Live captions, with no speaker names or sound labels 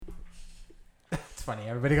It's funny.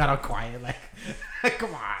 Everybody got all quiet. Like,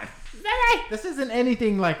 come on. This isn't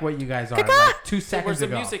anything like what you guys are. Like 2 seconds Where's the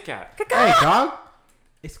ago. music at? Hey, dog.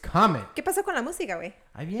 It's coming. ¿Qué pasó con la música, güey?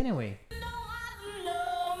 Ahí viene, güey.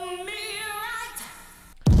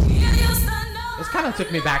 This kind of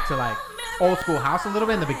took me back to like old school house a little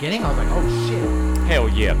bit in the beginning. I was like, oh shit. Hell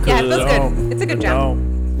yeah. Yeah, it feels good. It's a good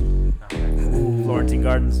jam. Florentine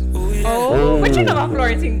Gardens. Oh, what you know about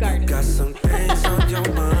Florentine Gardens? Someone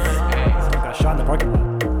got shot in the parking lot.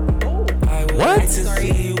 What?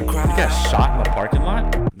 Sorry. You got shot in the parking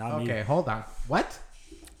lot? Not me. Okay, hold on. What?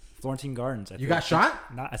 Florentine Gardens. You got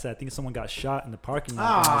shot? Not. I said I think someone got shot in the parking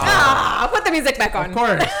lot. Ah, put the music back on. Of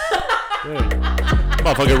course. Dude,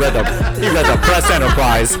 Motherfucker read the press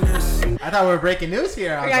enterprise. I thought we were breaking news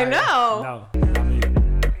here. I was I like, know. no, not me.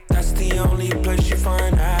 That's the only place you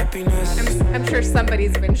find happiness. I'm sure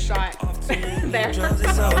somebody's been shot there. Drugs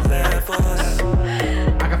is out there for us.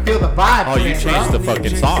 I can feel the vibe. Oh, you changed the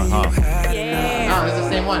fucking song, huh? Yeah. No, it's the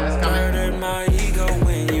same one. It's coming. Murdered my ego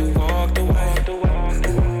when you walked away.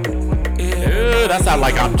 Dude, that sounds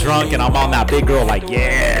like I'm drunk and I'm on that big girl like,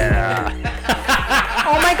 yeah.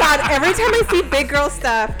 Oh my God! Every time I see big girl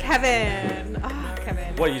stuff, Kevin. Oh,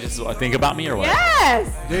 Kevin. What, you just think about me or what?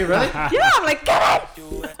 Yes. Do you really? Yeah, I'm like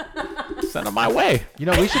Kevin. Send them my way. You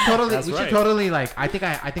know, we should totally, That's we should right. totally like. I think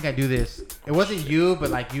I do this. It wasn't you, but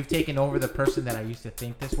like you've taken over the person that I used to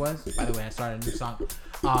think this was. By the way, I started a new song.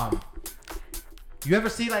 You ever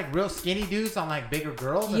see like real skinny dudes on like bigger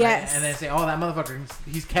girls? And Yes. and then say, oh, that motherfucker,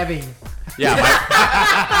 he's Kevin. Yeah,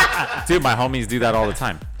 dude, my homies do that all the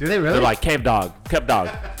time. Do they really? They're like, cave dog,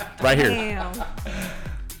 right here. Damn.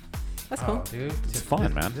 That's cool. Oh, dude, It's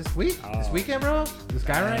fun, man. This weekend, bro. This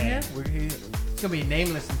guy right here. It's gonna be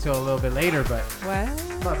nameless until a little bit later, but What?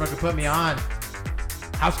 motherfucker put me on.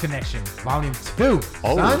 House Connection, Volume 2.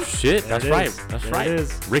 Oh, son. shit. That's There it right. is. That's There right. it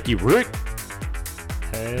is. Ricky Rick.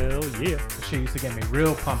 Hell yeah. That shit used to get me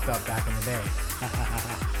real pumped up back in the day.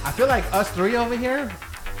 I feel like us three over here,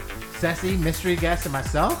 Ceci, Mystery Guest, and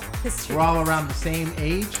myself, History. we're all around the same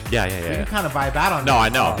age. Yeah, So yeah, you yeah. can kind of vibe out on No, that. I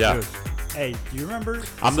know. Oh, Yeah. dude. Hey, do you remember?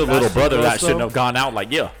 I'm the little Sebastian brother that Grosso? shouldn't have gone out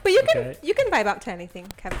like, yeah. But you can Okay. you can vibe out to anything,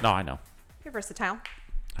 Kevin. No, I know. You're versatile.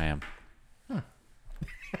 I am.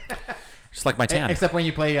 Just like my tan. Except when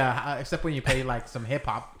you play, like some hip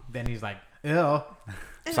hop, then he's like, ew.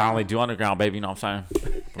 So I only do underground, baby. You know what I'm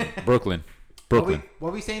saying? Brooklyn. What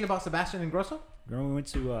were we saying about Sebastian and Grosso? Remember we went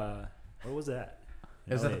to what was that?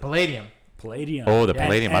 It was at the LA. Palladium. Palladium. Oh, the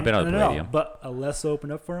Palladium. I've been on the Palladium. But Alesso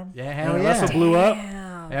opened up for him. Yeah, hell And yeah. Alesso blew up.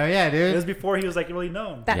 Damn. Hell yeah, It was dude. before he was like really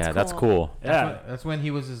known. That's Yeah, cool. that's cool. Yeah, That's when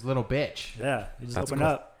he was his little bitch. yeah. He just That's opened cool.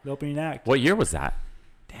 up the opening act. What year was that?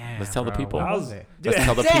 Damn. Let's tell the bro, people. what I was was- it? Dude, Let's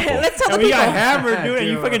tell the Yeah, people. let's tell the and we people. got hammered, dude, and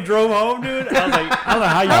you Dude. fucking drove home, dude. I was like, I don't know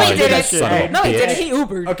how you No, he did didn't. that shit. Son of a No, he bitch. didn't. He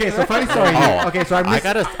Ubered. Okay, so funny story. Oh, Okay, so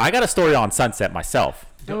I got a story on Sunset myself.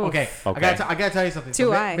 Okay, Okay. I gotta tell you something.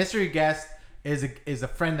 Do I? Mystery Guest is a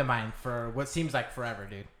friend of mine for what seems like forever,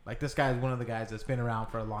 dude. Like this guy is one of the guys that's been around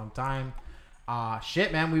for a long time.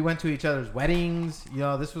 Shit, man, we went to each other's weddings. You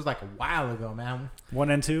know, this was like a while ago, man. 1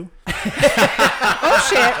 and 2. Oh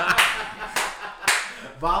shit.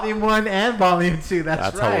 Volume 1 and Volume 2.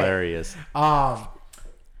 That's right. hilarious.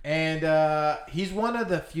 And he's one of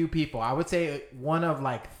the few people, I would say one of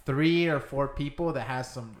like 3 or 4 people that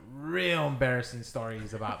has some real embarrassing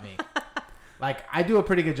stories about me. Like, I do a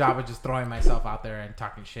pretty good job of just throwing myself out there and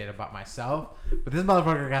talking shit about myself. But this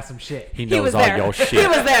motherfucker got some shit. He He knows was all there. your He shit.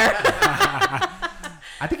 was there.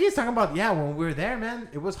 I think he's talking about, when we were there, man.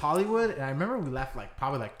 It was Hollywood. And I remember we left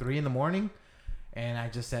probably 3 in the morning. And I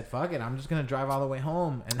just said, fuck it. I'm just going to drive all the way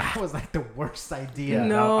home. And that was like the worst idea.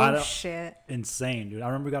 No I don't- shit. Insane, dude. I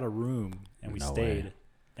remember we got a room and we No stayed. way.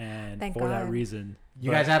 And Thank for that God. reason.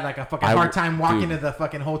 You but guys had like a fucking I- hard time walking dude. to the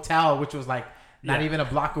fucking hotel, which was like not Yeah. even a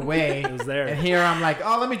block away. It was there. And here I'm like,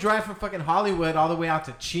 oh, let me drive from fucking Hollywood all the way out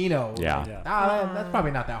to Chino. Yeah. Yeah. That's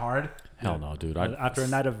probably not that hard. Hell no, dude. After a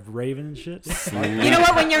night of raving and shit. You know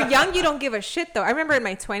what? When you're young, you don't give a shit though. I remember in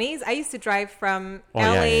my 20s, I used to drive from Oh,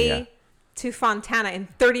 yeah, LA yeah. to Fontana in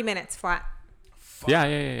 30 minutes flat. Yeah.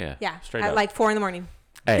 Yeah. Straight at up. like 4 in the morning.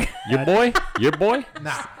 Hey, your boy,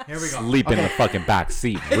 Nah, here we go. sleep in Okay. the fucking back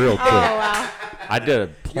seat real quick. Oh wow. I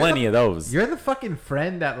did plenty of those. You're the fucking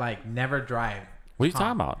friend that like never drive. What are you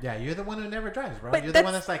talking about? Yeah, you're the one who never drives, bro. But You're the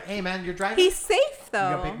one that's- that's like, hey man, you're driving. He's safe You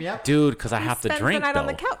though. gonna pick me up? Dude, because I He have to spends drink the night though. on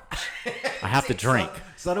the couch. I have to drink.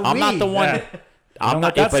 So do I'm we. not the one. Yeah. I'm Don't not.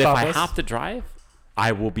 let that But if stop I us. have to drive,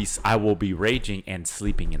 I will be raging and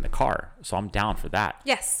sleeping in the car. So I'm down for that.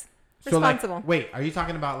 Yes. So like, Responsible. wait, are you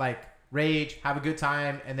talking about like rage, have a good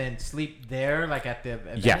time, and then sleep there, like at the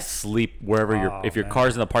event? Yes, sleep wherever Oh, if your man.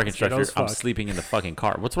 car's in the parking That's ghetto structure, as I'm fuck. sleeping in the fucking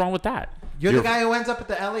car. What's wrong with that? You're the guy who ends up at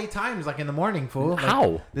the LA Times like in the morning, fool. Like,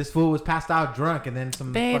 How? this fool was passed out drunk, and then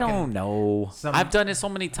some. They fucking, don't know. some- I've done it so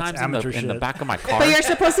many times in amateur the shit. back of my car. But you're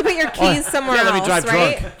supposed to put your keys somewhere yeah, let me else, drive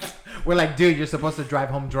right? drunk. We're like, dude, you're supposed to drive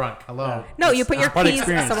home drunk. Hello. No, you put your Part of keys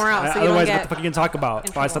experience. somewhere else, so you don't Otherwise, what get. the fuck you can talk about? in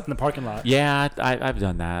Buy trouble. stuff in the parking lot. Yeah, I've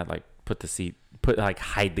done that. Like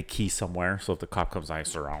hide the key somewhere. So if the cop comes,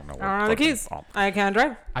 sir, I don't know. I don't know the keys. I can't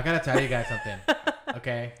drive. I gotta tell you guys something.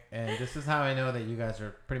 Okay, and this is how I know that you guys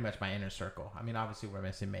are pretty much my inner circle. I mean, obviously we're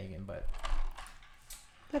missing Megan, but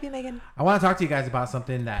Love you, Megan. I want to talk to you guys about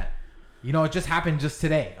something that, it just happened just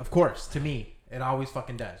today. Of course, to me, it always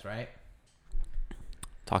fucking does, right?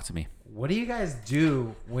 Talk to me. What do you guys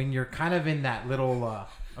do when you're kind of in that little?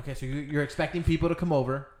 Okay, so you're expecting people to come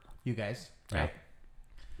over, you guys, right?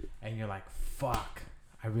 And you're like, "Fuck,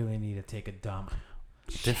 I really need to take a dump."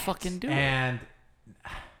 Then fucking do it. And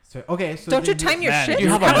so okay, so Don't you then time your Man, shit? you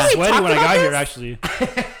have Haven't a we sweaty talked when I about got here, this? actually.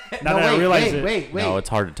 No, Now that I realize it. wait. No, it's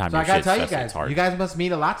hard to time So your I gotta shit. tell you Ceci, guys, it's hard. you guys must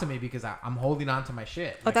mean a lot to me because I'm holding on to my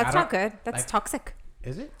shit. Oh, Like, that's I not don't- good. That's like- toxic.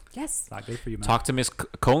 Is it? Yes. Not good for you, man. Talk to Miss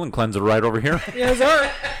Colon Cleanser right over here. Yes,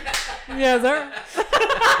 sir. Yes, sir.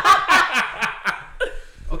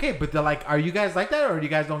 Okay, but they're like, are you guys like that, or you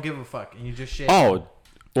guys don't give a fuck and you just shit? Oh,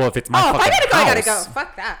 well, if it's my Oh, if fucking I gotta go, house, I gotta go.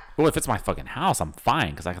 Fuck that. Well, if it's my fucking house, I'm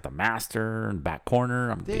fine because I got the master in the back corner.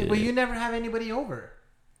 I'm Dude, good. but you never have anybody over.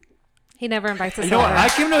 He never invites us You know what? over. I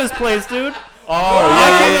came to his place, dude. Oh,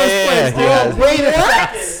 wait a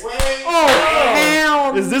second.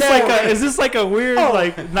 Hell Is this no. is this like a weird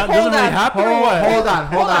like not hold doesn't really on. happen or what? Hold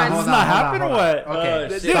on. Does not happen or what? Okay,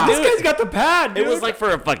 Dude, stop. this guy's got the pad, dude. It was like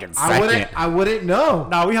for a fucking I second. wouldn't know,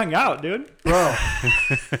 Nah, we hung out, dude. bro.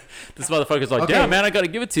 This motherfucker's like, Okay. yeah, man, I gotta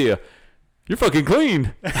give it to you. You're fucking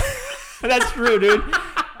clean. That's true, dude.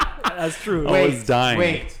 That's true. I was dying.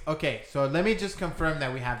 Wait. Okay, so let me just confirm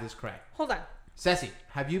that we have this correct. Hold on. Ceci,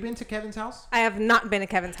 have you been to Kevin's house? I have not been to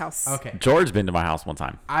Kevin's house. Okay, George been to my house one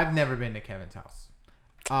time. I've never been to Kevin's house.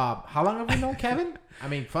 How long have we known Kevin? I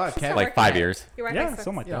mean, fuck, Kevin. Like 5 years. You're right. Yeah, makes sense.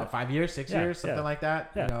 something like You know, that. 5 years, 6 Yeah, years, something yeah. like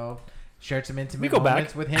that. Yeah. You know, shared some intimate We go back.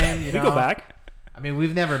 moments with him. You We know? go back. I mean,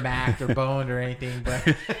 we've never macked or boned or anything,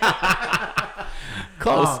 but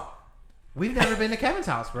Close. we've never been to Kevin's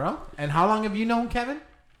house, bro. And how long have you known Kevin?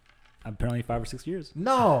 Apparently 5 or 6 years.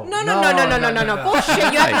 No. No. Bullshit.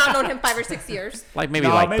 You have not known him 5 or 6 years. Like maybe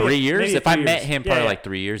No, like maybe- 3 years. maybe If I 3 met years. him, Yeah, probably yeah. like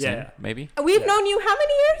 3 years Yeah, in, yeah. maybe. We've known you how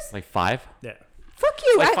many years? Like 5. Yeah. Fuck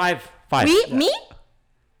you. Like 5. Me?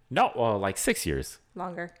 No, well, like 6 years.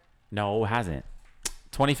 Longer. No, it hasn't.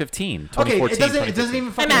 2015, Okay, 2014, it doesn't 2015.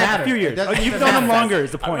 even fucking I'm at matter. A few years. It doesn't You've even known him matter. longer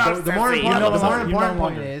is the point. The more You know important him point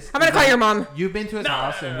longer. is, I'm gonna call your mom. you've been to his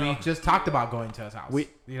house, and we just talked about going to his house. We-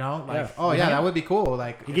 you know, like, Yeah. oh We yeah, hung that out. would be cool.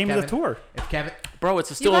 Like, He if gave me the Kevin- tour. If Kevin, Bro,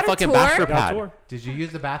 it's still a got a fucking tour? bachelor Got a pad. tour. did you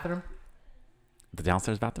use the bathroom? The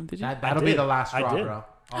downstairs bathroom, did you? That'll be did. the last I straw, did. bro.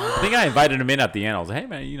 I think I invited him in at the end. I was like, hey,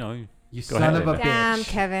 man, you know. You Go son ahead, of a man. Damn, bitch.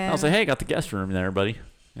 Kevin. I was like, hey, got the guest room there, buddy.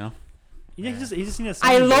 You know? Yeah, he just needed.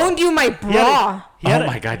 I loaned you my bra. Oh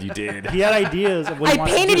my God, you did. He had ideas of what he I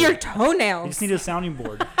wants to painted do. your He toenails. just needed a sounding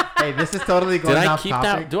board. Hey, this is totally going Did I off keep topic.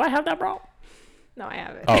 that? Do I have that, bro? No, I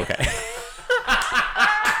haven't. Oh, okay.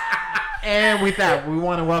 And with that, we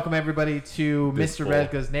want to welcome everybody to This Mr. fool.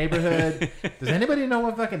 Redga's neighborhood. Does anybody know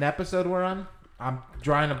what fucking episode we're on? I'm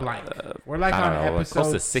drawing a blank. We're like I on don't know. episode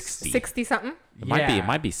Close to 60. 60 something. It might be. Yeah. It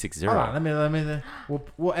might be 60. Hold on, let me.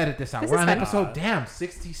 We'll edit this out. This We're is on fun. episode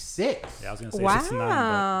 66. Yeah, I was gonna say Wow. 69,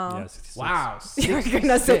 but yeah, 66. Wow, You're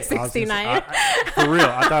gonna say 66. I was gonna say- 69. For real,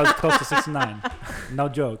 I thought it was close to 69. No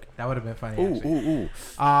joke. That would have been funny. Ooh, Actually. ooh, ooh.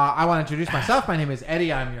 I want to introduce myself. My name is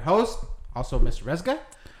Eddie. I'm your host, also Mr. Rezga.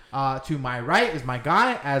 To my right is my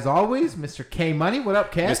guy, as always, Mr. K Money. What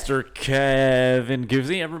up, Kev? Mr. Kevin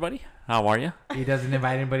Givesy, everybody. How are you? He doesn't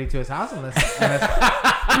invite anybody to his house unless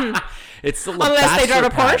It's still a Unless they drive a bachelor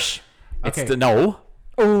pad. Porsche. It's Okay. the no.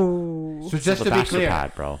 Oh. So just the to be bachelor clear,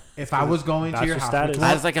 pad, bro. if I was going to your Bachelor house, status. which I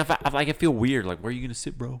one- was like, I feel weird. Like, where are you gonna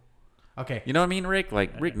sit, bro? okay, You know what I mean, Rick?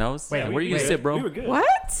 Like, Rick knows. Wait, Like, where are you gonna wait. sit, bro? We were good.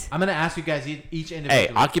 What? I'm gonna ask you guys each Hey, individually.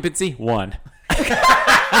 occupancy 1.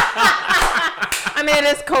 I mean, it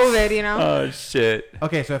is COVID, you know. Oh shit.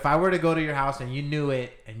 Okay, so if I were to go to your house and you knew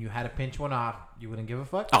it and you had to pinch one off, you wouldn't give a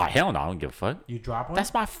fuck. Oh hell no, I don't give a fuck. You drop one.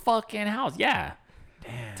 That's my fucking house. Yeah.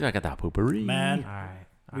 Damn. Dude, I got that poopery. Man, All right.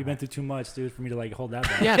 we've been through too much, dude, for me to like hold that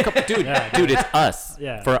back. Yeah, dude, Yeah. dude, it's us.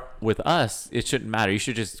 Yeah. With us, it shouldn't matter. You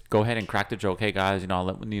should just go ahead and crack the joke. Hey guys, you know,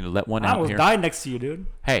 we need to let one I out almost here. died next to you, dude.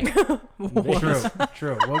 Hey, True.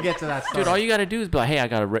 True. We'll get to that. Story. dude, all you gotta do is be like, hey, I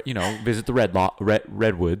gotta, visit the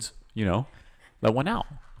redwoods. You know, let one out.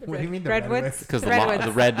 What do you mean the Redwoods? Because Redwoods.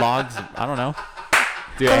 the red logs, I don't know.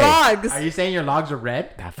 Dude, The hey, logs. Are you saying your logs are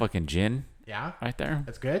red? that fucking gin. Yeah, right there.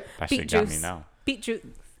 that's good. That Beet shit got me juice. now. Beet juice.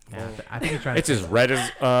 Yeah, I think you're trying. It's to as red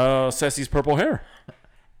as Ceci's purple hair.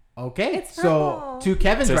 Okay, It's so purple. to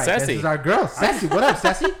Kevin's To right, Ceci. this is our girl, Ceci. What up,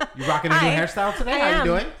 Ceci? You rocking a new Hi. hairstyle today? I How you am.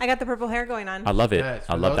 doing? I got the purple hair going on. I love it. Yes,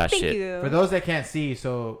 I for love those- that Thank shit. you. For those that can't see,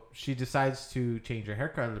 so she decides to change her hair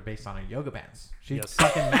color based on her yoga pants. She's Yes.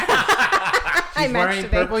 fucking matching. I She's matched wearing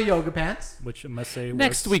today. purple yoga pants. Which I must say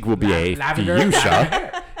Next works. week will be a Lavender.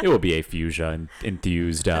 fuchsia. It will be a fuchsia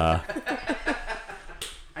enthused.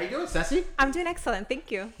 How you doing, Ceci? I'm doing excellent. Thank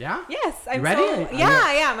you. Yeah. Yes, I'm ready? so. Are you- Yeah,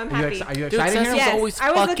 I am. I'm Are you, happy. are you Dude, excited Ceci's here? Yes, always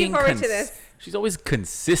I was looking fucking forward to this. She's always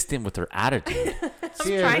consistent with her attitude.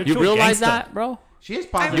 She is, trying. You Rachel realize gangsta. that, bro? she is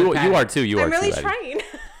positive. You Patty. are too. You I'm are really too. Eddie. trying.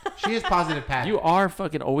 She is positive, Patty. You are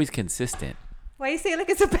fucking always consistent. Why you say it like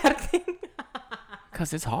it's a bad thing?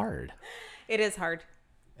 Cause it's hard. It is hard.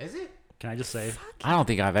 Is it? Can I just say, I don't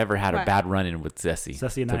think I've ever had a What? bad run-in with Ceci.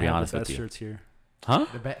 Ceci and to I be have honest the with best you. shirts here. Huh?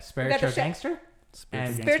 The got spiritual the shit. gangster?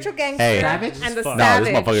 And Spiritual gangster Hey. Savage? and the No, No, savage.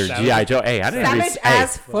 this motherfucker Savage. G.I. Joe. Hey, I didn't Savage read.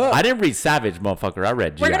 as Hey, fuck. I didn't read Savage, motherfucker. I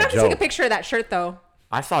read We're G.I. gonna have to Joe. take a picture of that shirt though.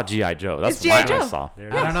 I saw G.I. Joe. That's It's G.I. mine I Joe. saw. There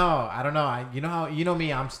it I is. don't know. I don't know. You know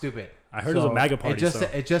me. I'm stupid. I heard it was a MAGA party, so-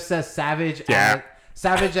 It just says Savage. Yeah.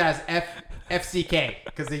 Savage as FCK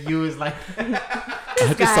because the U is like.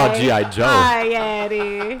 I just saw G.I. Joe. Hi,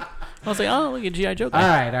 Eddie. I was like, oh, look at G.I. Joe. All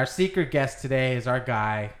right, our secret guest today is our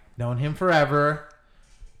guy, known him forever,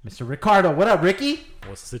 Mr. Ricardo. What up, Ricky?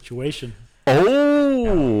 What's the situation?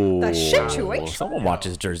 Oh. The situation. Someone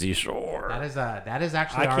watches Jersey Shore. That is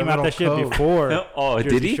actually I our came out little that shit code. before. Oh,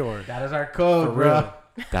 Jersey did he? Shore. That is our code, For bro. real.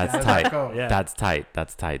 That's That is tight. our code. Yeah. That's tight.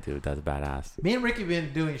 That's tight, dude. That's badass. Me and Ricky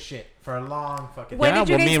been doing shit for a long fucking. When yeah, did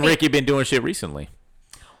you well, me guys and meet? Ricky been doing shit recently.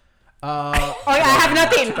 Oh, yeah, I have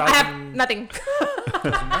nothing. I have nothing.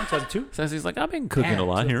 2002? Says he's like, I've been cooking Damn, a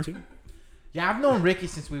lot here. 2002? Yeah, I've known Ricky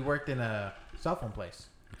since we worked in a cell phone place.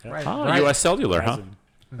 Yeah. Right. Oh, right. U.S. Cellular, huh? Verizon.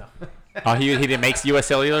 No. Oh, he didn't make U.S.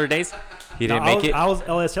 Cellular days. He didn't make it. I was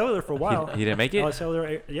LS Cellular for a while. He didn't make it. LS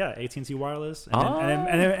Cellular, yeah, AT&T Wireless, and, Oh.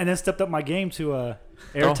 and then stepped up my game to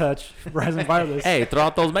AirTouch, Verizon Wireless. Hey, throw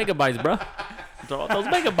out those megabytes, bro. Throw out those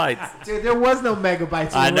megabytes. Dude, there was no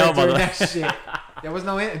megabytes. I when we know, were doing mother- that shit. There was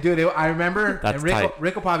no, dude. I remember. That's and Rick, tight.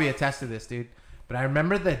 Rick will probably attest to this, dude. But I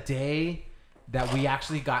remember the day that we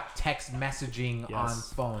actually got text messaging Yes. on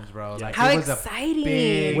phones, bro. Yeah. Like, How it was exciting. A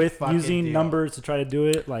big With fucking using deal. numbers to try to do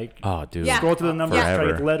it, like Oh, dude. Yeah. scroll through the numbers, try to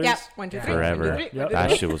Forever. get the letters. Yep. 1, 2, 3. Forever. 1, 2, 3. Yep.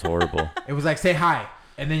 That shit was horrible. It was like say hi,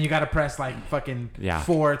 and then you got to press like fucking Yeah.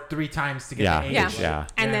 3 times to get Yeah. the H. Yeah. Yeah.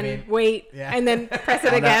 And You know then what I mean? wait. Yeah. And then press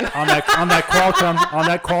it On again. that, on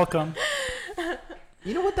that Qualcomm.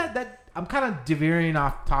 You know what? That I'm kind of diverting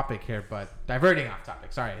off topic here, but diverting off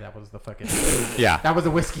topic. Sorry, that was the fucking. Yeah. That was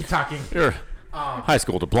the whiskey talking. Your high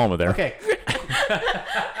school diploma there. Okay.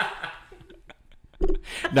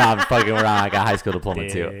 No, I'm fucking around. I got high school diploma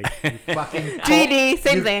too. Big. Fucking GD,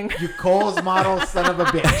 same you, thing. You Coles model son of a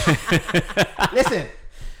bitch. Listen,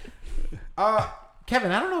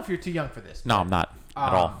 Kevin, I don't know if you're too young for this. No, I'm not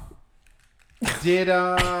at all. Did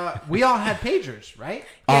we all had pagers, right?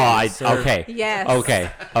 sir. Okay. Yes.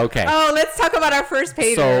 Okay. Oh, let's talk about our first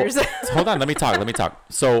pagers. So hold on, let me talk.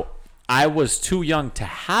 So I was too young to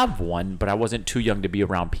have one, but I wasn't too young to be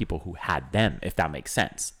around people who had them, if that makes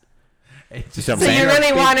sense. It's You see what I'm So saying? you you're a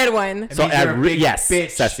really big- wanted one. It So means you're a big yes,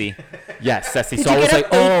 bitch. Ceci. Yes, Ceci. Did So you I was get a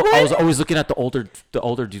like, fake I was one? always looking at the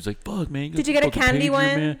older dudes like, fuck, man. Did you get a fucking candy pager, one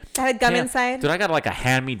man." that had gum Yeah. inside? Dude, I got like a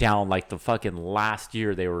hand-me-down like the fucking last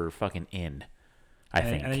year they were fucking in, I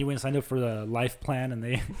think. And then you went and signed up for the life plan, and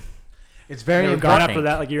they It's very were gone important. after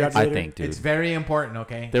that, like a year I later. think, dude. It's very important.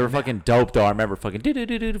 Okay. They were fucking dope though. I remember fucking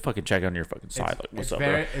fucking check on your fucking side. Like, what's it's up,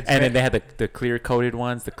 very- bro? it's And then very- they had the clear coated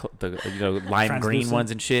ones, the lime green Translucent.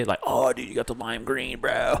 ones and shit. Like, oh, dude, you got the lime green,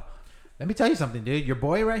 bro. Let me tell you something, dude. Your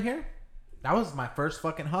boy right here, that was my first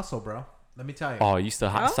fucking hustle, bro. Let me tell you. Oh, you used to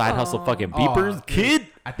side hustle fucking Oh, beepers, dude. kid.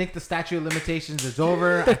 I think the statute of limitations is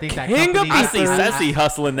over. I think that king of company. I see beepers. Ceci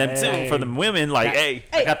hustling them Hey. too for them women. Like, hey,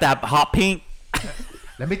 I Hey. got that hot pink.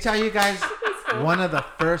 Let me tell you guys, one of the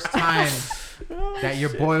first times that your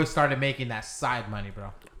boy started making that side money,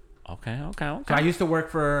 bro. Okay. So I used to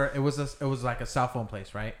work for it was like a cell phone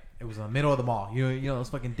place, right? It was in the middle of the mall. You know those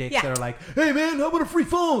fucking dicks Yeah. that are like, "Hey man, how about a free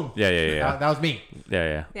phone?" Yeah. That was me.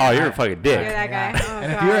 Yeah. Yeah. Oh, you're a fucking dick. You're that guy. Yeah. Oh,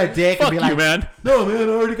 and if God. you're a dick, Fuck and be you, like, man. "No man,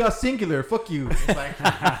 I already got singular. Fuck you." It's like,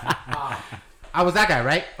 I was that guy,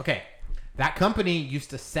 right? Okay, that company used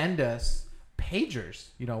to send us pagers,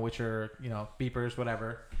 which are beepers,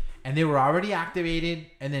 whatever. And they were already activated,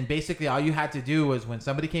 and then basically all you had to do was when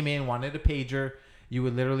somebody came in and wanted a pager, you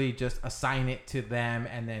would literally just assign it to them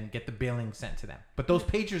and then get the billing sent to them. But those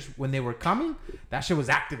pagers, when they were coming, that shit was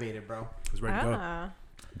activated, bro. was ready to go. Ah.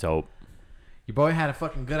 Dope. your boy had a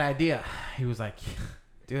fucking good idea. He was like,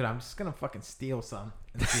 dude, I'm just gonna fucking steal some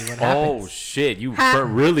and see what happens. Oh shit! You Ha. were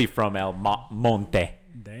really from El Monte.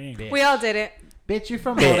 Dang. Bitch. We all did it. Bitch, you're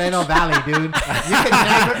from Moreno Valley, dude. You could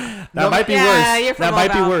never. That might be Yeah, worse. you're from That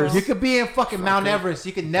might be Old worse. You could be in fucking Mount Everest.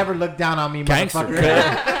 You could never look down on me, Gangster.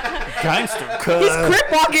 motherfucker. Gangster. He's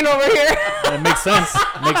crip walking over here. That makes sense.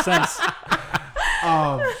 Makes sense.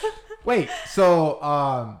 Wait, so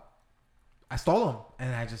I stole them,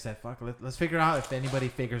 and I just said, "Fuck, let's figure out if anybody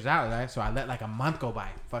figures out." Right? So I let like a month go by.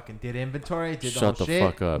 Fucking did inventory, did Shut the the whole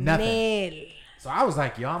shit. fuck up. Nothing. Nail. So I was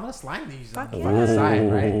like, "Yo, I'm gonna slime these on Fuck the yeah. fucking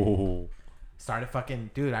side, right?" Oh. Started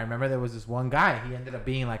fucking, dude. I remember there was this one guy. He ended up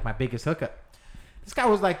being like my biggest hookup. This guy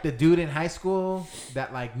was like the dude in high school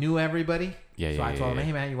that like knew everybody. Yeah, So yeah, I told him, yeah.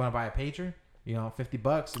 "Hey man, you want to buy a pager? You know,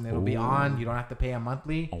 $50, and it'll be on. You don't have to pay a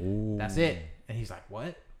monthly. Oh. That's it." And he's like,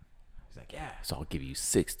 "What?" He's like, "Yeah." So I'll give you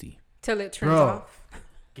 60. Till it turns Bro. off.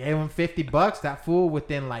 Gave him $50. That fool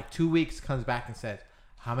within like 2 weeks comes back and says,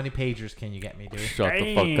 "How many pagers can you get me, dude?" Shut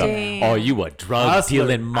the fuck up. Damn. Oh, you a drug Hustler.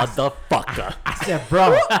 dealing motherfucker. I said,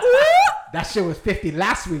 "Bro, that shit was 50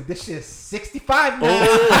 last week. This shit is 65 now."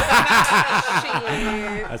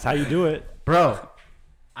 Shit. That's how you do it. Bro,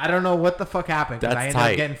 I don't know what the fuck happened because I That's ended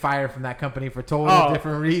tight. up getting fired from that company for totally Oh.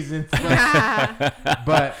 different reasons.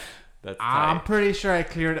 But That's I'm tight. pretty sure I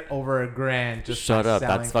cleared over $1,000 just Shut by up.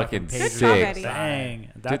 selling That's fucking pagers. sick. job, Eddie. Dang.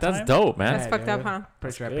 That Dude, that's time? dope, man. That's fucked up, huh?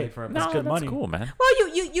 Pretty sure I That's paid good. for it. No, That's good that's money. cool, man.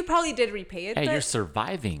 Well, you probably did repay it. Hey, but you're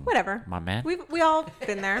surviving. whatever. My man. We all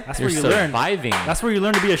been there. That's You're where you learn. surviving. That's where you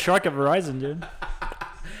learn to be a shark at Verizon, dude.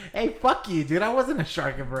 Hey, fuck you, dude. I wasn't a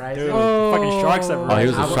shark at Verizon. Dude, fucking sharks at Verizon. Oh, he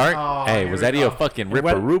was I a was- shark? oh, Hey, here was we Eddie go. a fucking And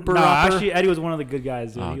Ripper Rooper No, Romper? actually, Eddie was one of the good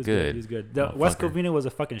guys, dude. Oh, he was good. He was good. The Oh, West fucker. Covina was a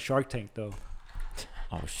fucking Shark Tank, though.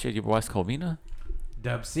 Oh, shit. You West Covina?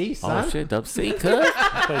 Dub C, son. Oh, shit. Dub C, cuz?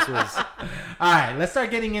 That place was. All right, let's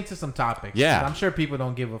start getting into some topics. Yeah. 'Cause I'm sure people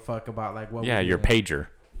don't give a fuck about like what. Yeah, we your do. pager.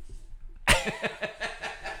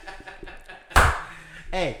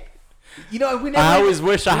 Hey, you know we never. I always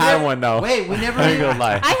wish I we had never- one, though. Wait, we never. I ain't gonna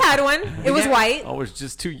lie. I had one. It was never- white. I was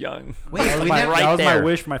just too young. Wait, That was, we my, never. right that was my there.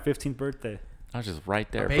 wish for my 15th birthday. I was just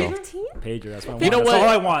right there, A bro. pager? 15? Pager. That's what I wanted. You know That's what? all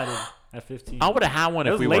I wanted at 15. I would have had one It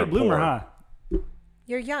if was we late were bloomer, poor. huh?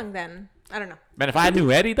 You're young then. I don't know. Man, if I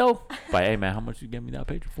knew Eddie, though, but hey, man, how much you give me that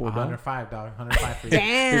pager for, dog? 105, dog. 105 for you.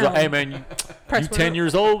 Damn. He's like, hey, man, you Press 10 one.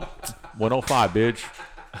 years old? 105, bitch.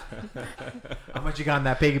 How much you got in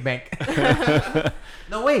that piggy bank?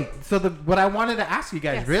 No, wait. So what I wanted to ask you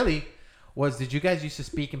guys Yes. really was, did you guys used to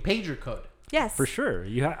speak in pager code? Yes. For sure.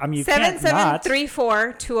 I mean, you can't not.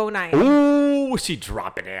 7734-209. Ooh, she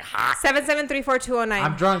dropping it hot. 7734-209.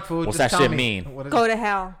 I'm drunk, fool. What's Just that tell shit me. mean? What is Go it? to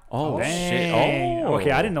hell. Oh, shit. Dang. Oh.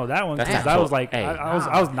 Okay, I didn't know that one. That's Because not that was so- like, hey.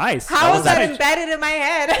 I was nice. How was is that that? embedded in my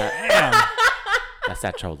head? Damn. That's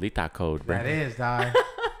that Cholita code, bro. That is, dog.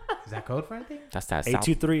 Is that code for anything? That's that South.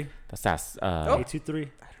 823. That's that. 823.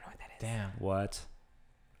 Damn. What?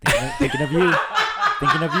 Thinking of you.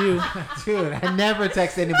 Thinking of you. Dude, I never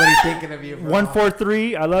text anybody thinking of you. Bro.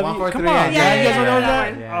 143. I love you. 143, Come on. yeah, you guys yeah, know yeah,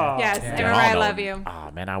 that? yeah. Oh, Yes, Yeah. remember I love you. Oh,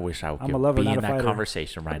 man, I wish I I'm could a lover, be not in a that fighter.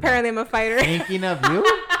 conversation right Apparently I'm a fighter. Thinking of you?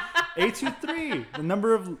 823. The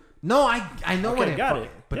number of. No, I know Okay, what it got fuck-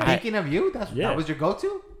 it. But Yeah. thinking of you, that Yeah. was your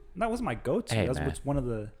go-to? That was my go-to. Hey, That's man. what's one of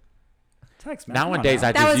the texts, man. Nowadays,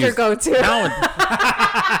 I That just was your use. go-to.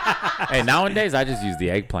 Hey, nowadays, I just use the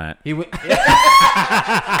eggplant. He would.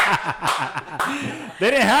 They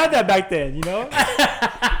didn't have that back then, you know?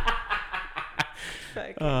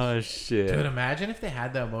 Oh, shit. Dude, imagine if they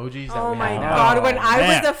had the emojis that Oh we my have now. god, when I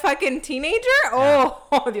man. was a fucking teenager?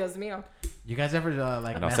 Oh, Dios mío. You guys ever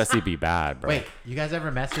I know Ceci be bad, bro. Wait, you guys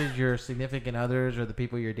ever message your significant others or the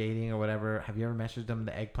people you're dating or whatever? Have you ever messaged them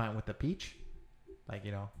the eggplant with the peach? Like,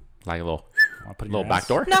 you know. Like a little, I'll put it in little your back ass.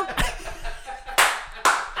 door? No.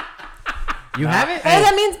 You haven't? Oh,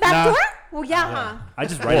 that means back Nah. door? Well, yeah, huh? I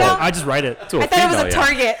just write No. it. I just write it. To a I thought it was female, a yeah.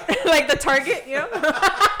 target. Like the target, you know?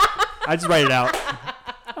 I just write it out.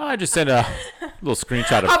 Oh, I just sent a little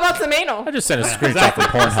screenshot How of. about some anal? I just sent a screenshot from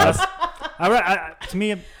Pornhub. To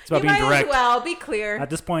me, it's about You being might direct. as well be clear. At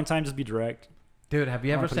this point in time, just be direct. Dude, have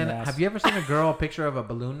you ever put it in sent your ass. have you ever sent a girl a picture of a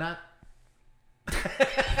balloon knot? Think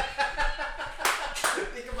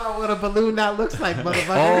about what a balloon knot looks like, motherfucker.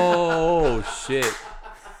 Oh, shit.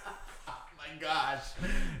 my gosh.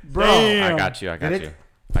 Bro. Damn. I got you. I got Did you. it-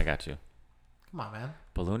 I got you. Come on, man.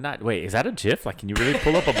 Balloon knot? Wait, is that a GIF? Like, can you really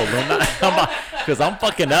pull up a balloon knot? Come on. Because I'm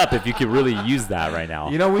fucking up if you could really use that right now.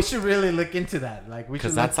 You know, we should really look into that. Like, we should.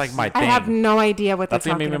 Because that's like my I thing. have no idea what That's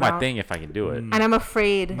they're going to talking be about. my thing if I can do it. And I'm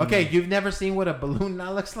afraid. Okay, you've never seen what a balloon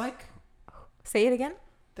knot looks like, Say it again.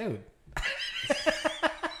 dude.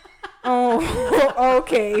 Oh,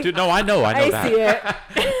 okay. Dude, no, I know I that. see it.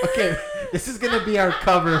 Okay, this is gonna be our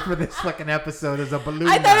cover for this fucking episode. Is a balloon.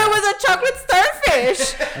 I thought it was a chocolate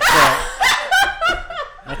starfish.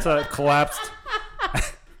 That's a collapsed.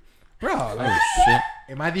 bro. Oh Like, shit.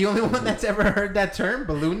 am I the only one that's ever heard that term,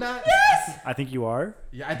 balloon knot? I think you are.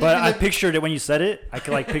 Yeah, I think But you I look- pictured it when you said it. I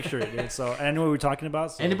could like picture it, dude. So and I knew what we were talking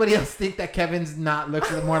about. So. Anybody else think that Kevin's knot looks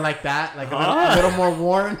a little more like that, like a little more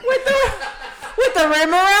worn? With the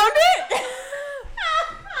rim around it?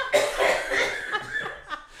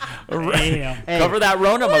 Damn. Hey, Cover that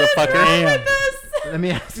Rona, motherfucker. Damn. let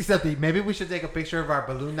me ask you something. Maybe we should take a picture of our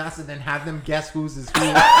balloon knots and then have them guess whose is who.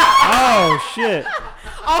 Oh shit.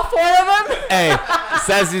 All 4 of them? Hey,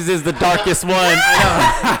 Sassy's is the darkest one.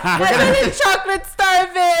 And a chocolate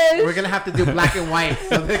starfish. We're gonna have to do black and white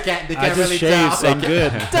so they can't I really just shaved, tell. so I'm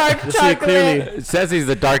good. Dark You'll see it clearly. chocolate. Sassy's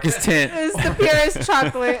the darkest tint. It's the purest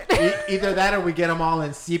chocolate. Either that or we get them all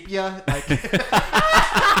in sepia. Like,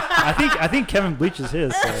 I think Kevin bleaches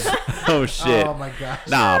his. So. Oh shit. oh my gosh.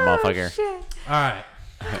 Nah, motherfucker. Shit. All right.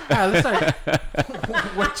 Let's start.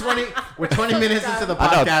 We're 20 minutes into the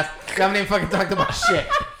I know. podcast. We haven't even fucking talked about shit.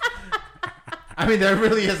 I mean, there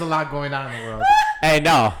really is a lot going on in the world. Hey,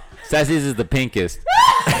 no. Sassy's is the pinkest.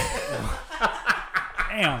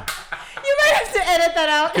 Damn. You might have to edit that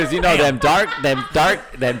out. Cause you know them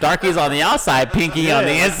darkies on the outside, pinky on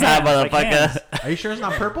the Yeah, inside, like motherfucker. hands. Are you sure it's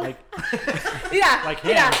not purple? Yeah. Like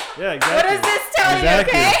yeah. hands. Yeah, exactly. What does this tell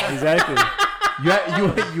Exactly. you, okay? Exactly.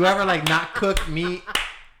 You ever like not cook meat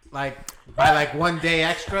like by like 1 day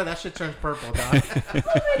extra? That shit turns purple, dog. Oh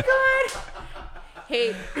my god.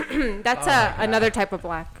 Hey, that's another type of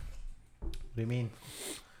black. What do you mean?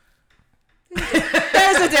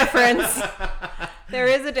 There's a difference. There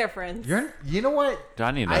is a difference. You know what? Do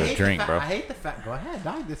I need I another hate drink, the bro? I hate the fact. Go ahead,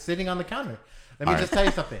 dog. It's sitting on the counter. Let me All just right. tell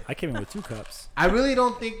you something. I came in with 2 cups. I really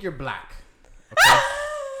don't think you're black. Okay?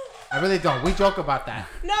 I really don't. We joke about that.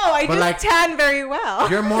 No, I But just like- tan very well.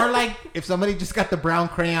 You're more like if somebody just got the brown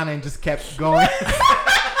crayon and just kept going.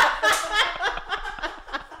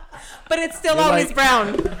 But it's still You're always like-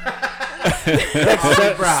 brown.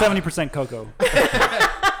 brown. 70% cocoa.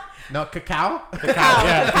 No, cacao? Cacao.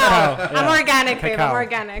 Yeah, cacao. I'm Yeah. organic, babe. I'm Cacao.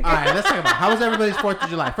 organic. All right, let's talk about how was everybody's 4th of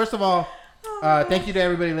July. First of all, thank you to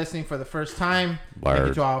everybody listening for the first time. Thank you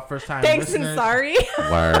Word. to all first time Thanks listeners. and sorry.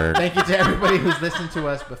 Word. Thank you to everybody who's listened to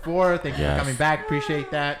us before. Thank you Yes. for coming back.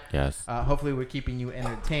 Appreciate that. Yes. Hopefully we're keeping you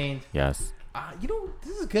entertained. Yes. You know,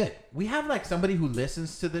 this is good. We have like somebody who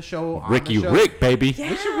listens to the show. on Ricky the show. Rick, baby. Yeah.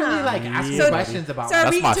 We should really like ask Yeah. you So- questions about so are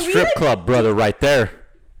That's we- my do we strip like- club brother right there.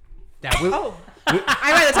 that. Oh,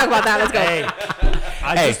 I'd rather talk about that. Let's go. Hey,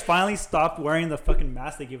 I Hey. just finally stopped wearing the fucking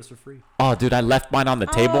mask they gave us for free. Oh, dude, I left mine on the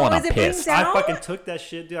table Oh, and is I'm it being pissed. down? I fucking took that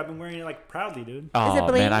shit, dude. I've been wearing it like proudly, dude. Oh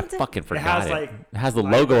it man, I blamed? fucking It forgot has it. like It has the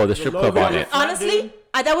logo of the strip club logo on on it. front, Honestly, dude.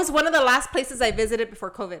 that was one of the last places I visited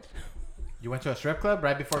before COVID. You went to a strip club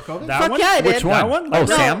right before COVID? That Fuck one? yeah, I did. Which one? That one? Oh, No,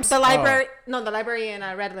 Sam's. The library. No, the library in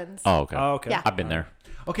Redlands. Oh, okay. Oh, okay. Yeah. I've been there.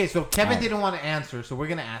 Okay, so Kevin Oh. didn't want to answer, so we're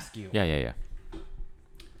gonna ask you. Yeah.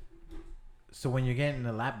 So when you're getting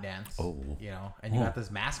a lap dance, you know, and you got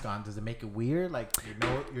this mask on, does it make it weird? Like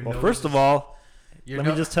your Well, nose first is- of all, your let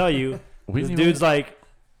me no- just tell you, We this didn't dude's like,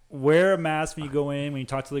 wear a mask when you go in, when you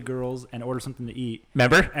talk to the girls, and order something to eat.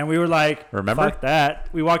 Remember? And we were like, Remember? fuck that.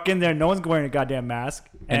 We walk in there, no one's wearing a goddamn mask,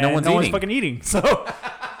 And no one's eating. fucking eating. So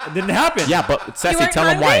it didn't happen. Yeah, but Sassy, weren't tell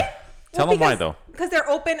them hungry? why. Tell them why though. Because they're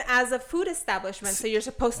open as a food establishment, so you're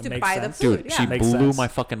supposed to That makes buy sense. the food. Dude, yeah. she Makes blew sense. my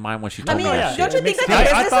fucking mind when she I told mean, me Oh, that yeah. don't shit. you think Makes that's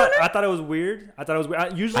sense. a business owner? I thought it was weird. I thought it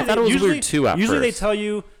was usually I thought it was usually, weird too at Usually first. they tell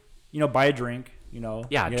you, buy a drink, Yeah,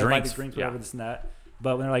 buy the drinks, drinks, yeah. whatever, this and that.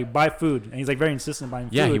 But when they're like, buy food, and he's like very insistent on buying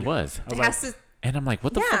food. Yeah, he was. I was It like, has to. And I'm like,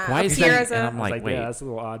 what the Yeah, fuck? Why is he? appear And as a- I'm I was like, like, wait. yeah, that's a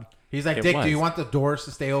little odd. He's like, It Dick, was. do you want the doors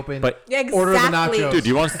to stay open? But Yeah, exactly. Order the nachos. dude,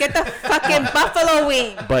 you want? Get the fucking buffalo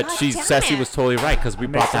wing. But God she damn said she it. was totally right because we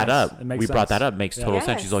It brought makes that sense. up. It makes We brought that sense. up. Makes Yeah. total sense.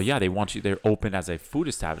 Yes. She's like, yeah, they want you. They're open as a food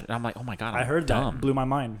establishment. And I'm like, oh my god, I heard dumb. that. Blew my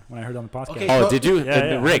mind when I heard it on the podcast. Okay, Oh, So- did you? Yeah,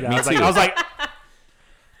 yeah, Rick, yeah. me too. I was like,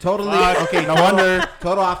 Totally. Okay, no wonder.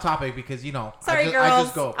 Total off topic because Sorry, I girls.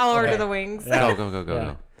 just go. I'll order okay. the wings.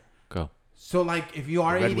 Yeah. Go. So like, if you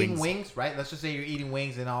are Red eating wings. wings, right? Let's just say you're eating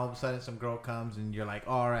wings, and all of a sudden some girl comes, and you're like,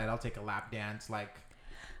 all right, I'll take a lap dance. Like,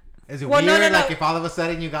 is it Well, no, weird? no, no. Like, if all of a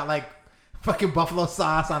sudden you got like fucking buffalo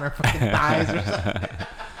sauce on her fucking thighs or something?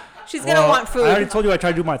 She's gonna well, want food. I already told you I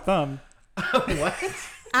tried to do my thumb. What?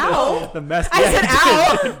 Ow. The mess. I said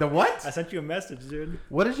ow. The what? I sent you a message, dude.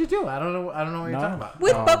 What did you do? I don't know. I don't know what you're No. talking about.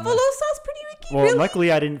 With Oh, buffalo sauce, pretty Ricky? Well,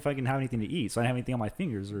 luckily I didn't fucking have anything to eat, so I didn't have anything on my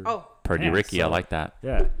fingers or. Oh. Pretty hands, Ricky, so- I like that.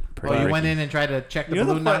 Yeah. Pretty Oh, you Ricky. went in and tried to check the You know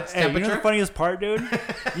balloon knot's you know temperature? the funniest part, dude?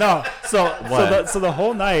 No. So the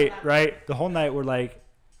whole night, right? The whole night we're like.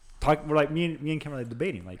 We're like me and Kim are like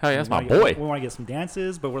debating like Hell yeah, that's we my wanna boy. we want to get some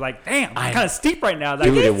dances, but we're like, damn, it's I- kind of steep right now. Like,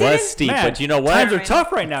 Dude, it was didn't- steep, man, but you know what? times are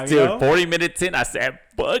tough right now. You Dude, know? 40 minutes in, I said,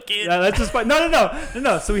 fuck it. Yeah, that's just fine.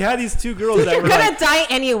 No. So we had these two girls that You're were gonna like, die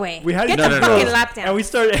anyway. we had Get these the No, no, no. fucking lap down. and we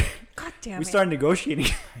started God damn we it. started negotiating.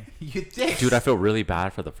 You dick. Dude, I feel really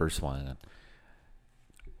bad for the first one.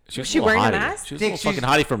 Was she wearing a hottie. mask? She was Dick, a little she's-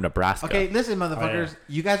 fucking hottie from Nebraska. Okay, listen, motherfuckers.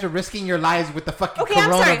 You guys are risking your lives with the fucking Okay,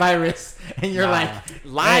 I'm sorry. coronavirus, and you're like,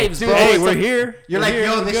 Lives, dude, bro. hey, It's we're a- here. you're We're like, here,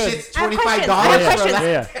 yo, we're this good. shit's I have $25. questions. I have for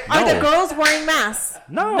questions. like- Are No. the girls wearing masks?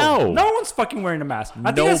 No one's fucking wearing a mask.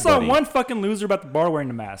 I think I saw Nobody. one fucking loser about the bar wearing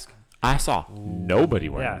a mask. I saw nobody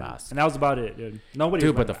wearing Yeah, a mask. and that was about it, dude. Nobody. Dude,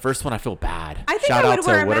 was but the wearing a first one, I feel bad. I think Shout I out would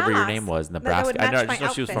wear to a whatever your mask. name was, That would Nebraska. I match know, my I just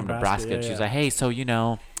know she was from outfit. Nebraska. Nebraska, And she was yeah. like, hey, so, you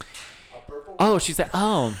know, oh, she's like,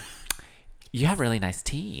 oh, you have really nice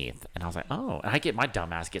teeth. And I was like, oh. And I get my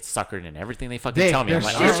dumb ass gets suckered in everything they fucking Dick, tell me. I'm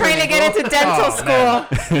they're like, She's oh. trying to get into dental Oh, school.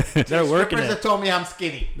 mask. They're working Strippers it. have told me I'm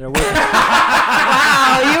skinny. They're working.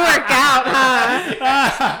 Wow, you work out, huh?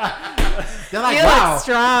 They're like, You look wow,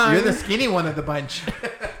 strong. you're the skinny one of the bunch.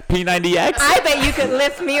 P90X? I bet you could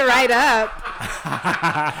lift me right up.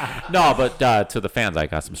 No, but to the fans, I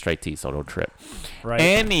got some straight teeth, so don't trip. Right.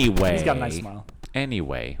 Anyway. He's got a nice smile.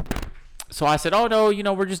 Anyway. So I said, oh, no, you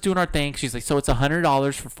know, we're just doing our thing. She's like, so it's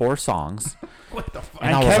 $100 for 4 songs. What the fuck?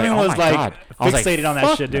 And I was Kevin like, oh was my like God. I was like, fixated on that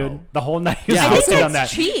fuck shit, no. dude. The whole night he was Yeah, I think fixated on that.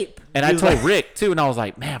 that's cheap. And He I was told like- Rick, too, and I was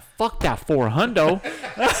like, man, fuck that 400. You know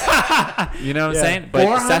what I'm Yeah. saying? But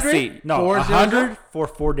 400? Sassy, No, 400? 100 for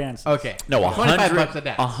 4 dances. Okay. no, 25 100. bucks a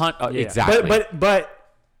dance. Yeah. Exactly. But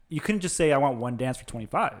you couldn't just say I want one dance for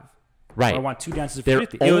 25. right. Or I want 2 dances for They're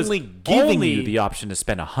 50. It was only giving only you the option to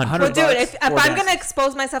spend 100. 100 Well, dude, bucks, if 4 I'm gonna dances.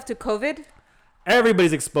 expose myself to COVID,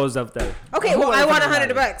 Everybody's exposed up there. okay, well, I want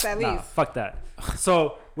 $100 bucks at Nah, least. fuck that.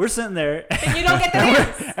 So we're sitting there And you don't get the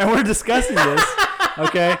dance. and we're discussing this.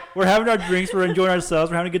 Okay, we're having our drinks, we're enjoying ourselves,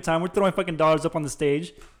 we're having a good time, we're throwing fucking dollars up on the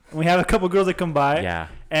stage, and we have a couple girls that come by. Yeah.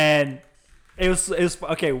 And it was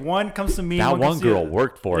okay. One comes to me. That one comes to girl you.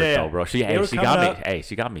 worked for it Yeah, though, bro. She They were she coming got me. up. Hey,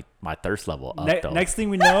 she got me my thirst level up though. Next thing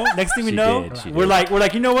we know, She did, she we're did.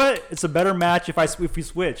 like, you know what? It's a better match if we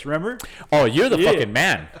switch. Remember? Oh, you're the Yeah. fucking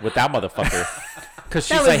man with that motherfucker. Because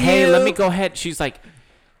she's That like, was hey, let you. me go ahead. She's like,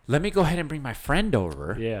 let me go ahead and bring my friend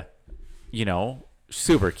over. Yeah. You know,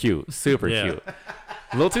 super cute, super Yeah. cute.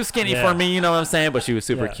 A little too skinny Yeah. for me, you know what I'm saying? But she was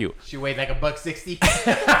super Yeah. cute. She weighed like $160.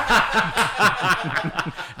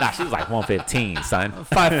 Nah, she was like 115, son.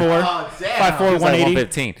 5'4". Oh, damn. 5'4", She was like 180.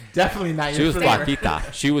 115. Definitely not She your was flavor.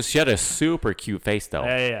 flaquita. She had a super cute face though.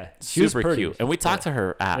 Yeah. She was Super pretty. cute. And we talked to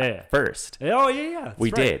her at Yeah. first. Oh yeah. That's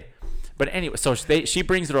We right. did. But anyway, so she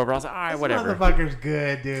brings it over. I was like, all right, This whatever. motherfucker's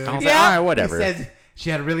good, dude. I was Yeah. like, all right, He whatever. says she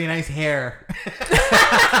had really nice hair.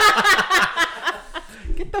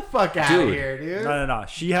 Get the fuck out of Dude. here, dude. No.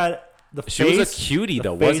 She had the She face. was a cutie the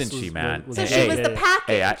though, face wasn't she, man? So Hey, she was yeah, the yeah.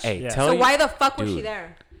 package. Hey, Yeah. tell So you, why the fuck was she Dude.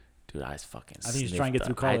 there? dude, I was fucking. I think she's trying to get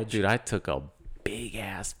sniffed through up. college. Dude, I took a big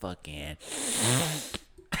ass fucking.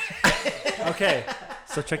 Okay.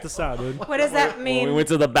 So check this out, dude. What does that When mean? we went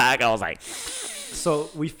to the back, I was like, So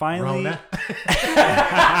we finally. Rona.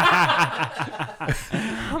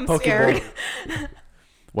 I'm Pokeball. scared.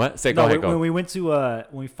 what? Say, go No, ahead, when go. we went to when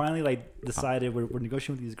we finally like decided we're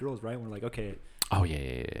negotiating with these girls, right? We're like, okay, Oh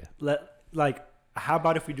yeah. how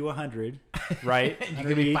about if we do 100, right? You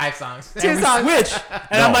give me 5 songs. Two songs. Switch.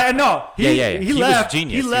 And I'm like, no. Yeah. He He was left.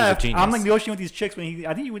 genius. He He was a left. genius. I'm like negotiating with these chicks when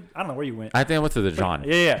I think you went. I don't know where you went. I think I went to the John.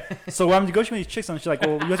 Yeah. So I'm negotiating with these chicks, and she's like,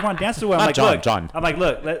 "Well, you guys want to dance to what?" I'm Not like, John, "Look, John. I'm like,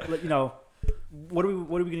 "Look, let you know, what are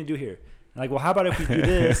we gonna do here?" I'm like, well, how about if we do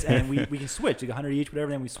this and we can switch, like 100 each,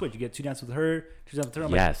 whatever. Then we switch. You get 2 dances with her, 2 dances with her.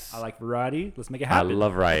 I'm Yes. like, I like variety. Let's make it I happen.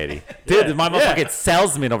 love variety. Dude, Yeah, my yeah. motherfucking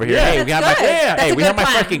salesman over here. Yeah. Hey, we have That's my good. Yeah. That's hey, a we have good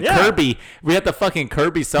my plan. fucking Yeah. Kirby. We had the fucking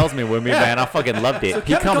Kirby salesman with me, Yeah. man. I fucking loved it. So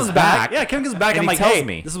He Kevin comes back. Yeah, Kevin comes back. and I'm he like, tells hey,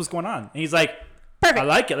 me. this is what's going on. And he's like, Perfect. I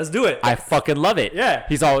like it. Let's do it. I fucking love it. Yeah.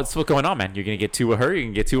 He's all, what's going on, man? You're gonna get 2 with her. You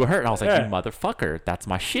can get 2 with her. And I was like, Yeah. you motherfucker, that's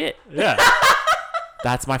my shit. yeah.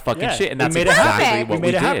 That's my fucking Yeah. shit. And We that's made it exactly happen. what we made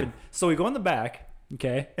it did. happen. So we go in the back.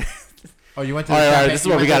 Okay. Oh, you went to All the right, all right. champagne- This is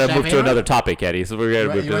you what we went gotta the move to champagne another room? topic, Eddie. So we gotta You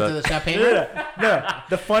move went to to the. the champagne room? No.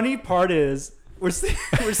 The funny part is we're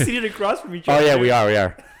seated across from each Oh other. yeah, we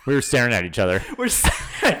are. We were staring at each other. We're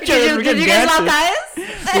Did you guys lock eyes?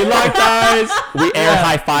 We locked eyes. We air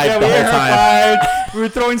high fived Yeah, the we whole air time. high-fived. We were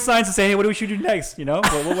throwing signs to say, hey, what do we should do next? You know?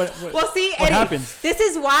 What Well, see, What Eddie, happens? this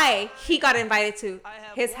is why he got invited to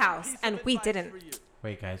his house and we didn't.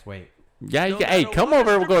 Wait, guys, wait. Yeah, you No can, hey, matter come what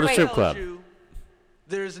over. We'll go to stripper strip tells club. you,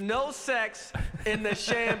 there's no sex in the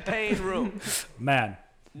champagne room. Man,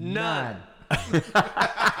 None.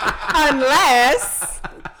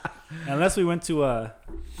 Unless we went to the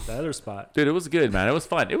other spot. Dude, it was good, man. It was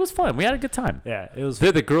fun. It was fun. We had a good time. Yeah, it was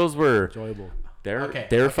The girls were enjoyable. they Okay,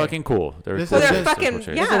 were okay. fucking cool. They were This cool. is- they're This is fucking This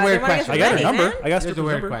is yeah. a weird they wanna question. get I got her ready, number. man. I got This is a Stripper's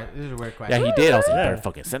weird number. question. This is a weird Yeah, question. he did. I was like, Yeah. you better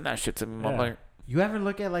fucking send that shit to me, Yeah. motherfucker. You ever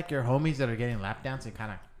look at like your homies that are getting lap dance and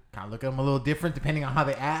kind of look at them a little different depending on how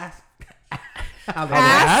they ask? How they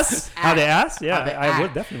Ask? How they ask? Yeah, How they I would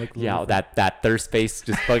act. definitely look. Yeah, that thirst face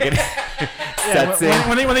just fucking yeah, sets in.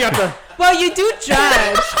 when they got the Well, you do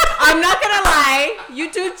judge. I'm not gonna lie.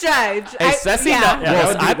 You do judge. Hey, Ceci, yeah. no- yeah,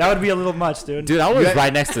 Well, that would be a little much, dude. Dude, I was You-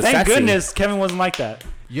 right next to Thank Ceci. goodness Kevin wasn't like that.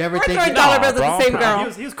 You ever We're think? throwing You, dollar No, bills bro, at the same I'm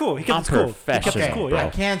girl. He was cool. He kept I'm us cool. He kept us professional, cool. bro. I Yeah.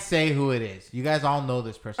 can't say who it is. You guys all know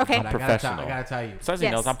this person. Okay. But I Professional. gotta tell you. Ceci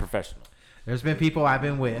Yes. knows I'm professional. There's been people I've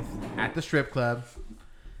been with at the strip club,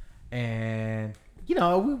 and you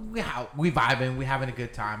know we vibing, we having a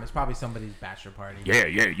good time. It's probably somebody's bachelor party.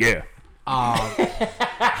 Yeah.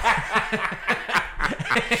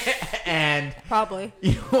 And Probably.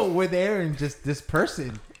 you know we're there, and just this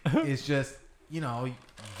person is just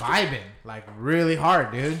vibing like really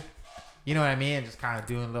hard, dude. You know what I mean? And just kind of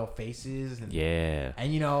doing little faces, and Yeah.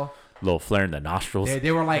 and Little flare in the nostrils.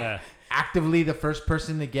 they were like Yeah. actively the first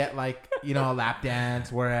person to get like a lap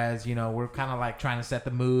dance, whereas we're kind of like trying to set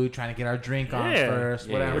the mood, trying to get our drink on Yeah. first,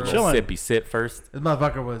 Yeah, whatever. we're We're chilling. Sippy sip first. This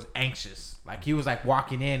motherfucker was anxious. Like he was like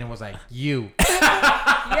walking in and was like, "You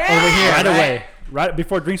Yeah. over here Right away, right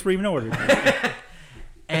before drinks were even ordered.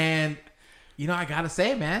 And I gotta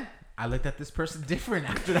say, man, I looked at this person different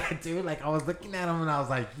after that, dude. Like I was looking at him and I was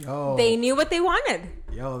like, "Yo, They knew what they wanted.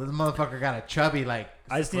 this motherfucker got a chubby like."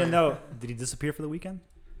 I just need to know: did he disappear for the weekend?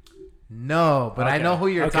 No, but I Okay. know who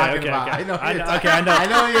you're Okay, talking okay, about. okay. I know. Who I you're know- talking. okay, I know. I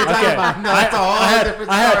know who you're talking Okay. about. No, that's a whole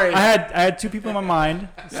different story. I had two people in my mind,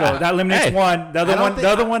 so that eliminates Hey. one. The I don't other one, think- the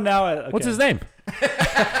other one now. Okay. What's his name?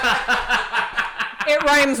 It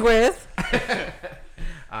rhymes with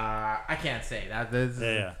I can't say that. This is,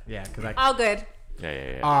 Yeah. yeah, because I. all good.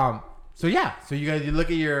 Yeah. So you look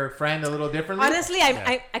at your friend a little differently. Honestly,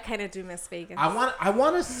 I kind of do miss Vegas. I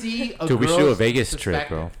want to see a Dude, we should do a girl's Vegas trip,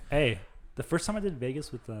 perspective. bro. Hey, the first time I did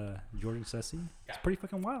Vegas with Jordan Ceci, it's pretty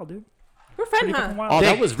fucking wild, dude. We're fun, Pretty huh? fucking wild. Oh,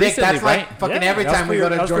 that Dick, was Dick, recently, that's right? like fucking every that was time for we your- go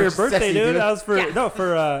to that was for your George birthday, Ceci, dude. dude. That was for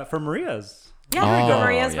Yeah. for Maria's. Yeah, Oh,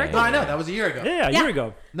 Maria's yeah, birthday. No, I know that was a year ago. Yeah, a Yeah. year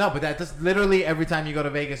ago. No, but that just literally every time you go to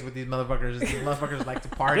Vegas with these motherfuckers like to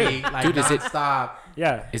party like Dude, is it- nonstop.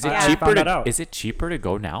 Yeah. Is it I cheaper found that to out. Is it cheaper to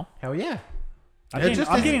go now? Hell yeah. I'm It getting, just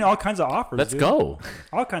I'm isn't. getting all kinds of offers. Let's dude. go.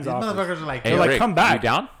 All kinds These of offers. motherfuckers are like, Hey, They're like, Rick, come back. You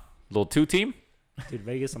down? Little 2-team? Dude,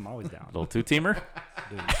 Vegas, I'm always down. Little 2-teamer?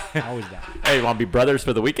 Dude, always down. Hey, you want to be brothers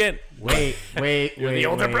for the weekend? wait. You're the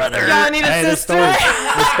older brother. Y'all need a Hey, the sister. stories.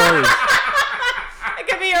 The stories. I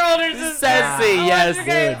could be your older sister. Ceci, yes,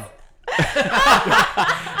 okay. dude.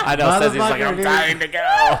 I know. Ceci's like, Motherfucker, I'm dude. dying to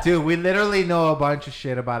go. Dude, we literally know a bunch of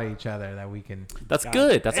shit about each other that we can. That's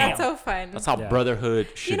good. That's That's how. so fun. That's how Yeah. brotherhood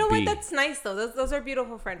should You know be. what? That's nice though. Those are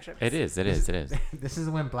beautiful friendships. It is. It is. It is. This is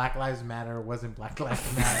when Black Lives Matter wasn't Black Lives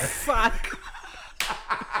Matter. Fuck.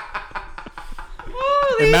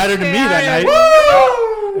 It mattered to me that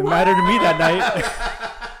night. It mattered to me that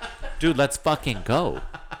night. Dude, let's fucking go.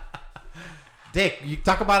 Dick, you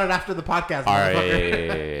talk about it after the podcast, All right.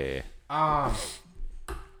 motherfucker. Yeah.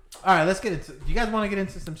 All right, let's get into. You guys want to get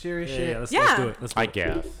into some serious Yeah, shit? yeah, let's Yeah. do it. Let's do I it.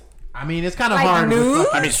 guess. I mean, it's kind of Like hard. with news?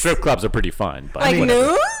 fucking- I mean, strip clubs are pretty fun, but Like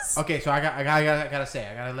whatever. news? Okay, so I gotta say,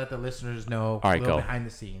 I gotta let the listeners know All right, a little go. behind the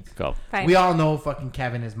scenes. Go. Fine. We all know fucking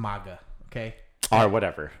Kevin is MAGA. Okay. Or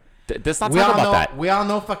whatever. Let's not We talk all about know. that. We all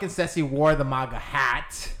know fucking Ceci wore the MAGA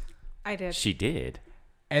hat, I did. She did.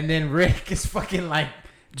 and then Rick is fucking like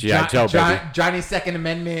G.I. Joe, baby. Johnny's Second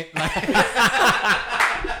Amendment.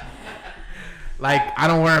 Like I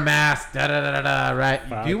don't wear a mask. Da da da da da. Right?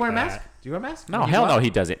 Fuck Do you wear a that. mask? Do you wear a mask? No, When you hell go no, out? he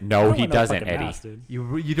doesn't. I No, don't he wear no doesn't, fucking Eddie. mask, dude.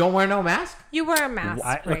 You don't wear no mask? You wear a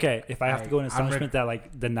mask. Rick. Okay, if I have to go in an I'm establishment that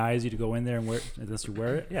like denies you to go in there and wear unless you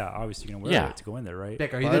wear it, yeah, obviously you're gonna wear Yeah. it to go in there, right?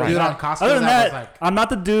 Dick, are you Other the than dude on that- Costco Other than that that, was like- I'm not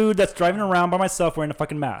the dude that's driving around by myself wearing a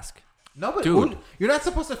fucking mask. No, but Dude. you're not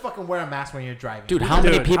supposed to fucking wear a mask when you're driving. Dude, how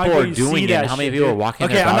many Dude, people how are can you see doing it? that And how many shit, people are dude? walking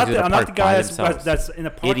Okay, their I'm dogs not to the, the I'm not park the by guy themselves? that's in a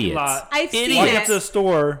parking Idiots. lot. I've seen Idiots. Walking it. up to the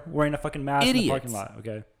store wearing a fucking mask in the Idiots. parking lot.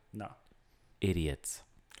 Okay, no. Idiots.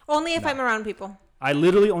 Only if I'm around people. I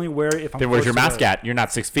literally only wear it if I'm. Then where's your forced to mask wear at? You're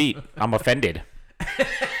not 6 feet. I'm offended.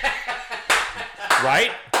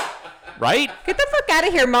 Right? Right? Get the fuck out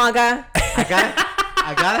of here, MAGA.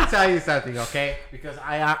 I gotta tell you something, okay? Because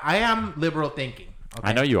I am liberal thinking. Okay?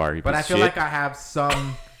 I know you are. You But piece I of feel shit. like I have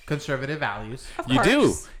some conservative values. Of You do.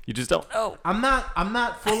 course. You just don't know. I'm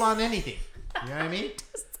not full on anything. You know what I mean?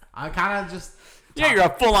 I kind of just. Yeah, you're a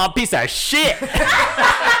full-on piece of shit.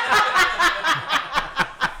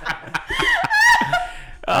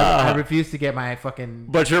 I refuse to get my fucking.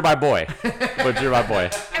 But you're my boy. But you're my boy.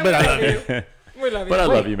 But I love you. We love But I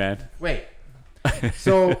love you, man. Wait.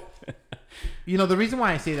 So, the reason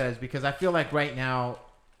why I say that is because I feel like right now,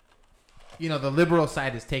 the liberal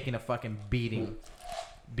side is taking a fucking beating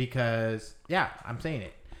because, yeah, I'm saying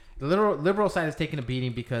it. The liberal side is taking a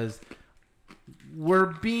beating because we're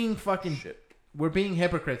being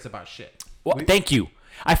hypocrites about shit. Well, thank you.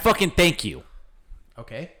 I fucking thank you.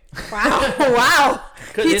 Okay. Wow. Wow.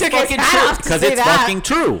 He It's took his fucking hat true. off to Because say it's that. fucking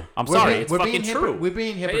true. I'm sorry. It's fucking true. We're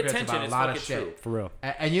being hypocrites attention, about a it's lot of fucking shit. true. For real.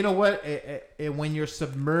 And you know what? When you're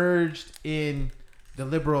submerged in the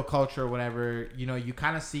liberal culture or whatever, you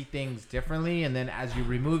kind of see things differently. And then as you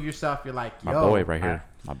remove yourself, you're like, yo. My boy right here.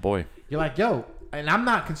 My boy. You're like, yo. And I'm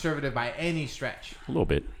not conservative by any stretch. A little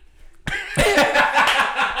bit.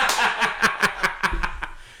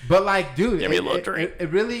 But like, dude, Give me a little drink. it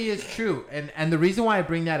really is true. And the reason why I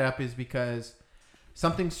bring that up is because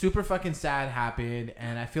something super fucking sad happened.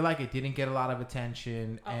 And I feel like it didn't get a lot of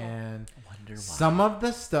attention. And some of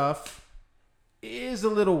the stuff is a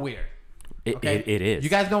little weird. It is. You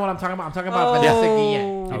guys know what I'm talking about? I'm talking about Oh. Vanessa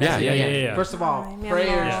Guillen. Yeah, Vanessa yeah, Guillen. yeah. First of all, Ay, mi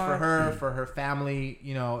prayers amor. for her, for her family.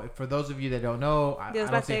 For those of you that don't know, I Dios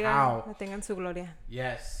la don't see tenga, how. la tenga en su gloria.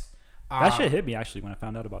 Yes. That shit hit me actually when I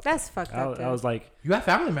found out about That's that. fucked up. I was like, You have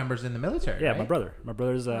family members in the military, yeah, right? my brother. My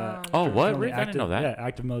brother's Oh, what? currently Rick? I didn't know that. Yeah,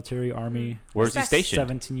 active military, army. Where's he Respect. stationed?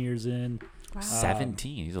 17 years in. Wow.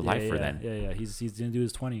 17. He's a lifer then. Yeah. He's gonna do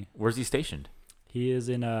his 20. Where's he stationed? He is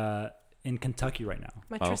in Kentucky right now.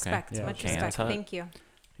 Much Okay. respect. Yeah. Much Kentucky. respect. Thank you.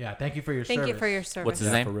 Yeah, thank you for your Thank service. you for your service. What's his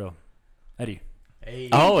Yeah, name? for real. Eddie. Hey.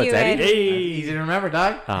 Oh, Thank it's you, Eddie. Eddie. Easy to remember,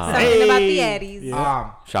 dog. Something about the Eddies.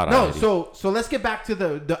 Yeah. Shout out, No, Eddie. so let's get back to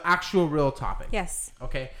the actual real topic. Yes.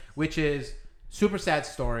 Okay, which is super sad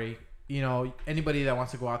story. Anybody that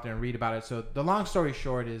wants to go out there and read about it. So the long story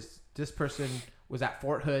short is this person was at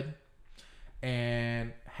Fort Hood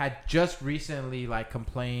and had just recently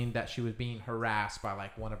complained that she was being harassed by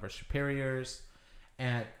one of her superiors,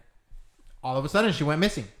 and all of a sudden she went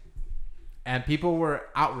missing, and people were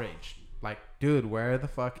outraged. Like, dude, where the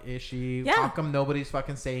fuck is she? Yeah. How come nobody's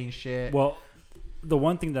fucking saying shit? Well, the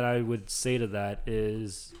one thing that I would say to that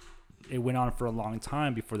is it went on for a long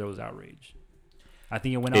time before there was outrage. I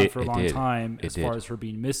think it went on for a It long did. time It as far did. as her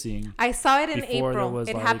being missing. I saw it in Before there April. was,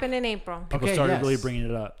 It like- happened in April. People Okay, started yes. really bringing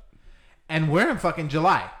it up. And we're in fucking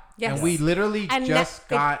July. Yes. And we literally And just it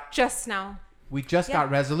got just now Yeah.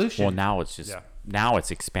 got resolution. Well, now it's just Yeah. now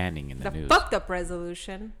it's expanding in the the news. fucked up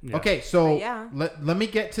resolution. Yeah. Okay, so But yeah. let me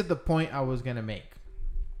get to the point I was gonna make.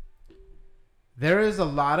 There is a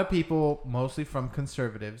lot of people, mostly from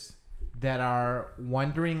conservatives, that are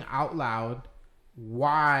wondering out loud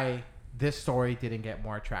why this story didn't get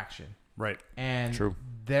more traction. Right. And True.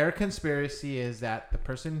 their conspiracy is that the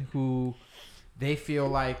person who they feel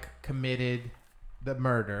like committed the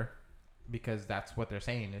murder, because that's what they're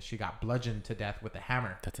saying, is she got bludgeoned to death with a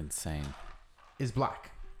hammer, That's insane. is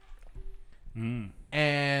black.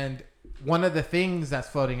 And one of the things that's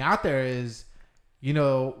floating out there is,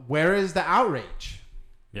 where is the outrage?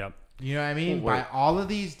 Yep. You know what I mean? Well, By all of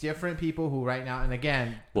these different people who right now, and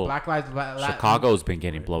again, Well, Black Lives Matter. Chicago's been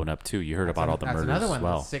getting blown up too. You heard about all the That's murders another one. as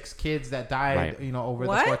well. The 6 kids that died, Right. over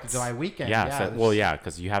What? the 4th of July weekend. Yeah. there's-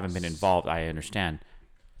 Because you haven't been involved. I understand.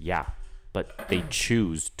 Yeah, but they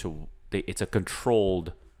choose to. It's a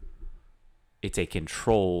controlled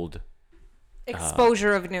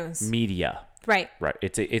Exposure of news. media. Right. Right.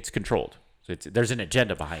 It's controlled. So there's an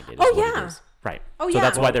agenda behind it. is Oh, what it yeah. is. Right. Oh, so yeah.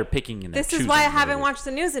 that's why they're picking and This is choosing why I what haven't it is. watched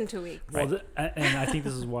the news in 2 weeks. Well, and I think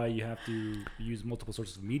this is why you have to use multiple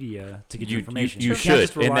sources of media to get your You information. you can't should,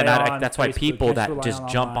 just and then rely on that's why Facebook, people you can't that rely just on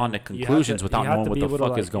jump online. onto You have conclusions to- without you have knowing to what be the able to,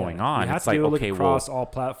 fuck is going on. You have It's to be like, able to okay, look well, across all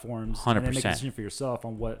platforms and then make a 100%. decision for yourself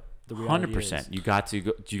on what the reality 100%. is. You got to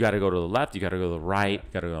go. You got to go to the left. You got to go to the right. You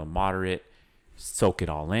got to go moderate. Soak it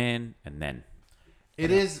all in, and then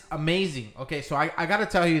It is amazing. Okay, so I got to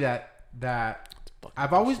tell you that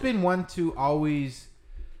I've always been one to always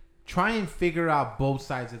try and figure out both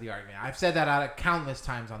sides of the argument. I've said that out countless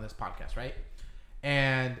times on this podcast, right?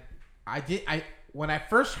 And when I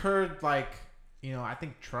first heard I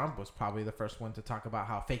think Trump was probably the first one to talk about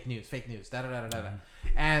how fake news, da da da da da.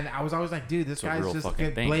 And I was always like, dude, this a guy's real just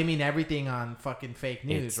fucking thing. blaming everything on fucking fake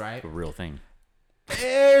news, it's right? a real thing.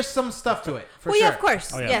 there's some stuff to it for Well, sure. yeah, of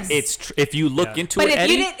course. Oh, yeah. Yes. It's if you look into but it,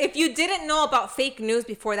 Eddie. if you didn't know about fake news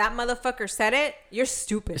before that motherfucker said it, you're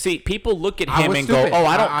stupid. See, people look at I him was and stupid. go, "Oh,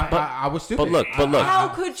 I don't." I was stupid. But look, How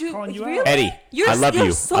could you? calling you out. Really? Eddie, I love you're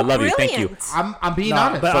you. So I love you. Thank you. brilliant. I'm being No,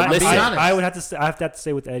 honest. but I'm listen, being honest. I would have to say, I have to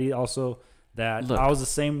say with Eddie also that Look. I was the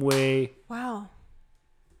same way Wow.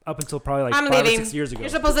 up until probably like I'm 5 or leaving. 6 years ago. You're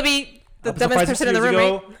supposed to be the Up until dumbest 5, 6 person in the years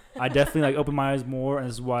room, ago, right? I definitely like opened my eyes more, and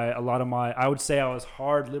this is why a lot of I would say I was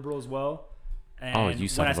hard liberal as well. And Oh, you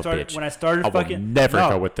son when of I a started, bitch! When I started I will fucking never no,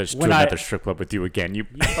 go with this to when I- another strip club with you again. You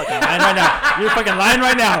You fucking lying right now. You're fucking lying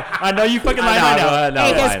right now. I know you fucking lying right now.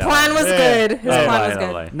 Hey, his plan was good. His Yeah. plan was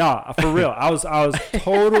good. No, for real. I was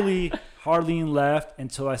totally hard leaning left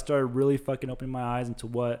until I started really fucking opening my eyes into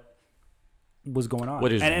what was going on.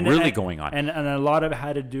 What is really going on. And a lot of it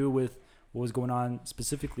had to do with what was going on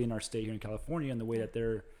specifically in our state here in California and the way that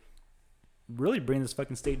they're really bringing this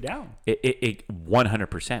fucking state down. It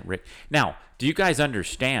 100%, Rick. Now, do you guys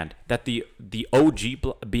understand that the OG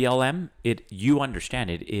BLM? You understand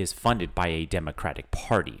it is funded by a Democratic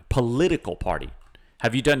Party, political party.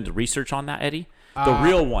 Have you done the research on that, Eddie? The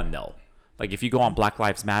real one, though. Like if you go on Black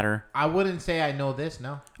Lives Matter. I wouldn't say I know this.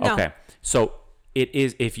 No. No. Okay, so it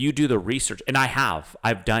is if you do the research, and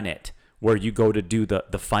I've done it, where you go to do the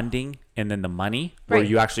funding and then the money, where Right.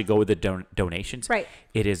 you actually go with the donations. Right.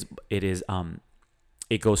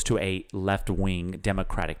 It goes to a left-wing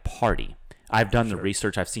Democratic Party. I've done the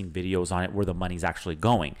research. I've seen videos on it where the money's actually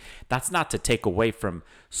going. That's not to take away from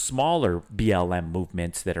smaller BLM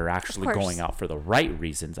movements that are actually course. going out for the right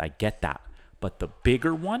reasons. I get that. But the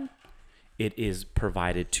bigger one, it is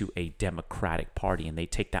provided to a Democratic Party, and they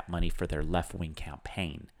take that money for their left-wing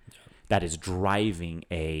campaign. That is driving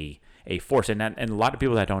a force. And a lot of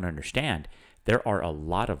people that don't understand, there are a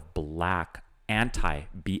lot of black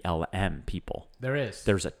anti-BLM people.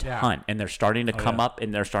 There's a ton, and they're starting to come up,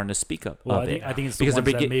 and they're starting to speak up. Well, of I think it's because the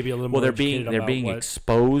they're ones that maybe a little well, more they're being educated about what-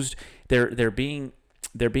 exposed. They're being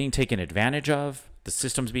taken advantage of. The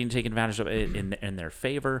system's being taken advantage of in their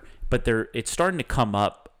favor, but it's starting to come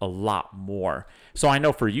up a lot more. So I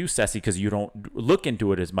know for you, Ceci, because you don't look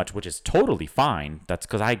into it as much, which is totally fine. That's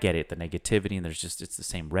because I get it, the negativity, and it's the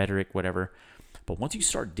same rhetoric, whatever. But once you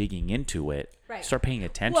start digging into it, Right. start paying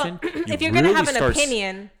attention. Well, you if you're gonna really have an start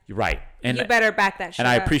opinion, right? And you better back that shit and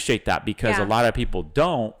I up. appreciate that because Yeah. a lot of people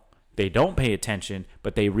don't. They don't pay attention,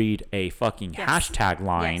 but they read a fucking Yes. hashtag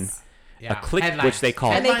line. Yes. Yeah. A click, Headlines. which they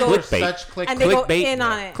call And they go- clickbait. Such click. And they go Clickbait. in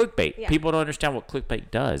on it. Clickbait. Yeah. People don't understand what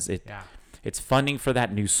clickbait does. Yeah. It's funding for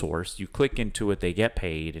that news source. You click into it, they get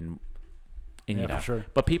paid, and you Yeah, know. for sure.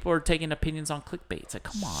 But people are taking opinions on clickbait. It's like,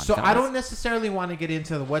 come on. So guys. I don't necessarily want to get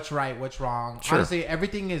into the what's right, what's wrong. Sure. Honestly,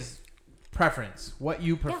 everything is preference. What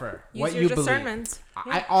you prefer, Use what your you believe. discernment.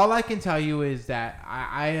 All I can tell you is that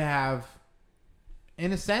I have,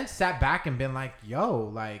 in a sense, sat back and been like, "Yo,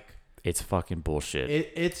 like It's fucking bullshit.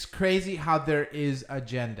 it's crazy how there is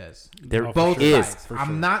agendas. There for Both is. sides. for I'm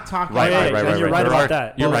sure. not talking Right, about right, right, And you're right There about are-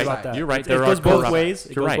 that. You're Both right. sides. You're right. It There are goes both corrupt- ways.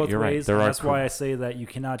 It You're goes right. both You're right. ways. There And are that's why I corrupt- say that you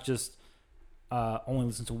cannot just only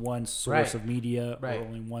listen to one source Right. of media Right. or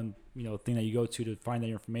only one thing that you go to find that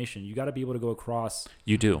information. You got to be able to go across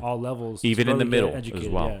You do. all levels, Even to in the really get middle as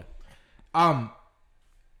educated, well. yeah.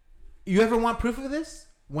 You ever want proof of this?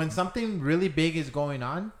 When something really big is going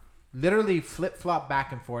on, literally flip flop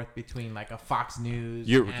back and forth between like a Fox News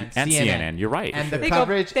and CNN. You're right. And the They go-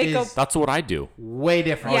 coverage they go- is That's what I do. way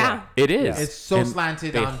different. Yeah. It is. It's so And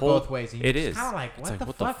slanted they on hold- both ways. And It you're is. kind of like, It's what the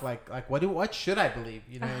what fuck? Like what should I believe?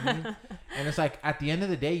 You know what I mean? And it's like, at the end of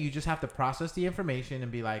the day, you just have to process the information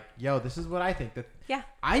and be like, yo, this is what I think. Yeah.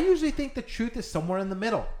 I usually think the truth is somewhere in the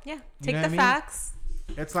middle. Yeah. You Take know the what I mean? facts.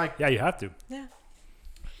 It's like, Yeah, you have to. Yeah.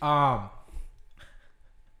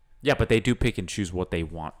 Yeah, but they do pick and choose what they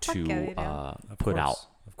want Fuck yeah, they to do. put out.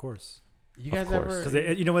 Of course. you guys course. ever?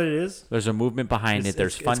 Because you know what it is? There's a movement behind It's- it.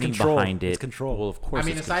 There's it's funding control. behind it. It's control. Well, of course. I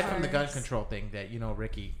mean, it's aside from the gun Yes. control thing that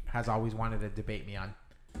Ricky has always wanted to debate me on.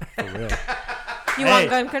 For real. You Hey, want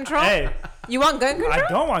gun control? Hey, You want gun control? I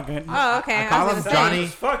don't want gun. Oh, okay. I call was him gonna Johnny.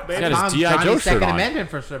 say. Fuck, baby. Yeah, his I'm G.I. Joe Johnny's shirt Second on. Amendment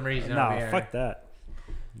for some reason. No, over here. fuck that.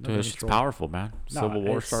 Dude, it's just powerful, man. No, Civil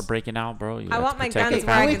War it's- start breaking out, bro. You I have want to my protect guns the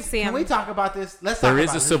where I family. can see Can him. we talk about this? Let's There talk is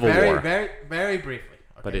about a this civil very, war. very, very briefly.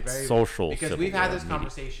 Okay, But it's very social because civil we've had war this media.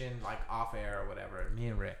 conversation like off air or whatever. Me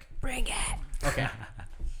and Rick. Bring it. Okay.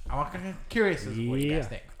 I'm curious as to what you Yeah. guys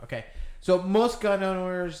think. Okay. So most gun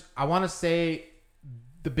owners, I want to say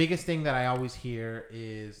the biggest thing that I always hear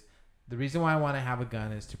is the reason why I want to have a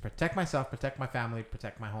gun is to protect myself, protect my family,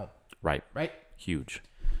 protect my home. Right. Right? Huge.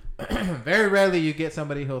 Very rarely you get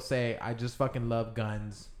somebody who'll say, I just fucking love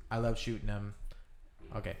guns. I love shooting them.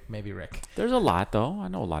 Okay, maybe Rick. There's a lot, though. I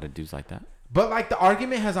know a lot of dudes like that. But like the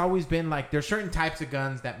argument has always been like there's certain types of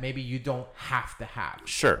guns that maybe you don't have to have.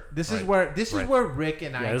 Sure. This is where Rick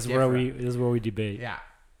and I Yeah, this is differ. where we debate. Yeah.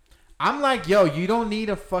 I'm like, yo, you don't need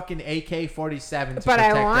a fucking AK-47 to But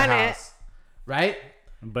protect I want the it. house. Right?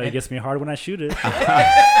 But it gets me hard when I shoot it.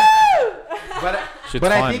 Shit's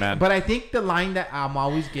fun, man. But I think the line that I'm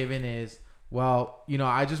always given is, well, you know,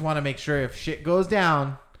 I just want to make sure if shit goes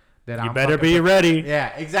down, that You I'm better fucking be ready.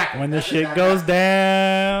 Yeah, exactly. When the shit goes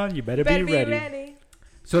down, you better be ready.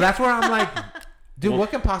 So that's where I'm like, dude,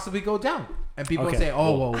 what can possibly go down? And people Okay. say,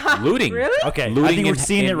 oh, well, Looting. Really? Okay, I Looting think we're in-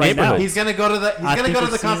 seeing in it right now. neighborhoods. he's gonna go to the I think we're seeing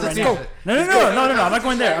it right Constitution. now. No, I'm not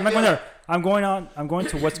going there. I'm not going there. I'm going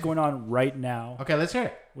to what's going on right now Okay, let's hear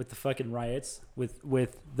it. with the fucking riots. With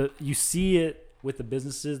the you see it with the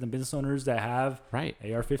businesses, the business owners that have Right.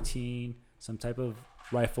 AR-15, some type of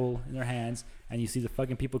rifle in their hands, and you see the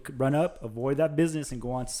fucking people run up, avoid that business, and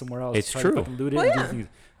go on to somewhere else. It's try true. To fucking loot it Well, and do yeah. things.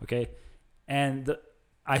 Okay, and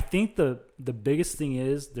I think the biggest thing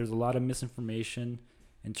is there's a lot of misinformation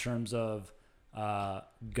in terms of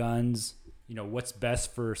guns. You know, what's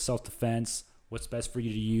best for self-defense, what's best for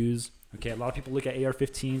you to use. Okay, a lot of people look at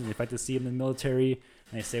AR-15s and they fact to see them in the military,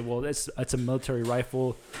 and they say, well, it's a military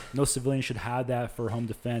rifle. No civilian should have that for home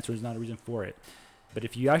defense, or there's not a reason for it. But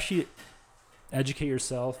if you actually educate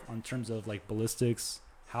yourself on terms of like ballistics,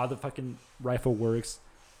 how the fucking rifle works,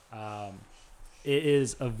 it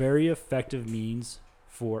is a very effective means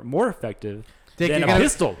for more effective Dick, than you're a gonna-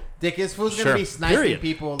 pistol. Dick, this fool's Sure. gonna be sniping Period.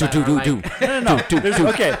 people Do, that do, are do, like, do. No. There's,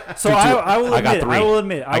 okay, so I will I got admit. three. I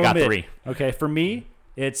will got admit. three. Okay, for me,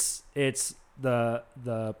 it's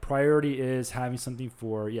the priority is having something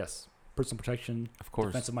for personal protection, Of course.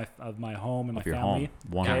 defense of my home and Of my your family.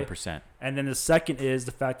 home. okay? 100%. And then the second is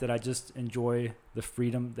the fact that I just enjoy the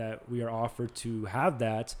freedom that we are offered to have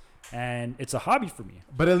that, and it's a hobby for me.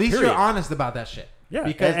 but at least Period. you're honest about that shit. Yeah,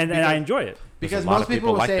 because and I enjoy it. because There's a lot most of people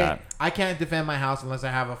people will like say that. I can't defend my house unless I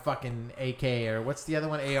have a fucking AK or what's the other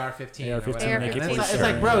one, AR-15. or AR-15, whatever. And AK-47. it's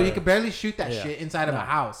like, bro, you could barely shoot that Yeah. shit inside of a No.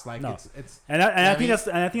 house. Like No. it's And I You know what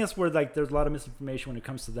I mean? think that's where like there's a lot of misinformation when it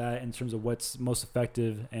comes to that in terms of what's most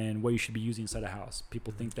effective and what you should be using inside a house.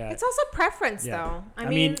 People think that It's also preference, Yeah. though. I I mean,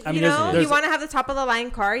 mean, you there's- know, there's- you want to have the top of the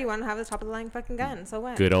line car, you want to have the top of the line fucking gun. So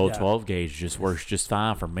what? Good old Yeah. 12 gauge just works just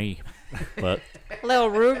fine for me. But Little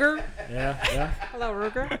Ruger, yeah, little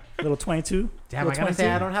Ruger. little 22. damn. I little gotta say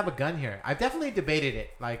 22. I don't have a gun here. I've definitely debated it.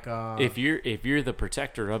 Like if you're the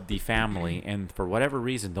protector of the family, and for whatever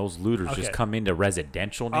reason those looters just Okay. come into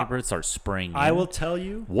residential neighborhoods, start spraying. I in, will tell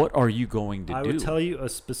you. What are you going to I do? will tell you a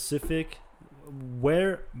specific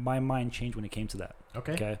where my mind changed when it came to that.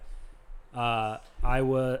 okay. Okay. I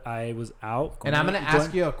was out. And I'm gonna going-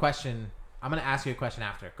 ask you a question. I'm gonna ask you a question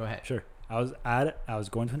after. Go ahead. Sure. I was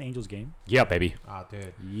going to an Angels game. Yeah, baby. Oh,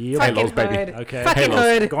 dude. Yeah. Fucking Halos, baby. hood. Okay. Fucking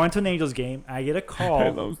Halos. hood. Going to an Angels game. I get a call.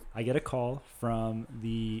 Halos. I get a call from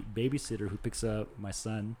the babysitter who picks up my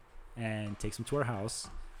son and takes him to our house.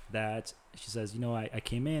 That she says, I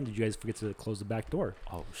came in. Did you guys forget to close the back door?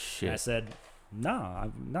 Oh And I shit. said,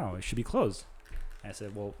 no, it should be closed. And I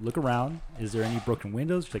said, well, look around. Is there any broken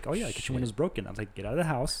windows? She's like, oh yeah, the kitchen Shit. window's broken. I was like, get out of the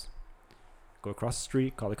house, go across the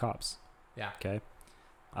street, call the cops. Yeah. Okay.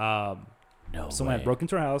 No Someone way. had broken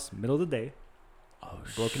into our house, middle of the day, Oh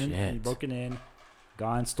broken shit. in,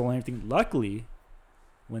 gone, stolen everything. Luckily,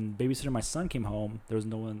 when babysitter and my son came home, there was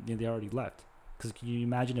no one. They already left. Because can you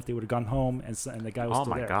imagine if they would have gone home and the guy was Oh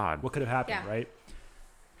still my there? God. What could have happened, Yeah. right?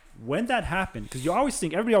 When that happened, because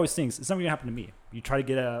everybody always thinks it's not going to happen to me. You try to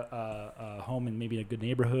get a home in maybe a good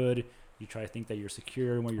neighborhood. You try to think that you're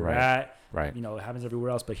secure where you're Right. at. Right. It happens everywhere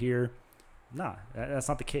else, but here, nah, that's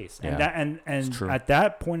not the case. Yeah. And that and It's true. at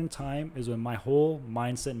that point in time is when my whole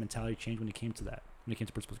mindset and mentality changed when it came to that. When it came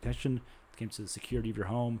to personal protection, when it came to the security of your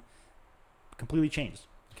home, completely changed.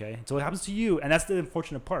 Okay, so it happens to you, and that's the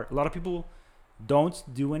unfortunate part. A lot of people don't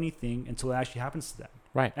do anything until it actually happens to them,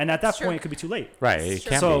 Right. and at that It's true. point, it could be too late. Right. It's It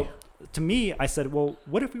can So, be. to me, I said, well,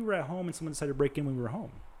 what if we were at home and someone decided to break in when we were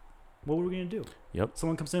home? What were we going to do? Yep.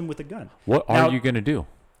 Someone comes in with a gun. What Now, are you gonna do?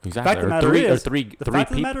 Exactly. fact of the Or matter three, is- or three, the three fact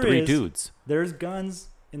of the people, matter three is- dudes. There's guns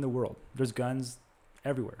in the world. There's guns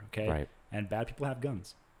everywhere. Okay. Right. And bad people have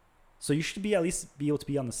guns. So you should at least be able to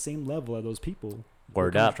be on the same level as those people. who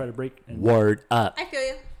Word come to up. Try to break. And Word up. I feel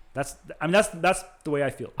you. That's the way I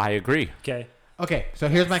feel. I agree. Okay. Okay. So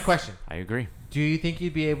here's my question. I agree. Do you think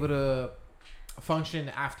you'd be able to function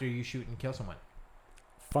after you shoot and kill someone?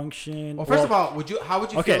 Function. Well, first of all, how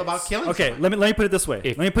would you feel about killing Okay. someone? Let me put it this way.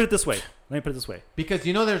 If- Let me put it this way. Because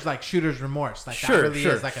there's like shooter's remorse. Like Sure, that really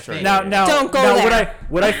sure, is like a sure. thing. Now, Don't go now, there.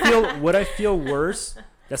 would I feel worse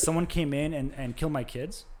that someone came in and killed my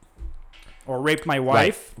kids? or raped my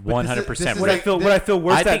wife. 100%. this is Would I like- feel? Would I feel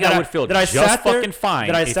worse? I think I would feel that I just sat there- fucking fine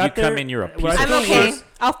that I if you sat come there- in, you're a piece would I of I'm feel shit. okay. worse-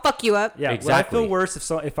 I'll fuck you up. Yeah, Exactly. would I feel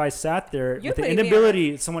worse if I sat there You're with the putting me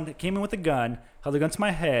inability, someone that came in with a gun, held a gun to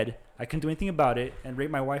my head, I couldn't do anything about it, and rape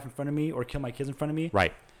my wife in front of me or kill my kids in front of me?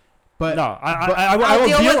 Right. But No, but- I I'll will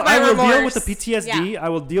deal deal. with my I will deal with the remorse. PTSD. I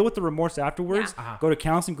will deal with the remorse afterwards. Yeah. Uh-huh. Go to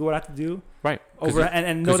counseling. Do what I have to do. Right. 'Cause Over you-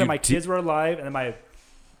 and know 'cause that you my di- kids were alive and my,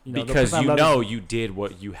 the because person I you love know is- you did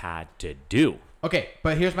what you had to do. Okay,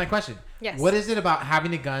 but here's my question. Yes. What is it about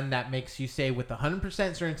having a gun that makes you say with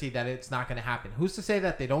 100% certainty that it's not going to happen? Who's to say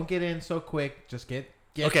that they don't get in so quick, just get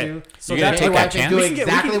Okay, you, so You're gonna that- take your that wife and chance? do We can get-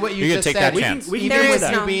 we exactly can- what you You're gonna just take said. that chance. We can Even There with is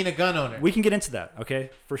you no- being a gun owner. We can get into that, okay,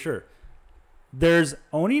 for sure. There's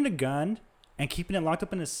owning a gun and keeping it locked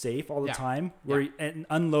up in a safe all the Yeah. time, where Yeah. and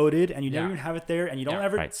unloaded, and you never Yeah. even have it there, and you don't Yeah.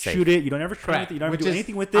 ever Right, safe. shoot it, you don't ever try Correct. it, you don't ever Which do is-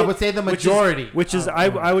 anything with it. I would say the which is- majority which is of I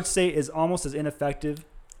owners. would say is almost as ineffective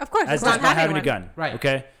Of course, as it's not having a one. gun. Right.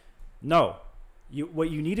 Okay. No. What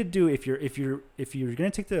you need to do if you're going to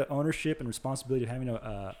take the ownership and responsibility of having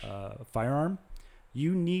a firearm,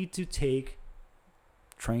 you need to take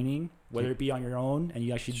training, whether it be on your own and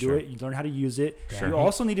you actually do Sure. it. You learn how to use it. Sure. You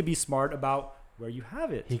also need to be smart about where you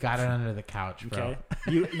have it. He got it under the couch, bro. Okay.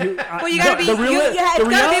 Well, you gotta be. It's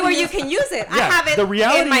gotta be where you can use it. I have it the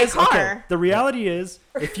reality in my is, car. okay, the reality is,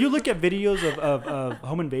 if you look at videos of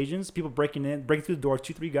home invasions, people breaking through the door,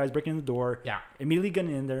 2-3 guys breaking in the door, Yeah. immediately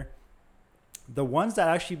getting in there. The ones that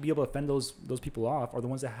actually be able to fend those people off are the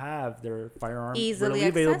ones that have their firearm Easily readily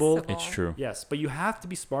available. accessible. It's true. Yes, but you have to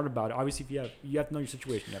be smart about it. Obviously, if you have to know your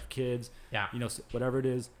situation. You have kids, Yeah. whatever it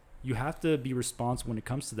is. You have to be responsible when it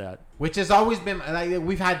comes to that. Which has always been like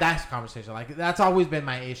we've had that conversation. Like that's always been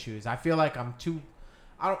my issues. I feel like I'm too.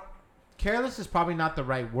 Careless is probably not the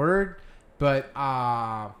right word, but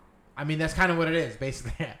I mean that's kind of what it is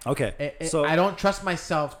basically. Okay, so I don't trust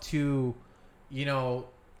myself to,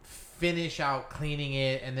 finish out cleaning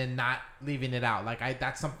it and then not leaving it out. Like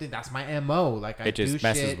that's my MO. Like I It just do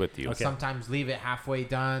messes shit, with you. Okay. Sometimes leave it halfway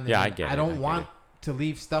done. Yeah, I and get it, I I don't get want it. to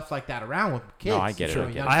leave stuff like that around with kids. I get it, I get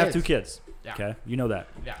it. young I have kids. 2 kids. Yeah. Okay, you know that.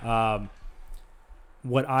 Yeah.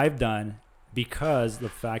 What I've done, because the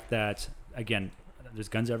fact that again, there's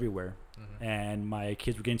guns everywhere, and my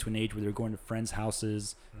kids were getting to an age where they're going to friends'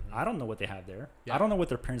 houses. I don't know what they have there. Yeah. I don't know what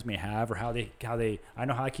their parents may have or how they. I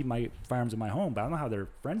know how I keep my firearms in my home, but I don't know how their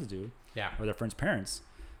friends do Yeah. or their friends' parents.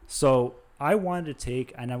 So I wanted to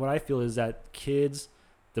take, and what I feel is that kids,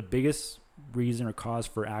 the biggest reason or cause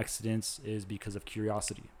for accidents is because of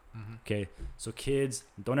curiosity. Okay, so kids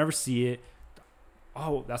don't ever see it.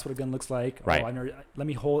 Oh, that's what a gun looks like. Right. Oh, let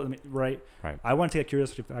me hold it. Right. Right. I want to take a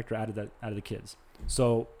curiosity factor out of the kids.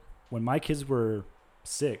 So when my kids were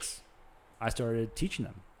 6, I started teaching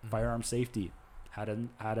them firearm safety, how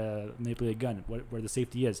to manipulate a gun, where the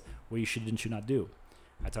safety is, what you should and should not do.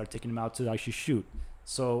 I started taking them out to actually shoot.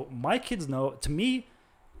 So my kids know. To me,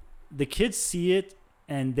 the kids see it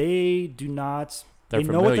and they do not. They're they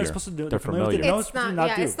know what familiar. they're supposed to do. They're familiar with it. familiar. They know It's what to not.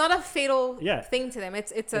 Yeah, do. it's not a fatal Yeah. thing to them.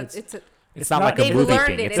 It's a. It's not like a They've movie learned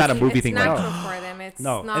thing. it. It's not a movie it's thing like natural for them. It's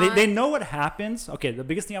No, not. and they know what happens. Okay, the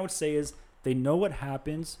biggest thing I would say is they know what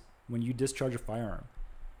happens when you discharge a firearm.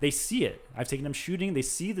 They see it. I've taken them shooting. They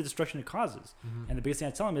see the destruction it causes. And the biggest thing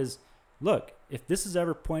I tell them is, look, if this is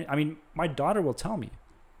ever my daughter will tell me.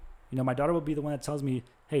 My daughter will be the one that tells me,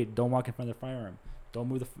 hey, don't walk in front of the firearm. Don't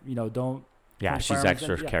move don't. Yeah, point the she's firearms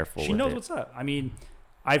extra in. Yeah. careful She with knows it. what's up.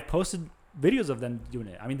 I've posted videos of them doing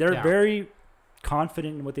it. They're Yeah. very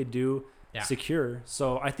confident in what they do. Yeah. Secure.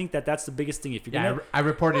 So I think that's the biggest thing. If you're Yeah, gonna, I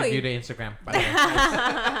reported Oh, you to Instagram. By the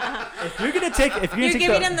way. if you're gonna take, if you're, You're gonna take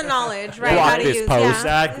giving the, them the knowledge, right? Block How to this use. post. Yeah.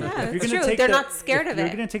 Exactly. Yeah, If you're it's gonna true. take They're the- not scared if of you're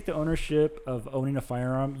it. gonna take the ownership of owning a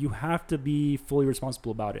firearm, you have to be fully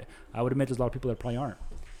responsible about it. I would admit there's a lot of people that probably aren't,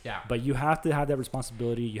 Yeah. but you have to have that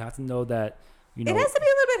responsibility. You have to know that. It has to be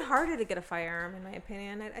a little bit harder to get a firearm, in my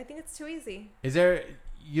opinion. I think it's too easy. Is there?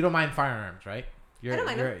 You don't mind firearms, right? You're, I don't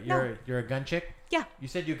mind you're, them. you're, No. you're a gun chick. Yeah. You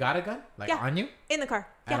said you got a gun, like Yeah. on you In the car.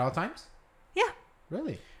 at Yeah. all times. Yeah.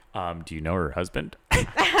 Really? Do you know her husband?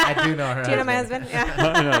 I do know her. Do you know my husband? Yeah.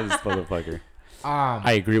 I know this motherfucker.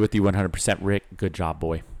 I agree with you 100%, Rick. Good job,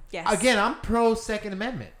 boy. Yes. Again, I'm pro Second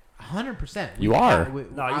Amendment, 100%. You are.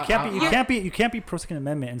 No, you can't be pro Second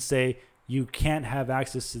Amendment and say you can't have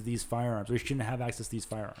access to these firearms or you shouldn't have access to these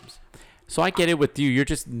firearms. So I get it with you. You're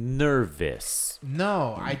just nervous,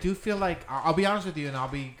 No, I do feel like I'll be honest with you,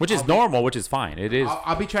 and which is normal, which is fine. It is.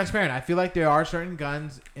 I'll be transparent. I feel like there are certain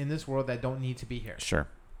guns in this world that don't need to be here, Sure.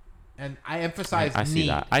 and I emphasize I see need.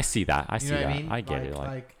 that. I see that. I You see know what that. I mean? I get it.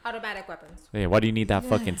 Like Automatic weapons. Hey, why do you need that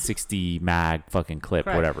fucking 60 mag fucking clip,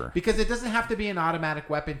 correct. whatever? Because it doesn't have to be an automatic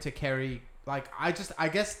weapon to carry like I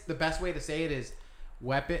guess the best way to say it is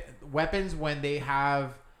weapons when they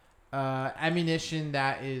have ammunition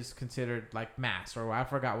that is considered like mass, or I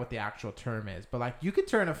forgot what the actual term is, but like you could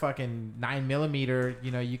turn a fucking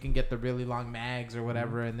 9mm, you can get the really long mags or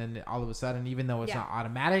whatever, and then all of a sudden, even though it's not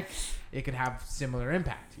automatic, it could have similar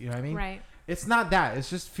impact. You know what I mean? Right. It's not that. It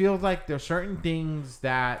just feels like there's certain things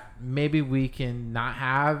that maybe we can not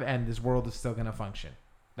have, and this world is still gonna function.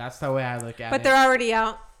 That's the way I look at it. But they're already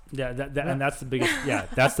out. Yeah, and that's the biggest. Yeah,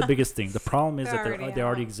 that's the biggest thing. The problem is that They're they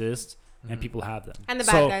already out. exist, and people have them. And the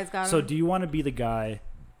bad guys got So them. do you want to be the guy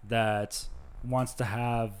that wants to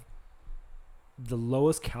have the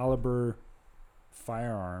lowest caliber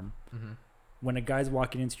firearm when a guy's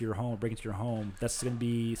walking into your home, breaking into your home? That's going to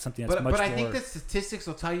be something that's much more. But I think the statistics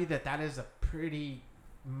will tell you that is a pretty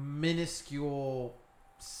minuscule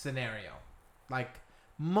scenario. Like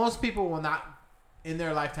most people will not, in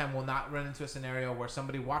their lifetime, will not run into a scenario where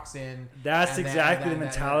somebody walks in. That's exactly the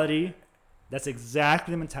mentality. That's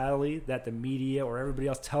exactly the mentality that the media or everybody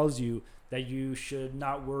else tells you, that you should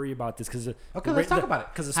not worry about this. Okay, let's talk about it.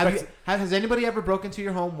 Because has anybody ever broken into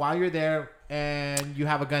your home while you're there and you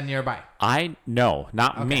have a gun nearby?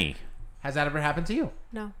 Not me. Has that ever happened to you?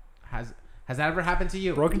 No. Has that ever happened to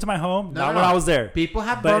you? broke into my home, No, not no, when no. I was there. People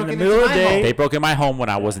have But in broken the middle into of the my day- home. They broke in my home when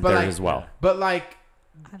I wasn't But there like- as well. But like,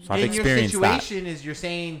 So I've in your experienced that. situation is you're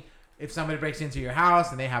saying if somebody breaks into your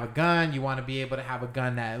house and they have a gun, you want to be able to have a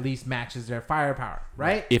gun that at least matches their firepower,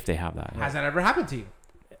 right? If they have that. Has that ever happened to you?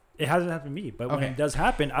 It hasn't happened to me, but when Okay. it does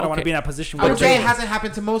happen, I don't want to Okay. be in that position I where would say it it's- hasn't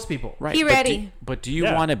happened to most people. Right. He but ready. Do you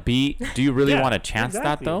Yeah. want to be? Do you really Yeah, want to chance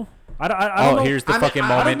exactly. that though? I don't know. Here's the I mean, fucking I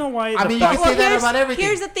moment. I don't know why. I the mean, you fact- can say that about everything.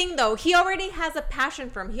 Here's the thing, though. He already has a passion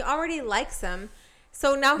for him. He already likes him.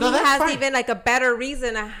 So now No, he that's has fine. even like a better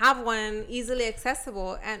reason to have one easily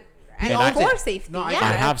accessible and And I- for safety. No, I- yeah, I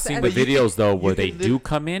have it's- seen the But you videos can- though you where they can do live-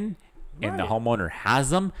 come in and the Right. homeowner has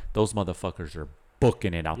them. Those motherfuckers are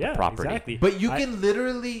booking it out Yeah, the property exactly. But you can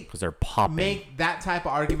literally because they're popping. make that type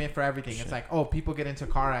of argument for everything. It's like, oh, people get into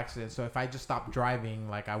car accidents, so if I just stop driving,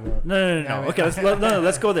 like I won't. No. Yeah, Okay, let's go there.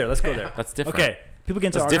 Let's go there. That's different. Okay, people get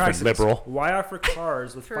into That's car different, accidents. liberal. Why are for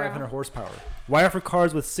cars with True. 500 horsepower? Why are for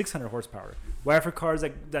cars with 600 horsepower? Why are for cars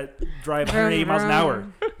that drive 180 miles an hour?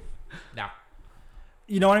 No.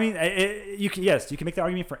 You know what I mean? You can make the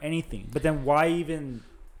argument for anything, but then why even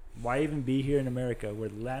be here in America? We're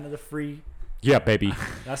the land of the free. Yeah, baby.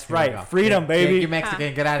 That's Here we go. right, freedom, Yeah, baby. you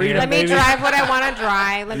Mexican, get out of Freedom, here. Let me baby. drive what I want to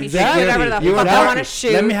drive. Let me Exactly. shoot whatever the You fuck were I want to born-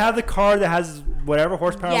 shoot. Let me have the car that has whatever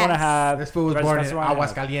horsepower I want to Yes. have. This fool was That's- born in that's what I have.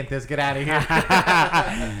 Aguascalientes. Get out of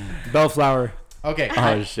here. Bellflower. Okay.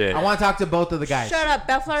 Oh shit. I want to talk to both of the guys. Shut up,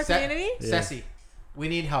 Bellflower Ce- Community. Yeah. Ceci, we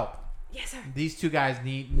need help. Yes, sir. These two guys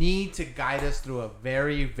need to guide us through a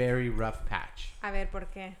very, very rough patch. A ver, ¿por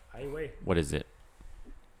qué? Ay, güey. What is it?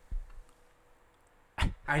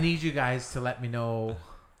 I need you guys to let me know,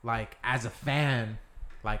 like, as a fan,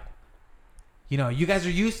 like, you guys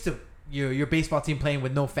are used to your baseball team playing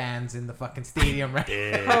with no fans in the fucking stadium, right?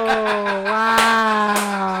 Oh,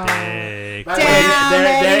 wow. By the way, Damn,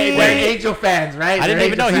 they're Eddie. Angel fans, right? I didn't They're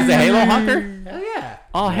even know Angel he's a fans. Halo hunker. Hell yeah.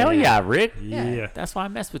 Oh hell yeah, Rick. Yeah. That's why I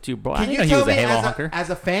messed with you, bro. I Can didn't you know he tell was a me Halo hunker. as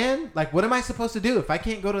a fan, like, what am I supposed to do if I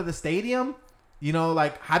can't go to the stadium?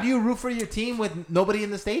 Like, how do you root for your team with nobody in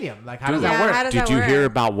the stadium? Like, how does Dude. that Yeah, work? how does Did that you work? hear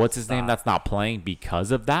about what's his name that's not playing because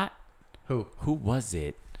of that? Who? Who was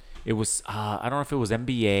it? It was I don't know if it was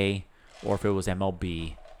NBA or if it was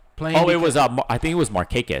MLB. Playing Oh, it because- was I think it was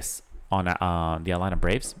Markakis on the Atlanta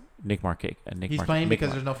Braves. Nick Markakis. He's playing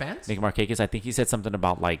because there's no fans? Nick Markakis. I think he said something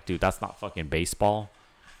about like, dude, that's not fucking baseball.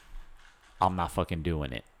 I'm not fucking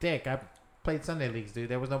doing it. Dick, I played Sunday leagues, dude.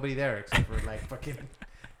 There was nobody there except for like fucking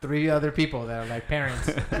 3 other people that are like parents.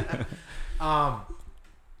 Dude,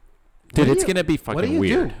 What do it's you- gonna be what do fucking you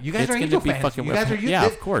weird. do? You guys It's are gonna Angel be fans. fucking You weird. guys are Yeah,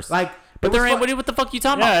 this- of course. Like, But it there was ain't. fun- What the fuck you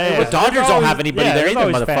talking Yeah, about? yeah, The yeah. Dodgers There's don't always- have anybody yeah, there there's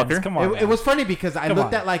either, always fans. motherfucker. Come on. It was funny because I Come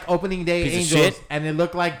looked on. at like opening day Piece of Angels shit. and it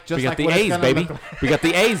looked like just We got like the what it's A's, gonna baby. look like. We got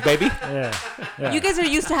the A's, baby. Yeah. You guys are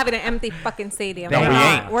used to having an empty fucking stadium. No, We're we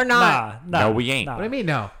not. ain't. We're not. Nah, No, we ain't. nah. What do you mean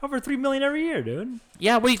no? Over 3 million every year, dude.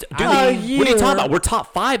 Yeah, what are you, dude, A what are year. you talking about? We're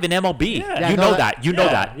top 5 in MLB. Yeah. You no, know that- that. You know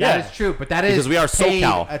yeah, that. yeah. That is true, but that is Because we are paid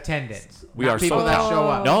SoCal. attendance. We not are people that SoCal. show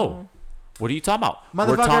up. No. What are you talking about? We're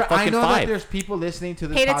Motherfucker, top I fucking know that 5. there's people listening to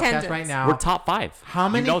this Paid podcast attendance. right now. We're top 5. How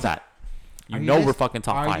many You know ti- that. You Are you know we're lis- fucking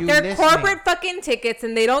top are 5. you- They're listening. corporate fucking tickets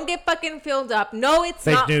and they don't get fucking filled up. No, it's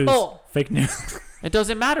Fake not news. full. Fake news. It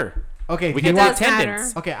doesn't matter. Okay, We you get want- the does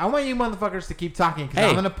attendance. matter. Okay, I want you motherfuckers to keep talking because Hey,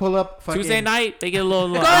 I'm gonna pull up fucking Tuesday night, they get a little.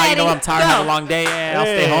 Go, you know, Eddie, I'm tired. Had a go. long day. Yeah, I'll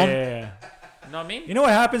stay home. Yeah. You know what I mean? You know what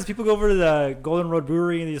happens? People go over to the Golden Road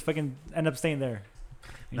Brewery and they just fucking end up staying there.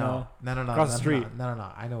 You know? No, across the street.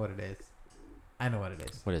 No. I know what it is. I know what it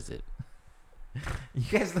is. What is it?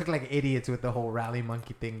 You guys look like idiots with the whole rally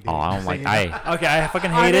monkey thing, dude. Oh, I don't So like. you know- Okay, I fucking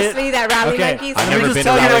hate it. Honestly, that rally Okay, monkeys. I've Let me never just been a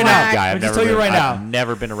tell you rally right now. monkey guy. Let I've me just never tell you been. right now. I've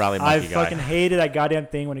never been a rally I monkey guy. fucking hated that goddamn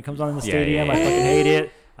thing when it comes on in the Yeah, stadium. yeah, I yeah. fucking hate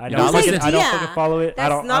it. I You're don't not fucking, listening I don't to- fucking follow it. That's I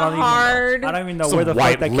don't. not I don't hard. Even know. I don't even know Some where the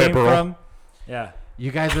white fuck that liberal. came from. Yeah.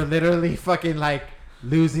 You guys are literally fucking like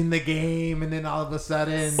losing the game, and then all of a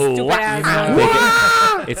sudden, Oh, Stupid ass you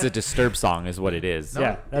know, monkey. It's a Disturbed song, is what it is. No.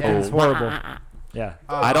 Yeah. That Yeah. thing's horrible. Yeah.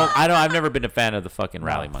 I've never been a fan of the fucking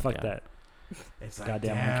rally No, monkey. fuck that. it's like,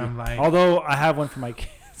 Goddamn damn, monkey. like Although I have one for my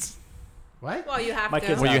kids. what? Well, you have My to.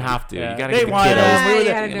 kids Well, you have to. Yeah. You gotta They get the wanted kiddos. them. We were,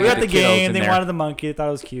 Yeah, you we were at gotta the get the kiddos game. in They there. wanted the monkey. They thought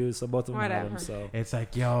it was cute, so both of them had Whatever. them. So It's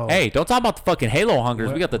like, yo, Hey, don't talk about the fucking Halo hungers.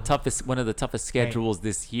 What? We got the toughest, one of the toughest schedules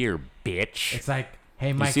this year, bitch. it's like,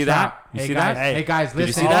 hey, Mike, see Trout, that? You hey see guys, that? hey guys, Did you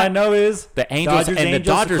listen. see all that? I know is The Angels and the Angels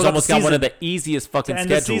Dodgers put up almost the got one of season. the easiest fucking to end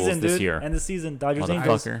the schedules season, this dude. year. End the season. Dodgers Motherfucker.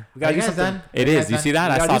 Angels. We Are gotta you do guys something. done? It Are you is. guys You done? see that?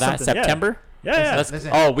 We I gotta saw do that. something. Yeah. September. Yeah. Let's- Listen.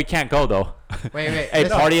 oh, we can't go though. Wait, Hey,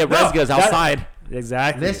 listen. party at No, Resga's that- outside,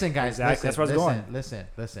 Exactly. Listen, guys, Exactly. listen, That's where I was listen, going.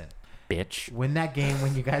 listen. bitch. Win that game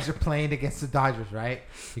when you guys are playing against the Dodgers, right?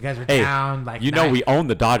 You guys are Hey, down like you know nine- we own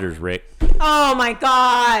the Dodgers, Rick. Oh my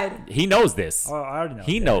god. He knows this. Oh, I already know.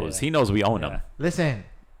 He Yeah, knows. yeah. He knows we own Yeah. them. Listen,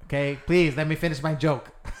 okay, please let me finish my joke.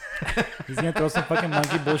 He's gonna throw some fucking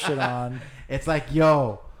monkey bullshit on. It's like,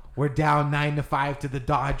 yo, we're down 9-5 to the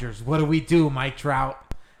Dodgers. What do we do, Mike Trout?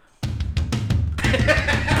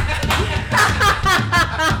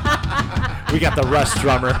 We got the Rush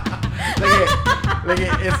drummer. Look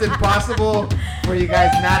at, it's impossible for you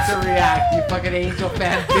guys not to react. You fucking Angel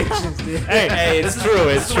fan bitches, dude. Hey, it's true.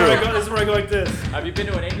 It's true. This is where I go like this. Have you been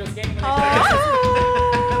to an Angels game? Oh.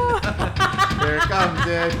 Here it comes,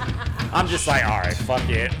 dude. I'm just like, all right, fuck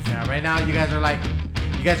it. Yeah, right now you guys are like,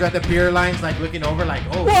 you guys are at the beer lines, like looking over, like,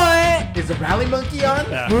 oh, What? is the rally monkey on?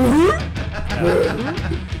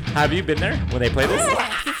 Have you been there when they play this?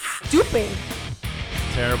 Stupid.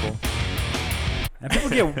 Terrible.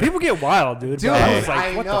 And people get wild, dude. Dude, But I was I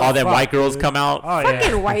like, what know. the All them fuck, white girls dude? come out. Oh Fucking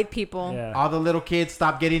yeah. white people. Yeah. All the little kids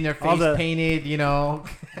stop getting their All face the- painted, you know.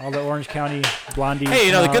 All the Orange County blondies. Hey,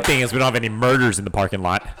 you know the come good out. thing is we don't have any murders in the parking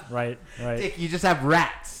lot. Right. Dick, you just have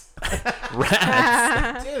rats.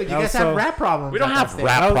 Rats. Dude, you That guys was have so- rat problems. We don't at have that stage.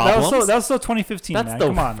 rat That was problems. so 2015, That's man. the.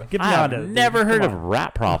 Come on, get I beyond have it. never Come heard on. of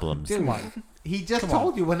rat problems. Dude, Come on. he just Come on.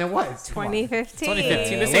 told you when it was. Come on. 2015.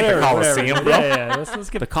 2015. This ain't Whatever, the Coliseum, whatever. bro. Yeah. Let's get The let's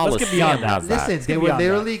get Coliseum beyond that. has that. Listen, Let's they get were beyond that.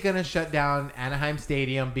 literally gonna shut down Anaheim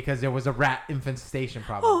Stadium because there was a rat infestation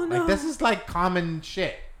problem. Oh, no. Like this is like common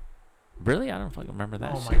shit. Really? I don't fucking remember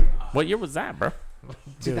that Oh shit. my god. What year was that, bro?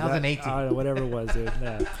 Dude, that- 2018. I don't know, whatever it was, dude.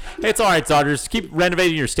 Yeah. Hey, it's all right, Dodgers. Keep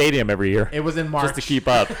renovating your stadium every year. It was in March. Just to keep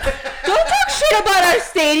up. Don't talk shit about our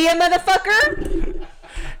stadium, motherfucker.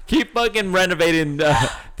 Keep fucking renovating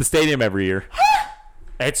the stadium every year.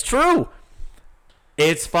 It's true.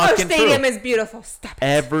 It's Our fucking stadium true. is beautiful. Stop it.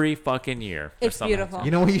 Every fucking year. It's There's something. beautiful. You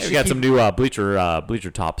know what you Hey, should we got keep, some new bleacher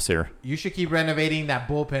tops here. You should keep renovating that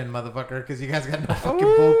bullpen, motherfucker, because you guys got no fucking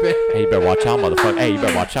bullpen. Hey, you better watch out, motherfucker. Hey, you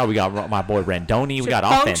better watch out. We got my boy Rendoni. We got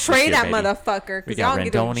Don't offense this trade year, that baby. motherfucker We because got y'all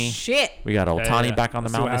get doing Rendoni. shit. We got Otani yeah. back on the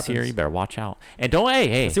Let's see what mound this year. happens. You better watch out. And don't,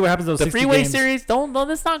 hey, Let's see what happens those the 60 freeway games. series. Don't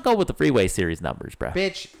let's not go with the freeway series numbers, bro.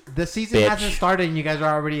 Bitch, the season Bitch. hasn't started and you guys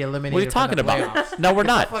are already eliminated. What are you talking from the about? playoffs. No, we're Get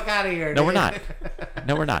not. the fuck out of here. No, we're dude. not.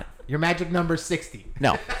 No, we're not. Your magic number 60.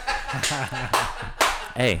 No.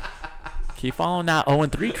 Hey, keep following that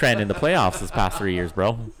 0-3 trend in the playoffs this past 3 years,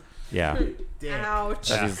 bro. Yeah. Dick. Ouch.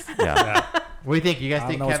 That is- yeah. What do you think? You guys I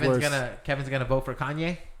think don't know what's Kevin's gonna vote for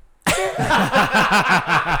Kanye?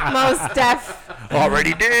 Most deaf.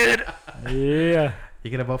 Already did. Yeah.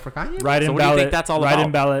 You gonna vote for Kanye? Right So in what do you ballot. think that's all right about?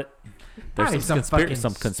 in ballot. Probably There's some fucking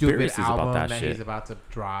conspiracies stupid about album that that shit. he's about to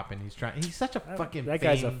drop, and he's such a fucking that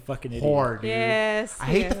guy's a fame fucking idiot. whore, dude. Yes. I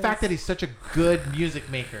hate the yes. fact that he's such a good music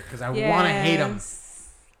maker because I want to hate him. Yes.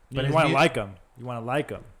 But you his want to mu- like him. You want to like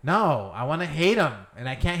him. No, I want to hate him, and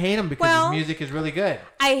I can't hate him because Well- his music is really good.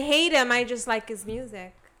 I hate him. I just like his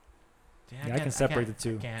music. Yeah, I can separate the I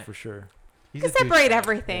two can't. for sure. He's You a can separate douchebag.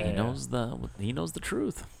 everything. He knows the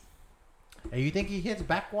truth. Hey, you think he hits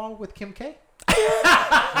back wall with Kim K?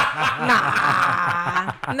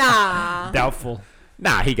 Nah. Doubtful.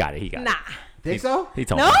 Nah, he got it. He got Nah. Think so? it. He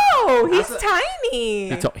told me. No, he's That's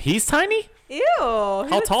tiny. He's tiny? Ew.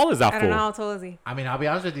 How tall is that I fool? don't know how tall is he. I mean, I'll be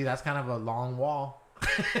honest with you. That's kind of a long wall. For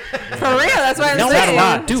real, that's what I'm No, It's had a saying.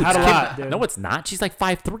 lot. Dude, It's had a Kim- lot, dude. No, it's not. She's like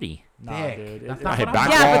 5'3". Nah, Dick. dude. That's It- not hit what back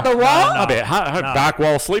I'm Yeah, saying. but the wall. I bet her No. back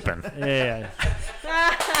wall sleeping. yeah.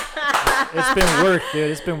 It's been work,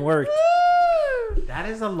 dude. It's been work. That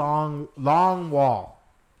is a long wall.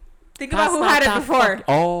 Think about who had it before.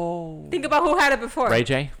 Oh. Think about who had it before. Ray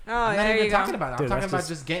J. Oh, I'm not there even you talking go. about it. I'm Dude, talking that's about just-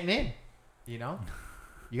 just getting in. You know,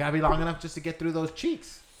 you gotta be long enough just to get through those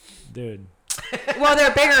cheeks. Dude. Well, they're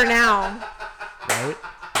bigger now. Right?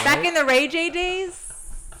 Back in the Ray J days,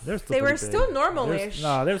 They're still they were pretty big. still normal-ish.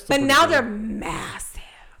 No, they're still But pretty now big. they're massive.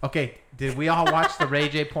 Okay, did we all watch the Ray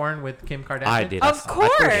J porn with Kim Kardashian? I did. Of We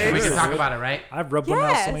course. can talk about it, right? I've rubbed one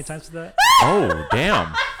out so many Yes. times to that. Oh,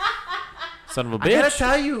 damn. Son of a I gotta bitch.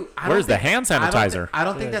 tell you, I Where's don't the hand I don't sanitizer? I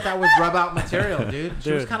don't think that was rub out material, dude.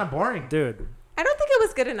 She was Dude. kind of boring. Dude, I don't think it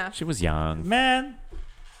was good enough. She was young. man.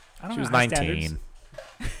 I don't She was know, high 19. standards.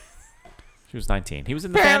 She was 19. He was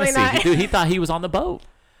in the Apparently fantasy. not. He thought he was on the boat.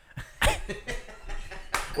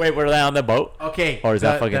 Wait, were they on the boat? Okay. Or is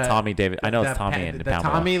that fucking Tommy David? I know it's the Tommy and the Pamela.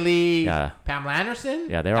 Tommy Lee, Yeah. Pamela Anderson.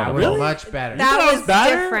 Yeah, they were that on was the boat. much better. That thought it was was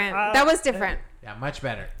better? different. That was different. Yeah, much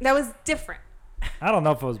better. That was different. I don't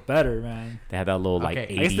know if it was better, man. They had that little like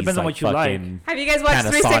Okay. 80s I guess it depends on like, what you like. fucking- Have you guys watched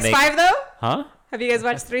Panasonic. 365 though? Huh? Have you guys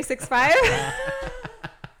watched 365?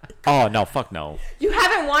 Oh no, fuck no. You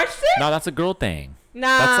haven't watched it? No, that's a girl thing. Nah.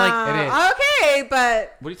 That's like- It is. Okay,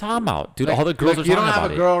 but What are you talking about, dude? Like- All the girls like, are you talking don't have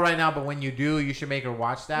about a it. girl right now, but when you do, you should make her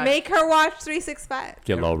watch that. make her watch 365.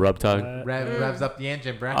 Get a little rub tug. Revs up the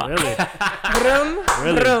engine, bro. Really? Vroom,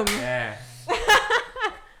 Really? vroom. Yeah.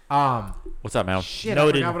 What's up, man? Shit,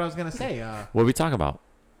 Noted. I forgot what I was gonna say. What are we talking about?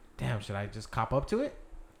 Damn, should I just cop up to it?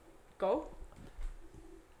 Go.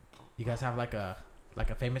 You guys have like a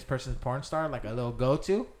famous person's porn star, like a little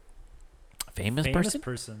go-to? Famous Famous person?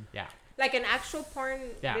 person. Yeah. Like an actual porn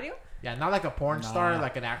Yeah. video? Yeah, not like a porn star, Nah.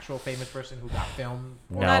 like an actual famous person who got filmed.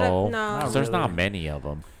 Not a- No. no. 'Cause there's not really. many of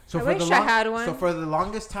them. So I for wish the I had one. So for the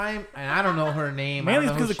longest time, and I don't know her name. I Mainly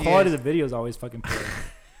don't know because who the she quality is, of the video is always fucking poor.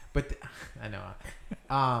 but I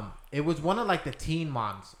know. It was one of like the teen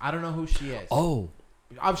moms. I don't know who she is. Oh.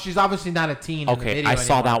 She's obviously not a teen. in the Okay, video I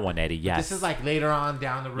saw anymore. that one, Eddie. But Yes. This is like later on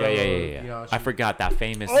down the road. yeah. You know, I she- forgot that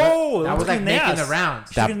famous. Oh, That was like in the making ass. the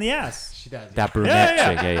rounds. Shoot in the ass. She does. That brunette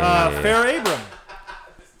chick. Yeah. Farrah Abram.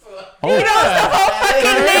 Oh, Farrah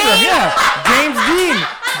Abram, yeah. James Dean.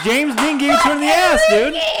 James Dean gave it to her in the ass,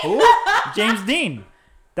 dude. Who? James Dean.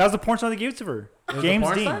 That was the porn star that gave it to her. It was a James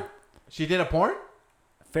porn Dean. star? She did a porn?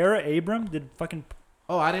 Farrah Abram did fucking.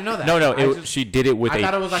 Oh, I didn't know that. no, I just- she did it with I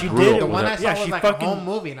thought it a was like she a, did it the with one a- I saw yeah, was she like fucking- a home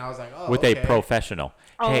movie, and I was like, oh, with okay. a professional.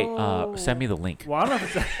 Hey, Oh. send me the link. Well, I don't know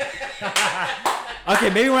if it's. Okay,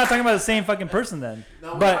 maybe we're not talking about the same fucking person then.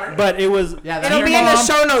 No, we but are. but it was. Yeah, It'll her be in the mom-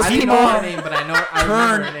 show notes, I didn't people. know her name, but I know I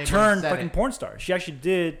remember her name. Turned Said fucking it. porn star. She actually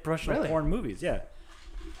did professional Really? porn movies. Yeah.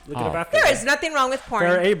 Look it Oh. up after. There is nothing wrong with porn.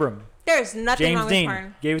 Farrah Abram. There's nothing James wrong Dean with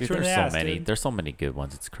porn. gave it Dude, to her in there's the so ass, many. dude. There's so many good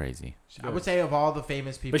ones. It's crazy. I would say of all the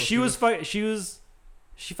famous people, But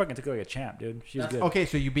she fucking took it like a champ, dude. She was good. Okay,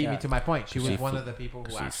 so you beat me Yeah. to my point. She was She one fu- of the people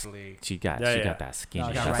who she's- actually She got Yeah, yeah. that skinny. No,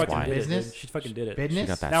 she got That's right to fucking why. did it. business. Dude. She fucking did it. She business.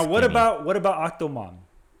 got that Now what skinny. about Octomom?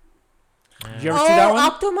 Did you ever Oh, see that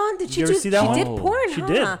one? Octomom, did Did she you ever do? see that she one? did porn, She huh?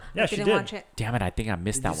 did. Yeah, I she didn't did. watch it. Damn it! I think I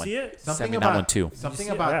missed Did that you one. see it? Send something me about that one too. Did you something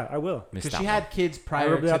see it? about Yeah, I will. Missed because that she one. had kids prior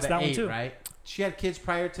remember to that's the that one 8, too. right? She had kids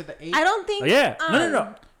prior to the 8. I don't think. Oh, yeah. No.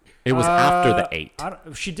 um, It was after the 8.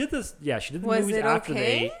 She did this. Yeah, she did the Was movies it after the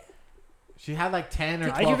okay? 8. She had like 10 or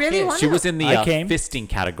Did 12 you really kids. want She was in the I came. fisting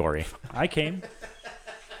category. I came.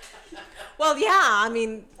 Well, yeah. I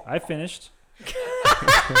mean, I finished.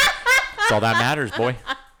 That's all that matters, boy.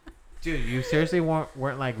 Dude, you seriously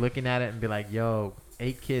weren't like looking at it and be like, yo,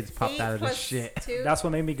 8 kids popped 8 out of this plus shit. 2. That's what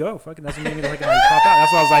made me go. Fucking. That's what made me like pop out.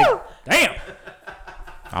 That's why I was like, damn.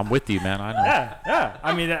 I'm with you, man. I know. Yeah.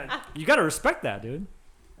 I mean, you gotta respect that, dude.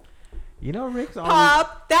 You know, Rick's always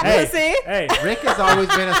Pop that Hey, pussy. hey, Rick has always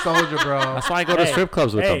been a soldier, bro. That's why I go to Hey, strip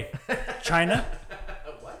clubs with hey. them. China.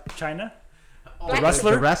 China. Black-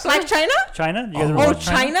 wrestler? The wrestler? Black China? China. You guys ever Oh, watch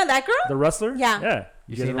China, that girl? The wrestler? Yeah. Yeah.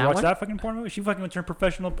 You guys seen ever that watch one? that fucking porn movie? She fucking turned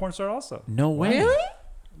professional porn star also. No way. Really?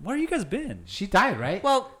 Where you guys been? She died, right?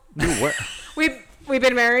 Well, Dude, where? we've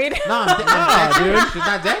been married. No, I'm dead, dude. She's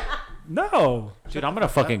not dead? No. Dude, I'm gonna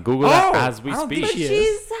fucking Google that Oh, as we I don't speak. think But she she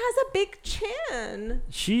is. has a big chin.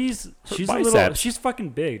 She's a little. biceps. She's fucking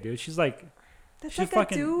big, dude. She's like. That's She's like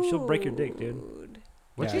fucking- a dude. she'll break your dick, dude.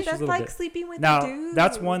 What's Yeah, she? she's a That's little like bit. sleeping with a Now dude.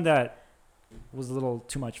 that's one that was a little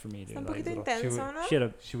too much for me, dude. Un Like, poquito little- intenso, she had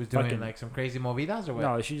a. She was doing Fucking- like some crazy movidas or what?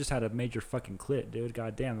 No, she just had a major fucking clit, dude.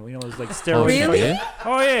 God damn. You know those like Oh, steroid. she Really? did?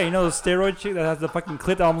 Oh yeah, you know those steroid chick that has the fucking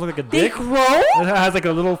clit that almost look like a They dick. grow? It has like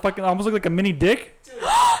a little fucking almost look like a mini dick.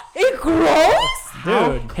 It grows? How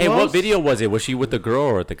Dude. Hey, what close- video was it? Was she with the girl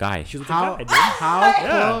or the guy? She was the How, guy, dude. how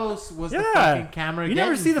close was the fucking camera? You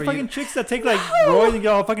never getting see the for fucking you? chicks that take like roids and get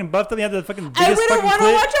all fucking buffed up. They have the fucking biggest I wouldn't fucking want to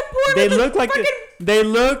clit. watch a porn They with look a like fucking... they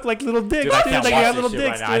look like little dicks, Dude, I dude. can't Like watch you have this little shit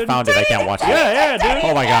dicks, right now. I dude. found it. I can't watch it. Yeah, dude.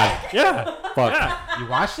 Oh my god. Yeah, Fuck. You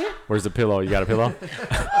watched it? Where's the pillow? You got a pillow?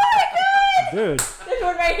 dude. There's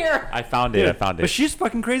one right here. I found it. I Dude. found But it. she's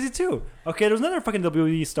fucking crazy too. Okay, there was another fucking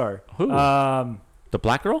WWE star. Who? The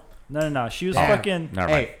black girl? No. She was Damn. fucking. Never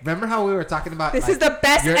mind. Hey, remember how we were talking about? This like, is the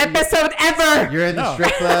best you're- episode ever. You're in the No.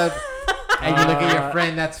 strip club, and you look at your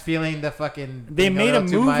friend that's feeling the fucking. They thing made a little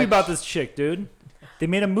too movie much. about this chick, dude. They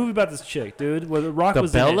made a movie about this chick, dude. Where The Rock The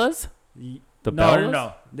was in it. Bellas? The No, Bellas?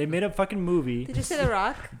 no. They made a fucking movie. Did you say The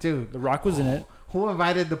Rock? Dude. The Rock was in it. Who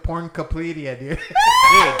invited the porn Completia, dude?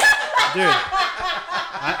 Dude.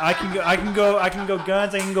 I can go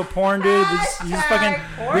guns. I can go porn, dude. You just fucking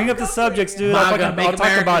bring up the subjects, dude. I'll, MAGA, fucking, make I'll talk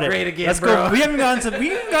America about it. great again, Let's bro. go. We haven't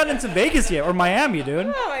gotten into Vegas yet or Miami, dude.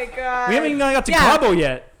 Oh my god. We haven't even got to Yeah. Cabo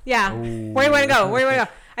yet. Yeah. Where do you want to go? Where do you want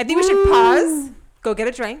to go? I think we should pause. Go get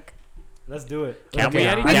a drink. Let's do it. Can we,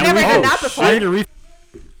 Eddie? I've Can never we? done that before. I need to re-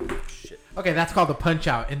 Okay, that's called the punch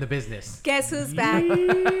out in the business. Guess who's back?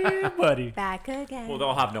 Yeah, buddy. Back again. Well,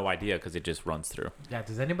 they'll have no idea because it just runs through. Yeah,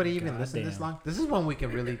 does anybody even listen this damn. long? This is when we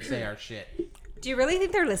can really say our shit. Do you really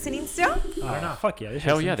think they're listening still? I don't know. Fuck yeah. This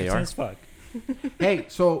Hell shit's yeah, they insane are. as fuck. Hey,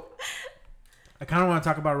 so I kind of want to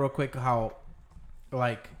talk about real quick how,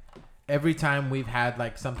 like, every time we've had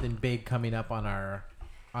like something big coming up on our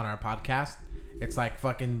podcast, it's like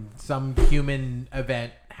fucking some human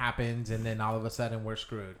event happens, and then all of a sudden we're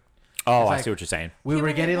screwed. Oh, It's I like- see what you're saying. We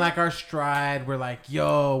were getting like our stride. We're like,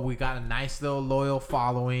 yo, we got a nice little loyal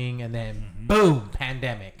following, and then boom,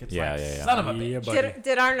 pandemic. It's Yeah, like, yeah, yeah. son of a Yeah, bitch. buddy.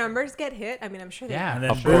 Did our numbers get hit? I mean, I'm sure they Yeah, And then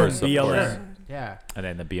Of boom, course, of BLM. yeah. And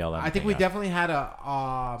then the BLM. I think thing, we yeah. definitely had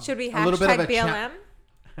a Should we a little bit of hashtag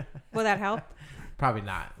a BLM? Will that help? Probably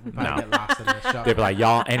not. We'll probably No. get lost in this show. They'd be like,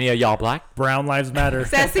 y'all, any of y'all black? Brown lives matter.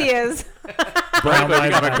 Sassy is. Brown We lives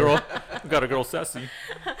got a matter. girl. We got a girl, Sassy.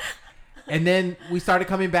 And then we started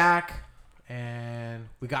coming back, and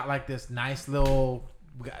we got like this nice little,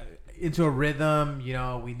 we got into a rhythm. You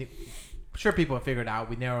know, I'm sure people have figured out.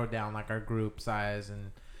 We narrowed down like our group size,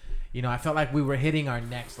 and you know, I felt like we were hitting our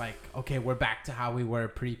next, like, okay, we're back to how we were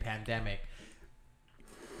pre-pandemic.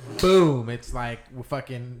 Boom! It's like we're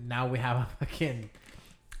fucking now. We have fucking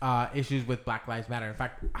issues with Black Lives Matter. In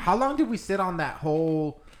fact, how long did we sit on that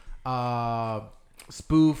whole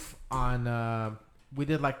spoof on? We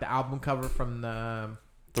did like the album cover from the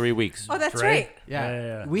 3 weeks. Oh, that's Dre? right. yeah.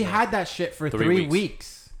 Yeah. We had that shit for 3 3 weeks.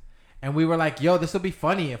 weeks. And we were like, yo, this will be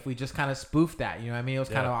funny if we just kind of spoofed that. You know what I mean? It was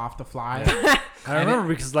kind of Yeah. off the fly. I remember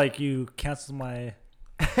because like you canceled my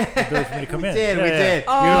ability for me to come we in. did. Yeah, We yeah. did.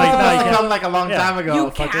 Oh. You were like, like, no, that you must have can't. come like a long Yeah. time ago.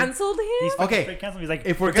 You fucker. canceled him? He's fucking Okay, straight canceled. He's like,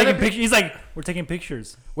 if we're we're taking gonna be- pictures. He's like, we're taking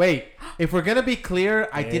pictures. Wait, if we're gonna be clear,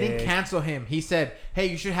 I didn't Dick. cancel him. He said, "Hey,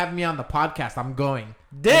 you should have me on the podcast. I'm going."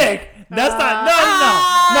 Dick, that's not.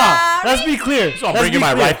 No. Let's be clear. So I'm Let's bringing be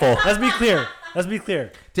my clear. rifle. Let's be clear. Let's be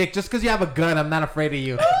clear. Dick, just because you have a gun, I'm not afraid of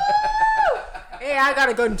you. Hey, I got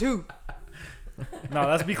a gun too. No,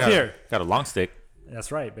 let's be clear. Got a long stick.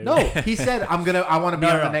 That's right, baby. No, he said, I want to be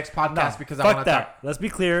No, on no. the next podcast No, because I fuck want to that. talk. Let's be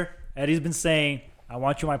clear. Eddie's been saying, I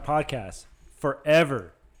want you on my podcast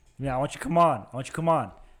forever. I want you to come on. I want you to come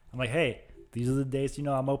on. I'm like, hey, these are the dates,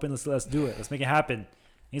 I'm open. Let's do it. Let's make it happen. And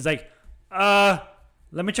he's like,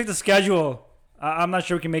 let me check the schedule. I'm not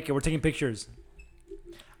sure we can make it. We're taking pictures.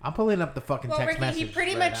 I'm pulling up the fucking Well, text Ricky, message. he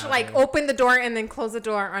pretty right much now, like dude. opened the door and then closed the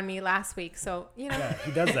door on me last week. So, Yeah,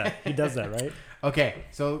 he does that. He does that, right? Okay,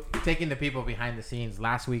 so taking the people behind the scenes,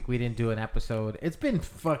 last week we didn't do an episode. It's been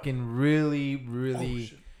fucking really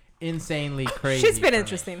insanely crazy. Shit's been for me.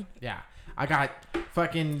 interesting. Yeah. I got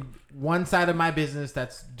fucking one side of my business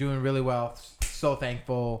that's doing really well. So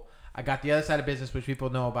thankful. I got the other side of business, which people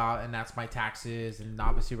know about, and that's my taxes. And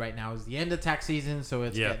obviously right now is the end of tax season, so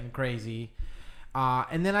it's Yeah. getting crazy.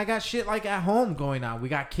 And then I got shit like at home going on. We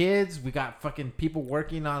got kids. We got fucking people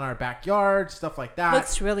working on our backyard, stuff like that.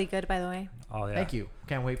 Looks really good, by the way. Oh, yeah. Thank you.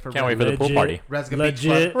 Can't wait for Can't wait for the pool Legit. party. Resga Beach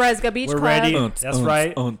Legit. Club. Resga Beach We're Club. ready. Unts, That's unts,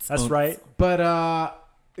 right. unts, That's unts. right. But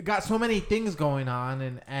got so many things going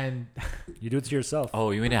on, and You do it to yourself.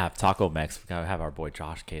 Oh, you need to have Taco Mex. We gotta have our boy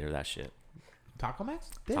Josh cater that shit. Taco Max?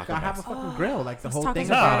 Dick, Taco I have Max. a fucking grill. Like the Let's whole talk thing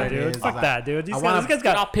about about No, it dude. is Fuck like, that, dude. I wanna- This guy's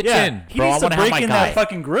got. I'll pitch yeah, in, he bro. needs I to wanna have break my in guy. that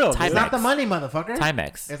fucking grill. Timex. It's not the money, motherfucker.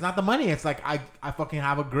 Timex. It's not the money. It's like I fucking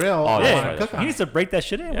have a grill. Oh, I that's want right, to that's cook right. on He needs it. to break that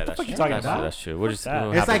shit in. What the that's fuck you true. talking That's about? true. That's true. We'll just that.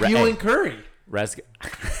 we'll It's have like a you hey, and Curry. Res.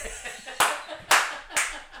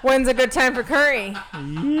 When's a good time for curry?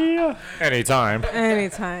 Yeah. Anytime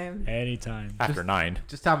Anytime. Anytime. after 9.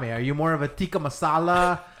 Just tell me, are you more of a tikka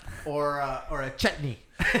masala or a chutney?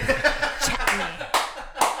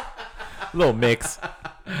 Little mix.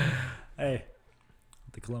 Hey,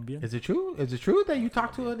 the Colombian. Is it true? Is it true that you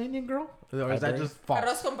talk to an Indian girl, or is that just false?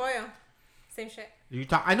 Arroz con pollo. Same shit. You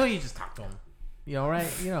talk. I know you just talk to him. You know, right?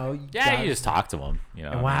 You know. Yeah, you just talk to him. You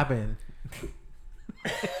know. And what happened?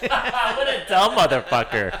 What a dumb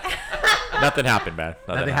motherfucker. Nothing happened, man.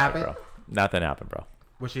 Nothing happened? bro. Nothing happened, bro.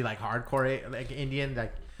 Was she like hardcore, like Indian?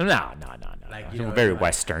 Like, No. Like, Like, you know, very like-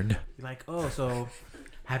 Western. like, oh, so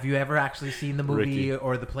have you ever actually seen the movie Ricky.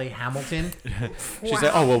 or the play Hamilton? She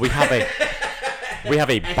said, "Oh well, we have a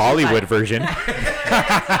Bollywood version."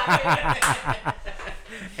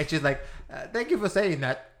 And she's like, thank you for saying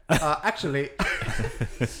that. Actually,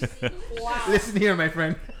 listen here, my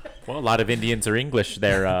friend. Well, a lot of Indians are English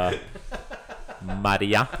there,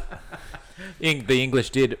 Maria. The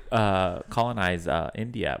English did colonize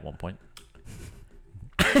India at one point.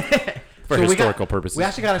 For So historical purposes. We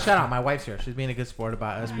actually got a shout out. My wife's here. She's being a good sport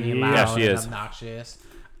about us being loud Yeah, she and is. obnoxious.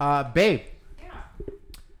 Babe.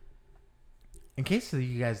 In case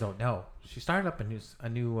you guys don't know, she started up a new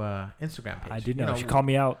Instagram page. I did know. You She called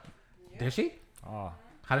me out. Did she? Oh,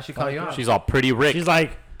 How did she call you out? She's all pretty Rick. she's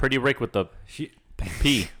like pretty Rick with the she.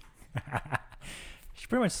 P. She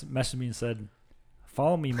pretty much messaged me and said,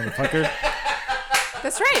 "Follow me, motherfucker."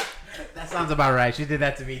 That's right. That sounds about right. She did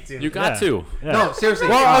that to me too. You got Yeah. to. Yeah. No, seriously.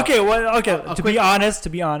 Well, okay. a To quick- be honest,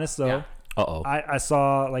 though, Yeah. Uh-oh. I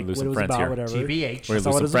saw like Lose what some it was friends about, here. whatever. TBH. We're I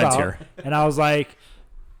saw what losing it was friends about, here. and I was like,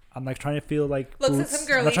 I'm like trying to feel like Looks like Boots. some I'm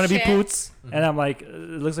girly not trying to be shit. Boots, and I'm like, it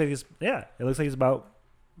looks like it's about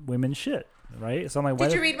women's shit, right? So I'm like, why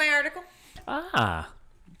Did the- you read my article? Ah.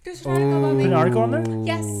 There's an article about Put an me. article on there?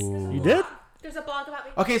 Yes. You did? There's a blog about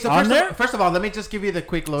me. Okay, so On there? first of all, let me just give you the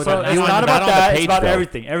quick So lowdown. it's You not want- about on the that. It's page, about though.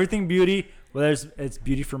 everything beauty. Whether it's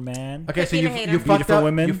beauty for man. Okay, so Being you a hater. you Beauty fucked for up.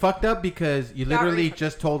 women. You fucked up because you Not literally really.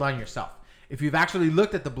 just told on yourself. If you've actually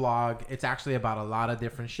looked at the blog, it's actually about a lot of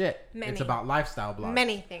different shit. Many. It's about lifestyle blogs.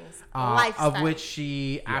 Many things. Of Lifestyle. which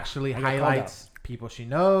she actually I got called highlights people she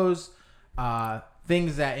knows,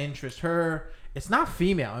 things that interest her. It's not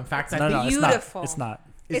female. In fact, I No, think it's beautiful. not. It's not.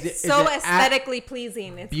 is It's it- so is it at aesthetically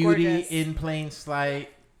pleasing. It's beauty gorgeous. in plain sight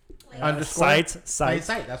underscore Sight. plain Sight.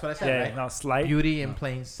 sight. That's what I said, Yeah. right? No, slight. Beauty in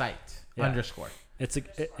plain sight Yeah. underscore.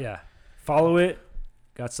 Yeah. Follow it.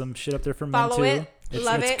 Got some shit up there for men Follow too. it. It's,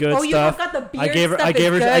 Love it's it. good Oh, you stuff. have got the beard I gave her. stuff I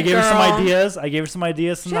gave her. is I good, gave her some girl. ideas. I gave her some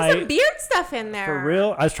ideas She has some tonight. beard stuff in there. For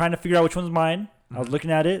real. I was trying to figure out which one's mine. I was looking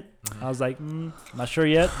at it. I was like, not sure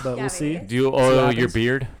yet, but Yeah, we'll see. baby. Do you what oil your happens.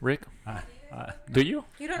 beard, Rick? Do you?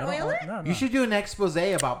 You don't I oil don't, it? no, no. You should do an expose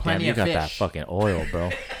about Damn, plenty you of got fish that fucking oil,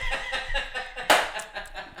 bro.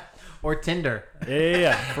 or Tinder.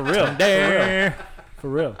 Yeah. For real. For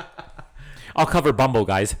real. I'll cover Bumble,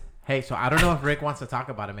 guys. Hey, so I don't know if Rick wants to talk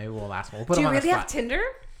about it. Maybe we'll ask him. We'll put Do him you on really the have spot. Tinder?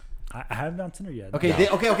 I haven't been on Tinder yet. Okay, No.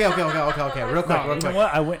 okay. Real No, quick. you know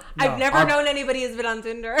what? I went. No. I've never known anybody who's been on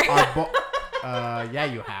Tinder. Yeah,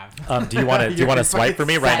 you have. Do you want to You're swipe for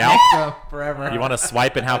me fucking right sat now? next to him Forever. You want to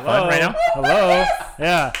swipe and have fun right now? Hello.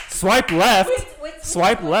 Yeah. Swipe left. Which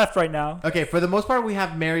Swipe left right now. Okay, for the most part, we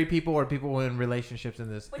have married people or people in relationships in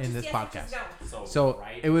this podcast. So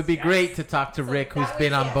it would be great to talk to Rick, who's that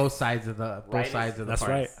been was on yes. both sides of the That's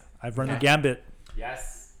party. right. I've run the Okay. gambit.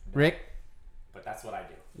 Yes, Rick, but that's what I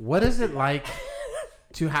do. what is it like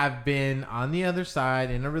to have been on the other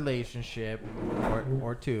side in a relationship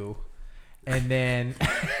or two, and then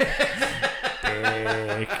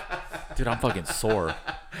Dude, I'm fucking sore.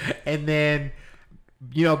 and then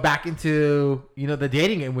back into the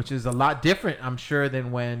dating game, which is a lot different, I'm sure,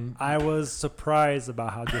 than when I was surprised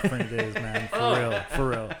about how different it is, man. For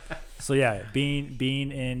real. So yeah, being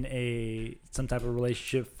in some type of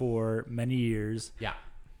relationship for many years yeah.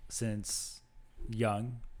 since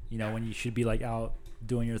young, when you should be like out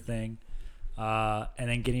doing your thing, and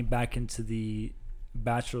then getting back into the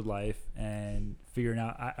bachelor life and figuring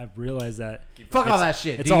out. I've realized that Fuck all that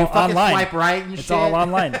shit. it's Do you all fucking online. swipe right and it's shit? all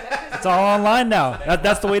online. It's all online now.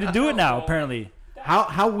 That's the way to do it now, apparently.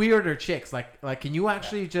 How weird are chicks? Like can you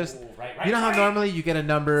actually just you know how normally you get a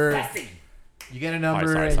number, you get a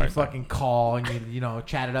number Sorry, and sorry, you sorry. fucking call and you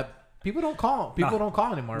chat it up. People don't call. People No. don't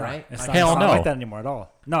call anymore, No, right? It's Like, not, Hell it's not no. like that anymore at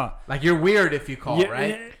all. No. like you're weird if you call,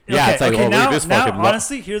 right? Yeah, it's like, oh, look now, at this now, fucking lo-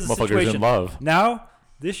 honestly, here's the motherfucker's situation. in love. Now,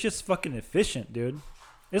 this shit's fucking efficient, dude.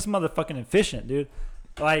 It's motherfucking efficient, dude.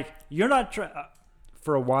 Like, you're not trying.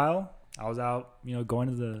 For a while, I was out, going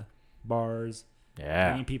to the bars,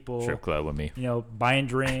 Yeah. meeting people, Strip club with me. buying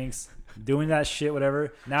drinks, doing that shit,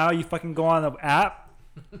 whatever. Now you fucking go on the app,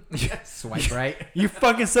 Swipe right. You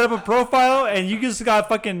fucking set up a profile and you just got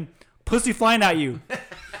fucking pussy flying at you.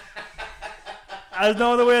 There's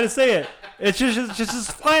no other way to say it. It's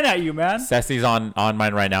just flying at you, man. Ceci's on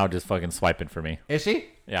mine right now, just fucking swiping for me. Is she?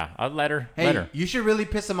 Yeah, I'll let her. Hey, Let her. you should really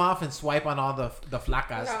piss him off and swipe on all the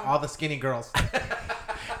flacas, No. all the skinny girls.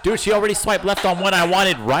 Dude, she already swiped left on one I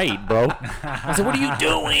wanted right, bro. I said, what are you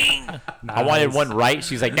doing? I wanted one right.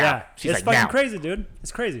 She's like, nah. Yeah, She's it's like, fucking nah. crazy, dude.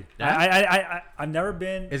 It's crazy. Yeah? I've never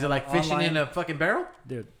been. Is it like fishing online. in a fucking barrel?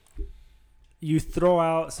 Dude? You throw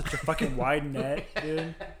out such a fucking wide net,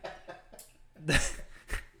 dude.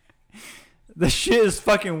 The shit is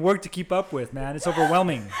fucking work to keep up with, man. It's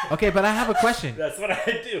overwhelming. Okay, but I have a question. That's what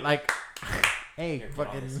I do. Like, hey,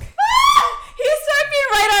 fucking, He's swiping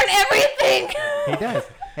right on everything. he does.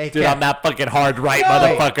 Hey, Dude, Kev, I'm that fucking hard right, No.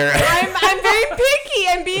 motherfucker. I'm very picky.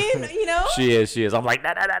 I'm being, you know. She is. I'm like,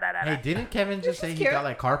 nah, nah, nah, nah, nah. Hey, didn't Kevin just say he cute. got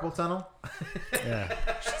like carpal tunnel? Yeah.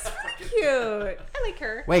 Cute. I like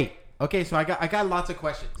her. Wait. Okay, so I got lots of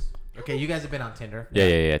questions. Okay, you guys have been on Tinder.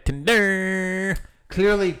 Yeah. Tinder.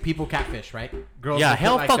 Clearly, people catfish, right? Girls. Yeah, will put,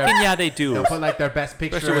 hell like, fucking their- yeah, they do. They'll put like their best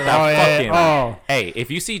picture. Especially with like- that fucking. Oh. Hey, if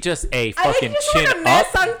you see just a I fucking just chin want to up.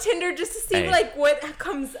 mess on Tinder just to see Hey. like what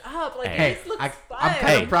comes up. Like Hey. this looks I'm fun. kind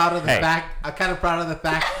Hey. of proud of the Hey. fact. I'm kind of proud of the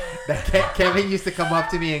fact that Kevin used to come up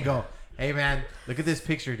to me and go, "Hey man, look at this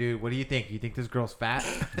picture, dude. What do you think? You think this girl's fat?"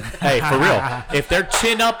 Hey, for real. If they're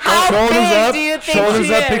chin up, How Shoulders big up. do you think Shoulders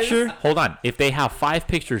she up is? picture. hold on. If they have 5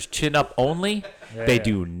 pictures chin up only, they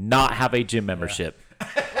do not have a gym membership.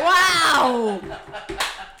 Wow.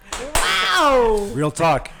 Wow. Real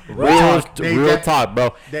talk. Real They- talk,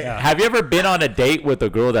 bro. they- Have you ever been on a date with a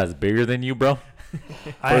girl that's bigger than you, bro?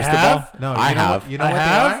 I First of have. all, No, I you know have. What, you know I what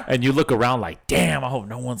have. they are? And you look around like, damn, I hope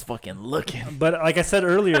no one's fucking looking. But like I said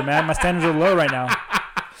earlier, man, my standards are low right now.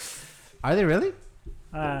 Are they really?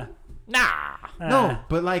 Nah. No,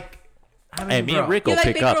 but like, I mean, Hey, me bro, and Rick You will like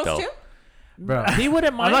pick big up girls though. too? bro. He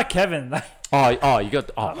wouldn't I'm mind. not Kevin. Oh, you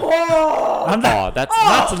got. Oh, I'm not. that's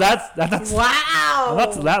Not to that's Wow.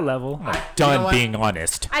 not to that level. done You know what? being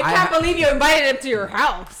honest. I can't believe you invited him to your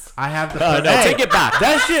house. I have the. No, Hey. take it back.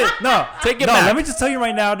 That shit. No, Take it no. back. Let me just tell you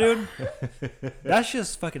right now, dude. That's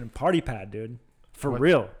just fucking party pad, dude. For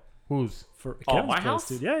real. Who's? For Oh, Kevin's my place, house?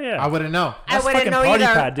 dude. Yeah. I wouldn't know. I That's wouldn't fucking know party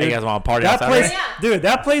either. pad, Hey, dude. you guys want to party That outside? place, Yeah. dude.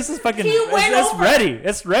 That place is fucking. He went it's over. ready.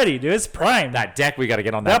 It's ready, dude. It's prime. That deck, we got to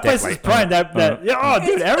get on That that, place deck. is prime. That yeah. Oh,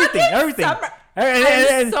 dude. It's Everything. fucking Everything. summer. And-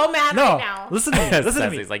 I'm so mad no, right now. listen to me. Listen to me.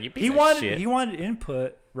 Cecily's like, "You piece he of wanted. shit." He wanted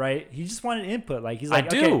input, right? He just wanted input. Like he's I like,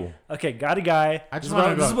 do. Okay, got a guy. I just this is wanna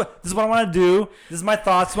what, this, go. is what I want to do. This is my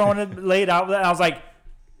thoughts. What I want to lay it out. And I was like,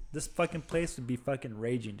 this fucking place would be fucking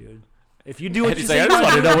raging, dude. If you do what And you he's say, like, I you just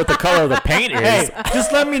want wanna to know what the color of the paint is. Hey,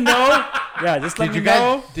 just let me know. Yeah, just let Did me you guys?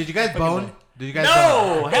 know. Did you guys bone? Did you guys?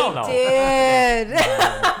 No, Bone? hell no. Did.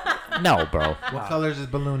 No, bro. What colors is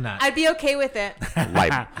balloon not? I'd be okay with it.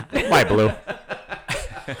 Light blue.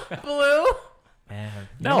 Blue. Man,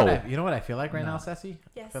 No. You know what I feel like right now, Ceci? I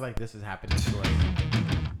Yes. feel like this is happening to us.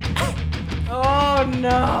 Oh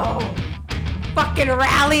no. Fucking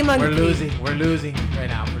rally monkey. We're losing. We're losing right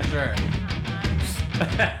now for sure.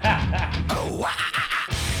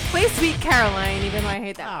 Play Sweet Caroline, even though I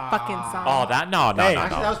hate that fucking song. Oh, that no. Hey,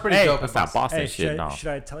 Actually, that was pretty Hey, dope. That's not Boston Hey, shit. No. should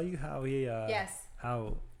I tell you how he? Yes.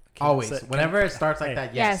 How? Always. Kevin said- Whenever it starts like Hey.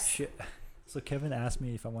 that, yes. Shit. So Kevin asked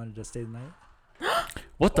me if I wanted to stay the night.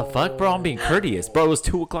 What the fuck, bro? I'm being courteous, bro. It was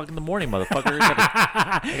 2:00 in the morning, motherfucker.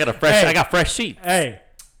 I got a fresh. Hey. I got fresh sheets, Hey,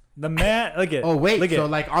 the man. Look at. Oh wait, Look so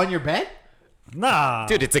at. like on your bed? Nah.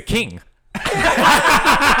 dude. It's a king.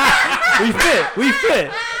 We fit. We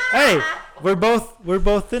fit. Hey, we're both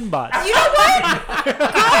thin bots. You know what?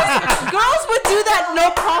 girls would do that no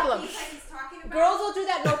problem. Girls will do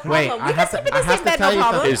that no problem. Wait, we I can have sleep to. in I the have same to bed, tell no you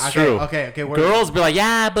problem. something. It's okay, true. Okay. We're, Girls be like,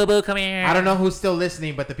 yeah, boo boo, come here. I don't know who's still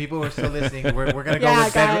listening, but the people who are still listening, we're gonna go Yeah,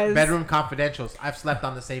 with guys. bedroom confidentials. I've slept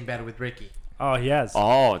on the same bed with Ricky. Oh, he has.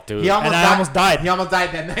 Oh, dude. He almost And I died. almost died. He almost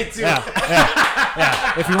died that night too.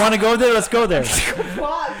 Yeah. If you want to go there, let's go there. If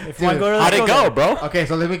you want to go there, let's How'd it go, there. bro? Okay,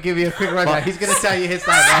 so let me give you a quick rundown. He's gonna tell you his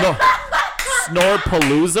side. Right?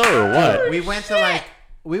 Snorpalooza or what?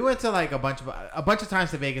 We went to like a bunch of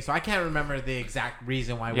times to Vegas, so I can't remember the exact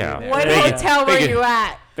reason why Yeah. we were What there. Vegas- hotel were Vegas- you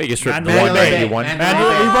at? Vegas trip Mandalay one Bay. day. One. Mandalay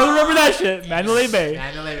Mandalay, Bay. you both remember that shit. Mandalay Bay.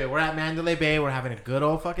 Mandalay Bay. We're at Mandalay Bay. We're having a good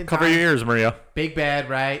old fucking time. Cover your ears, Maria. Big bed,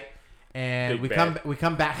 right? And Big we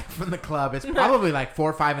come back from the club. It's probably like 4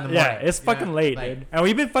 or 5 in the morning. Yeah, it's You know, fucking late, like, dude. And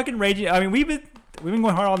we've been fucking raging. I mean, we've been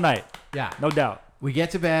going hard all night, Yeah. no doubt. We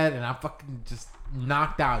get to bed and I'm fucking just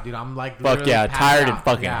knocked out, dude. I'm like Fuck literally yeah, passed tired and out.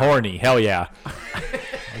 fucking Yeah. horny. Hell yeah.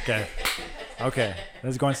 Okay, okay,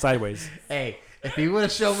 that's going sideways. Hey, If he would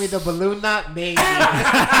have shown me the balloon knot, maybe.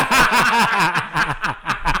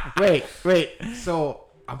 wait. So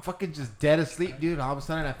I'm fucking just dead asleep, dude. All of a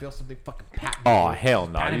sudden, I feel something fucking pat me. Oh dude. hell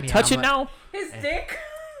no! Patting You me. touch I'm it like, now? His dick.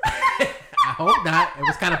 I hope not. It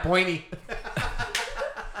was kind of pointy.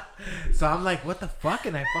 So I'm like, what the fuck?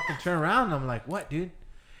 And I fucking turn around and I'm like, what, dude?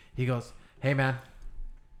 He goes, hey, man.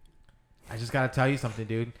 I just got to tell you something,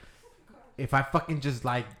 dude. If I fucking just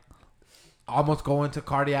like almost go into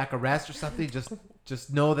cardiac arrest or something,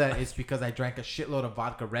 just know that it's because I drank a shitload of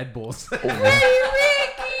vodka Red Bulls. Hey, Ricky,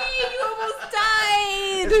 you almost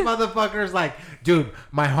died. This motherfucker's like, dude,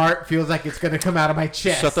 my heart feels like it's going to come out of my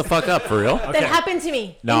chest. Shut the fuck up, for real? That happened to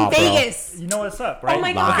me Nah, in bro. Vegas. You know what's up, right? Oh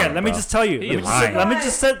my God. Okay, let me Bro. just tell you. He Let me lying. just, let me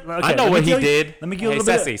just set. Okay, I know let me what he tell you- did. Let me give you a Hey,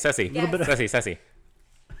 little bit. Ceci. Yes. Ceci.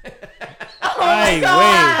 Oh my Hey,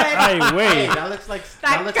 God. wait. Hey, that looks like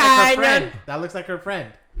That her guy, friend. That looks like her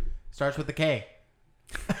friend. Starts with a K.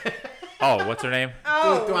 Oh, what's her name?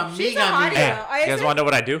 Oh, tu amiga, she's a amiga. hottie, Hey, though. you guys want to know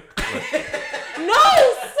what I do? No,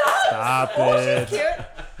 stop. Stop Oh, it. she's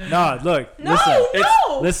cute. No, look. No, listen.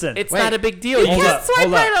 no. Listen. It's Wait. not a big deal. You You Hold can't up, swipe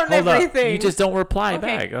hold up, right on hold up. everything. just don't reply Okay.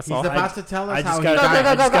 back. That's He's all. about to tell us I how just he got. died.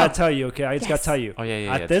 I just go. gotta tell you. Okay, I just gotta Yes. tell you. Oh,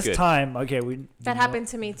 yeah, At that's this good. time, okay, That happened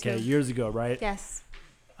to me too. Okay, years ago, right? Yes.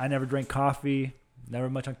 I never drank coffee. Never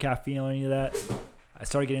much on caffeine or any of that. I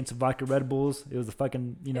started getting into vodka Red Bulls. It was a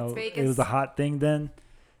fucking, It's it Vegas. was a hot thing then.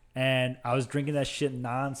 And I was drinking that shit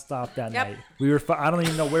nonstop that Yep. night. We were, I don't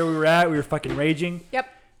even know where we were at. We were fucking raging. Yep.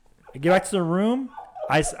 I get back to the room.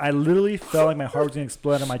 I literally felt like my heart was gonna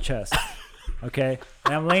explode out of my chest. Okay,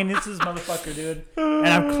 and I'm laying into this motherfucker, dude, and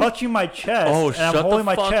I'm clutching my chest, Oh, and shut I'm holding the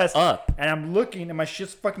my fuck chest up. and I'm looking, and my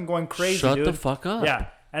shit's fucking going crazy, Shut dude. the fuck up. Yeah,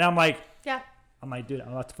 and I'm like, Yeah. dude, I'm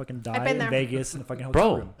about to fucking die I've been in there. Vegas in the fucking hotel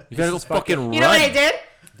Bro, room. you gotta go This is fucking You know what I run. did?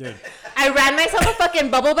 dude. I ran myself a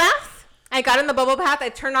fucking bubble bath. I got in the bubble bath. I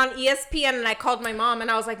turned on ESPN and I called my mom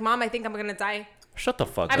and I was like, Mom, I think I'm gonna die. Shut the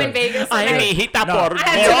fuck up. I'm in Vegas. Ay, and mijita, No. por I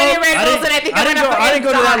had too many Red Bulls and I think I'm gonna I didn't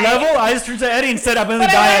go to that die. level. I just turned to Eddie and said, I'm gonna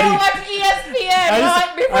But die, I Eddie. watched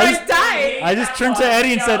ESPN before I I, just- died. I just turned to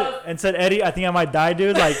Eddie and said, Eddie, I think I might die,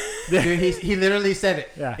 dude. Like, Dude, he literally said it.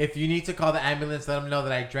 Yeah. If you need to call the ambulance, let them know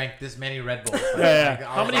that I drank this many Red Bulls. Yeah.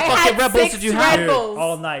 How many I fucking had Red Bulls 6 did you Red have? dude, Bulls.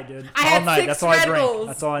 all night, dude. I all had night. 6 That's all I Red drank. Bulls.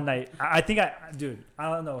 That's all I night. I think dude, I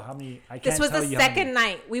don't know how many. I can't This was tell the you how many. second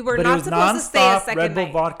night. We were But it not was supposed to stay a nonstop second Red Bull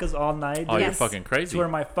night. vodkas all night. Oh, dude. you're Yes. fucking To crazy. where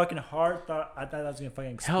my fucking heart I thought I was gonna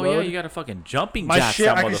fucking explode. Hell yeah, you got a fucking jumping my jack shit.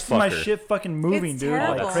 that I could see my motherfucker. shit fucking moving, It's dude.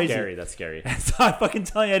 terrible. Like That's crazy. scary. That's scary. So I fucking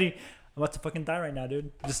telling Eddie, I'm about to fucking die right now,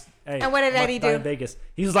 dude. Just hey. And what did I'm about Eddie to die do? in Vegas.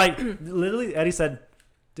 He was like, literally, Eddie said,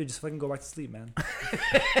 "Dude, just fucking go back to sleep, man."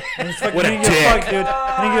 And just fucking, What a I didn't give a fuck, dick. dude.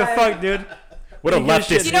 I didn't give a fuck, dude. What a You give a leftist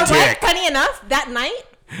shit. You know what? dick. Funny enough, that night,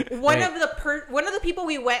 one Wait. of the people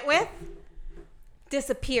we went with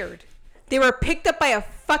disappeared. They were picked up by a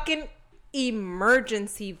fucking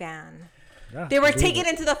emergency van. Yeah, They were I believe taken it.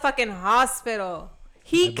 into the fucking hospital.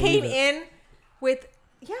 He I came believe in with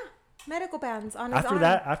medical bands on his After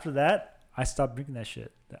arm. that, I stopped drinking that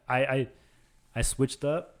shit. I switched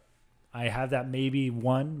up. I have that maybe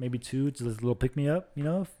one, maybe two, just a little pick me up, you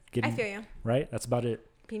know. I feel you. Right, that's about it.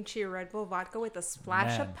 Pinchy Red Bull vodka with a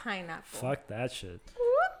splash Man. of pineapple. Fuck that shit.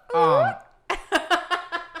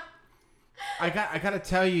 I gotta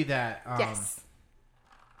tell you that. Yes.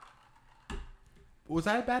 Was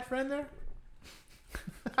I a bad friend there?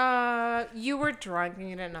 You were drunk and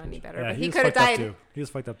you didn't know any better. Yeah, but he he was could have fucked up died. too. He was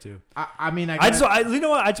fucked up too. I mean, You know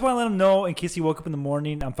what? I just want to let him know in case he woke up in the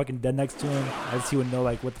morning. I'm fucking dead next to him. I just he would know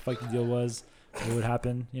like what the fuck the deal was, what would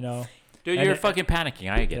happen. You know? Dude, And you're it- fucking panicking.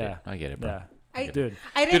 I get Yeah. it. I get it, bro. Yeah, I, dude.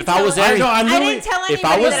 I didn't Dude, if I tell was him- there- I know. I I literally. didn't tell anybody If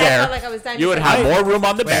I was that I there, felt like I was dying. you would have more room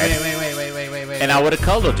on the bed, Wait. and I would have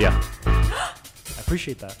cuddled you. I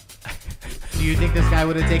appreciate that. Do you think this guy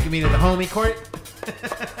would have taken me to the homie court?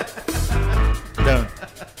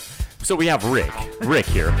 So we have Rick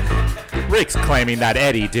here. Rick's claiming that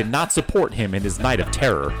Eddie did not support him in his night of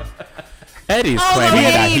terror. Eddie's claiming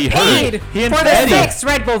that he heard. He for the 6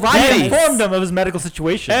 Red Bull vodkas. Eddie informed him of his medical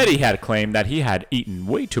situation. Eddie had claimed that he had eaten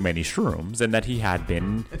way too many shrooms and that he had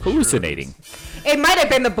been hallucinating. It might have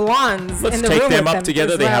been the blondes Let's in the take room them with up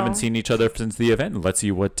together. as They well. haven't seen each other since the event. And let's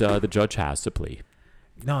see what the judge has to plea.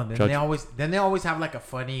 No, then Judge- they always have like a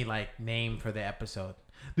funny like name for the episode.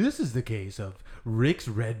 This is the case of Rick's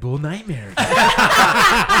Red Bull Nightmare. You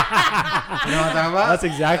know what I'm talking about? That's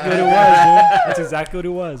exactly what it was, dude. That's exactly what it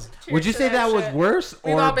was. Would you say that was worse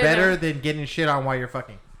We've all or been better there. than getting shit on while you're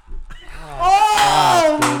fucking?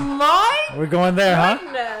 Oh my We're going there, huh?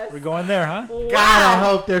 goodness. We're going there, huh? God, I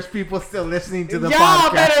hope there's people still listening to the Y'all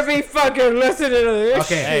podcast. better be fucking listening to this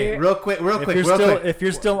Okay, shit. hey, real quick. If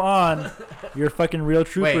you're still on, you're fucking real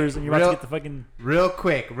troopers, and you're about to get the fucking. Real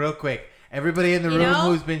quick. Everybody in the You room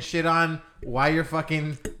know? who's been shit on, why you're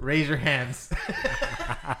fucking raise your hands.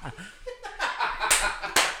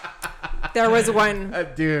 There was one.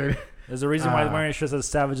 Dude, There's a reason why wearing a shirt says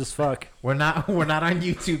 "savage as fuck." we're not on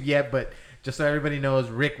YouTube yet, but just so everybody knows,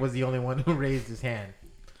 Rick was the only one who raised his hand.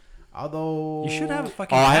 Although You should have a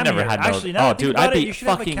fucking. Oh, I cam never here. had no- Actually, now oh, that I think dude, about I'd it, be you should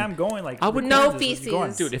have fucking- a cam going. Like I would- record No this as you go on.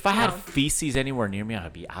 feces. Dude, if I had No. feces anywhere near me,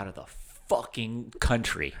 I'd be out of the fucking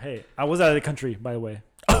country. Hey, I was out of the country, by the way.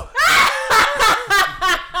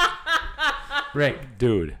 Rick,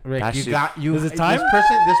 Dude, that you shit- got you. Is it time? This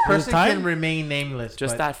person Is it time? can remain nameless.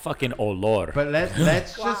 just but, that fucking olor. But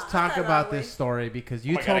let's just talk about this story because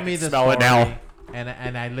you God, I told can me the smell story, it now.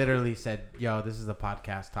 and I literally said, "Yo, this is a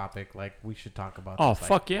podcast topic. Like, we should talk about." Oh, this.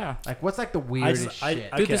 fuck yeah. Like, what's like the weirdest just- shit?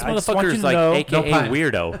 I- Dude, this Okay, I just want motherfucker you is to like know- AKA No pun.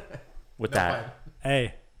 weirdo with No that. pun.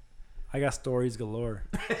 Hey, I got stories galore.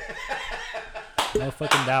 No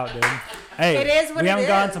fucking doubt, dude. Hey, It is what we it haven't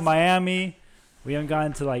gone to is. Miami. We haven't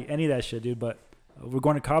gone to like any of that shit, dude. But we're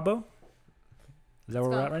going to Cabo. Is that where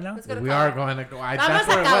we're at right now? Let's go to We Cabo. are going to go. Vamos That's a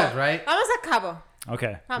where it Cabo. was, right? Vamos a Cabo.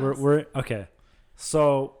 Okay, Vamos. we're okay.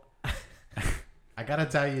 So I gotta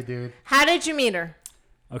tell you, dude. How did you meet her?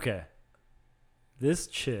 okay, this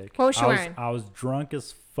chick. What was she I wearing? I was drunk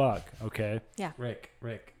as fuck. Okay. Rick,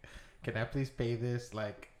 can I please pay this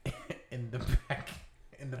like in the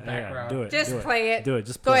Yeah, background? do it. Just do it. play it. Do it.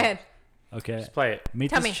 Just Go play it. ahead. Okay. Just play it. Meet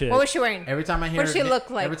Tell this me. chick. What was she wearing? Every time I hear What does she look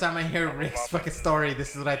like? Every time I hear Rick's fucking story,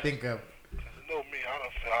 this is what I think of. You know me,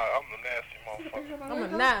 I'm the nasty motherfucker. I'm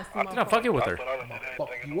a nasty I'm not fucking with her. But I done did Fuck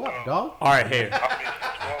everything in you the up, world. dog. All right, here. I mean,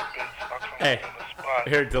 since one bitch, I come Hey. up in the spot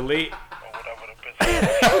Here, delete. or whatever the bitch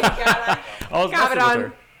is. I was Got messing it on. She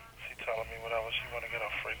with her. telling me whatever she want to get a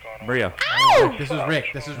freak on. Maria.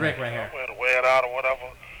 This is Rick right here. I'm to wear it out or whatever.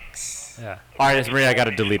 Yeah. All right, it's Maria. I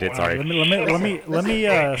gotta delete it. Sorry. Let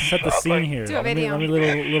me set the scene here. Do a Let me video.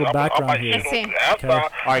 little background here. Let's see. Okay. All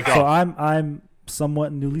right, go. So I'm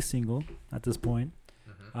somewhat newly single at this point.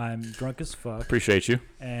 I'm drunk as fuck, Appreciate you.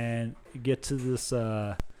 and get to this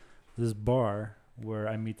bar where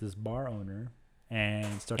I meet this bar owner and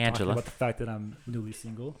start talking Angela. about the fact that I'm newly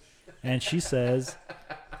single, and she says,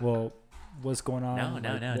 "Well, what's going on?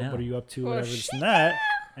 No, What are you up to? Well, Whatever this and that."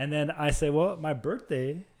 And then I say, "Well, my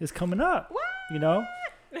birthday is coming up, you know,"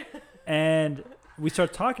 and we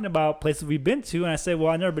start talking about places we've been to, and I say,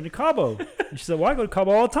 "Well, I've never been to Cabo," and she said, "Well, I go to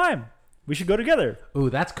Cabo all the time. We should go together." Ooh,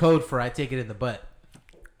 that's code for I take it in the butt.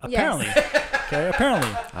 Apparently, okay, apparently.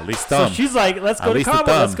 At least So thumb. she's like, "Let's At go to least the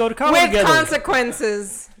Cabo. Let's thumb. go to Cabo With together."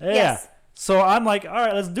 consequences. Yeah. Yes. So I'm like, "All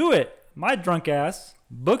right, let's do it." My drunk ass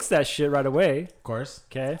books that shit right away. Of course.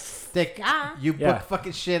 Okay. Dick, Yeah. you book Yeah.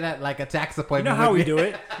 fucking shit at like a tax You appointment. know how with we me. do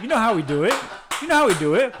it. You know how we do it. You know how we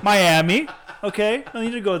do it. Miami. Okay. No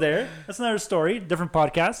need to go there. That's another story. Different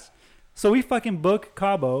podcast. So we fucking book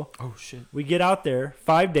Cabo. Oh shit. We get out there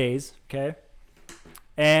 5 days. Okay.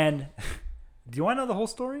 And do you want to know the whole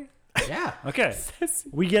story? Yeah. Okay.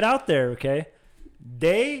 We get out there. Okay.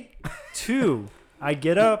 Day 2, I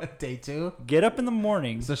get up Day 2. in the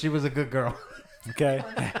morning. So she was a good girl. Okay.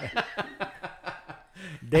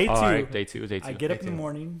 Day 2. All right, day two. Day two. I get up Day in the two.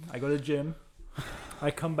 morning. I go to the gym.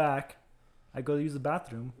 I come back. I go to use the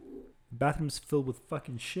bathroom. The bathroom's filled with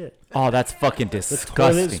fucking shit. Oh, that's fucking The toilet's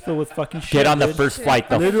disgusting. filled with fucking shit. Get on the dude. first flight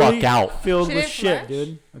the Literally fuck out. filled She with didn't shit, flush?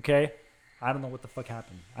 dude. Okay. I don't know what the fuck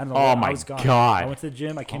happened. I don't know. Oh I my was gone. God. I went to the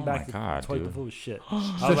gym. I came Oh back. my The God, toilet dude. full of shit.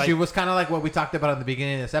 So she was kind of like what we talked about in the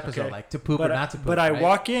beginning of this episode, Okay. like to poop or not to poop. But I right?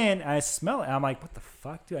 walk in and I smell it. And I'm like, what the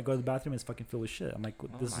fuck, dude? I go to the bathroom and it's fucking filled with shit. I'm like, Oh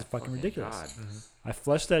this is fucking ridiculous. I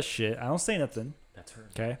flush that shit. I don't say nothing. That's her.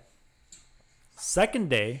 Okay. Second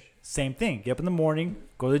day, same thing. Get up in the morning,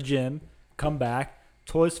 go to the gym, come back.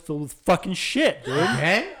 Toilet's filled with fucking shit, dude.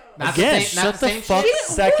 Again? Not Again, the same, not shut the same fuck shit?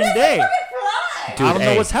 Second day. Dude, I don't know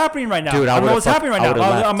hey, what's happening right now. Dude, I I don't know would've what's fuck- happening right I now. would've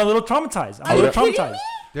left. I'm a little traumatized. Are you kidding me?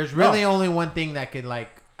 There's really only one thing that could like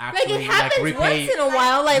Like actually it happens repay. once in a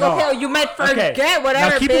while. Like No. okay, you might forget Okay.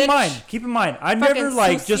 whatever. Now keep bitch. in mind, I've Fucking never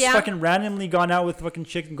like just sucia. fucking randomly gone out with fucking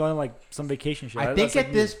chicks and gone on like some vacation shit. I That's think like at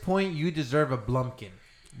me. this point you deserve a Blumpkin.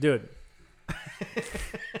 dude.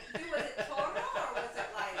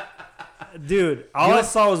 Dude, all I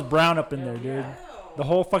saw was brown up in there, dude. The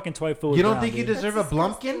whole fucking toilet full. You was don't brown, think you dude. deserve a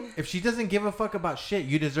Blumpkin? If she doesn't give a fuck about shit,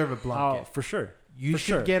 you deserve a Blumpkin. Oh, for sure. You for should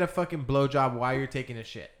sure. get a fucking blowjob while you're taking a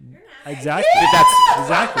shit. Exactly. Dude, that's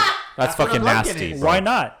Exactly. that's what a fucking blumpkin nasty. is. bro. Why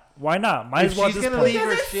not? Why not? Might If as well she's at this gonna point. leave her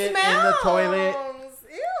Because it shit in the toilet, smells.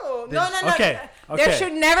 Ew. No. Okay, There okay.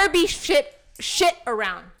 should never be shit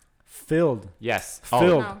around. Filled. Yes. Filled.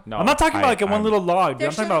 No. No. I'm not talking about like I'm- one little log, dude. There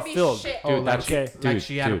I'm talking shouldn't about be filled. shit. Oh, Dude, like that's she, dude, like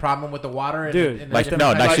she had a dude. problem with the water. And, Dude, and Like different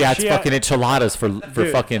no, types like she had she had- fucking enchiladas for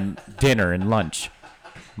Dude. fucking dinner and lunch,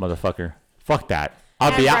 motherfucker. Fuck that.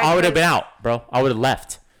 I'll be And out. I would have been breakfast. out, bro. I would have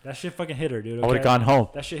left. That shit fucking hit her, dude. I would have okay? gone home.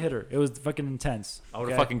 That shit hit her. It was fucking intense. I would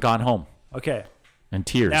have okay? fucking gone home Okay. in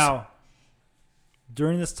tears. Now,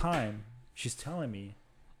 during this time, she's telling me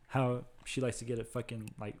how she likes to get it fucking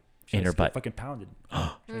like she In likes her to get butt. fucking pounded. She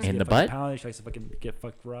likes to In get the fucking butt? Pounded. She likes to fucking get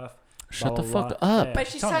fucked rough. Shut blah, the blah, fuck blah. up. Yeah, But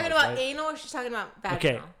she's telling talking us, about right? anal or she's talking about vaginal?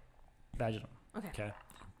 Okay. Vaginal. Okay. Okay.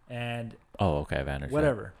 And Oh, okay, Vander.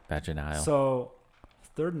 whatever. Vaginal. So,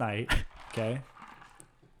 third night, okay,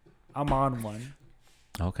 I'm on one.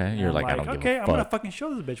 okay, and you're I'm like, I don't okay, give a I'm gonna fuck. fucking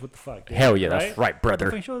show this bitch what the fuck. dude, Hell yeah, that's right, I'm brother.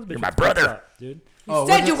 gonna fucking show this bitch You're my what the fuck's brother. up, dude. Oh,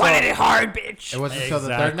 Said was you it wanted so- it hard, bitch. It wasn't until the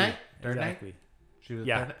third night. Third night. Exactly. She was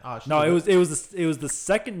Yeah. third night? Oh, she No, was- it was the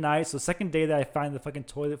second night. So second day that I find the fucking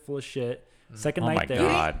toilet full of shit. Second Oh night my there.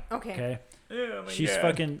 god. Okay. Okay. She's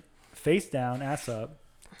fucking face down, ass up,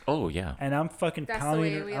 Oh yeah. and I'm fucking That's the pounding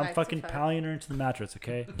way her. we I'm like to fucking fuck. pounding her into the mattress.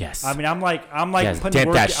 Okay. Yes. I mean, I'm like Yes, putting dent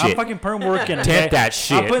work. that I'm shit. fucking putting work in. Okay? Dent that I'm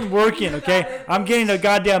shit. putting work in. Okay. I'm getting a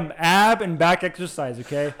goddamn ab and back exercise.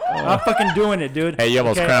 Okay. I'm fucking doing it, dude. Hey, you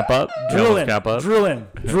almost okay? cramp up. You almost Drilling, cramp up.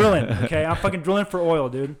 drilling. Okay. I'm fucking drilling for oil,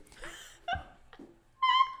 dude.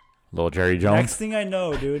 Little Jerry Jones. Next thing I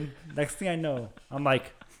know, dude. Next thing I know, I'm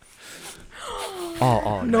like,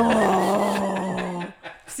 Oh no.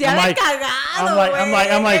 Si I'm había like- cagado,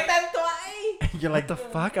 I'm like- ¿Qué tanto hay? You're like, what the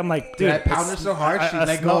fuck? I'm like, Dude, dude. I pounded her so hard she let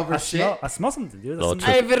go smell- of her I smell- shit. I smell something, dude. Little That's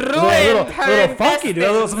chicken- I've ruined little her funky, dude.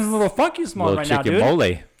 intestines. Something a little funky smelling Little right now, chicken dude. mole.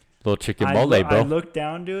 Little chicken mole, I bro. look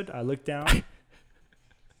down, dude. I look down.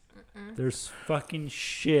 There's fucking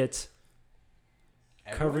shit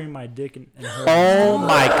covering my dick and her. Oh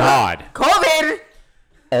my god. COVID.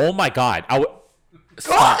 Oh my god.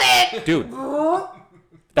 COVID. Dude.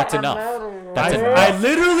 That's enough. That's I enough.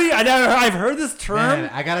 literally, I've heard this term. Man,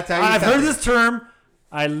 I gotta tell you, I've heard something. this term.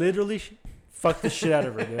 I literally fucked the shit out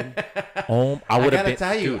of her, dude. Oh, I I would have gotta been.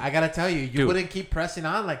 tell you, Dude, I gotta tell you, you Dude. wouldn't keep pressing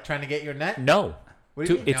on like trying to get your neck. no. What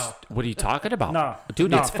do you Dude, mean, it's no? what are you talking about? No,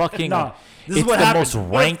 Dude, no, it's fucking. no. This is It's what the happens. most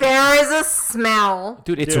rank. There is a smell.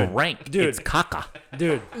 Dude, it's Dude, rank. dude. It's caca.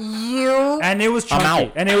 Dude. You. And it was I'm chunky.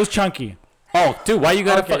 out. And it was chunky. Oh, dude, why you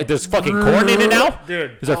gotta? Okay. There's fucking corn in it now.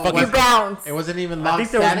 Dude. Is there Oh, fucking? You bounce. It wasn't even long I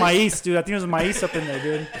think there was status. mais, dude. I think there was mais up in there,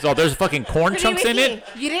 dude. So there's fucking corn chunks in it.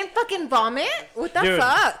 You didn't fucking vomit? What the Dude,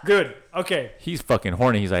 fuck? dude. Okay. He's fucking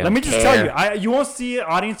horny. He's like, Let me "I just don't tell care." you. You won't see it,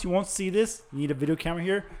 audience. You won't see this. You need a video camera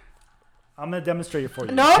here. I'm gonna demonstrate it for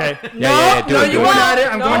you. No. Okay. yeah, do no, it, you do it. won't. I'm going at it,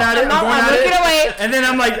 I'm No, going at it, I'm no, going I'm at looking it. away. And then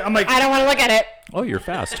I'm like, I don't want to look at it. Oh, you're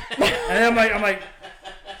fast. and then I'm like,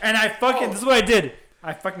 and I fucking. This is what I did.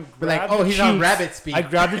 I fucking Be like, grabbed oh, the he's on cheeks. rabbit speed. I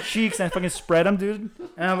grabbed the cheeks and I fucking spread them, dude.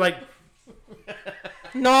 And I'm like,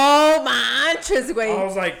 No manches, I güey.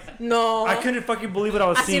 was like, No. I couldn't fucking believe what I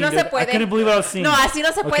was Así seeing. no dude. se puede. I couldn't believe what I was seeing. No, así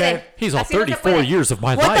no se puede. Okay. He's all Así no se 34 puede. years of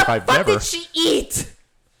my What life. the I've fuck never. did she eat?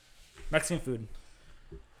 Mexican food.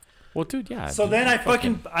 Well, dude, yeah. So dude, then I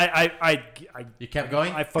fucking, I You kept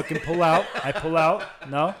going. I fucking pull out. I pull out.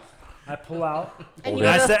 No. I pull out. And you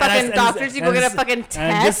Yeah. go to the fucking and doctors, you go get a fucking test.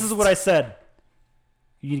 And this is what I said.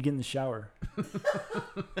 You need to get in the shower.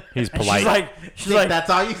 He's And polite. she's Think like, that's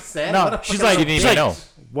all you said? no, What the she's fuck like, She didn't she's even like, know.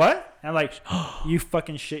 what? And I'm like, you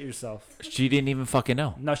fucking shit yourself. She didn't even fucking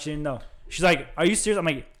know. No, she didn't know. She's like, are you serious? I'm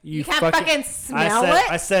like, You can't fucking smell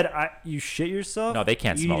I it? said, you shit yourself? No, they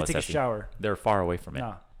can't you smell need it, to take Ceci. a shower. They're far away from it.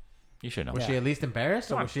 No. You should know. Was she at least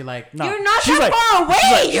embarrassed, or was she like? No. You're not She's that like- far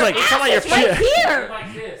away. she's Your like, it's not ass like is you're right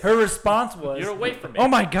here. Her response was, You're away from it. oh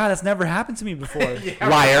my God, that's never happened to me before.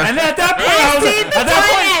 Liar. And then at that point, I was seen like,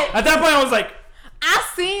 the at that point, I was like, I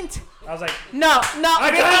seen. I was like, No.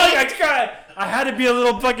 I had to be a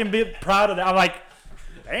little fucking bit proud of that. I'm like,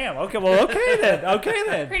 damn, okay, well, okay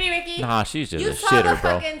then. Pretty Ricky. Nah, she's just You a saw the shitter,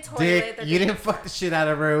 bro. fucking toilet. Dick, that you they- didn't fuck the shit out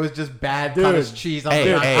of her. It was just bad Dude. cottage cheese on Hey,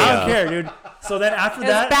 the Dude, hey, I don't uh, care, dude. So then after It was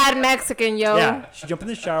that, bad Mexican, yo. yeah, she jumped in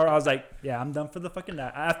the shower. I was like, yeah, I'm done for the fucking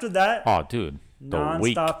night. After that, Oh, dude. The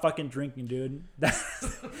week. non-stop fucking drinking, dude.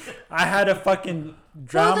 I had to fucking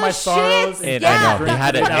drown the my sorrows. shit. And Yeah, I know, he the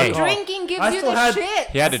had to- fucking hey. drinking gives I you still the had- shit.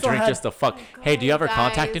 He had to still drink had- just the fuck. Hey, do you have her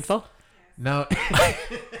contact guys. info? No,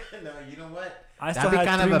 no. You know what? I still That'd be had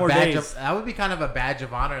kind 3 of a more badge. days. That would be kind of a badge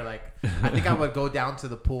of honor. Like, I think I would go down to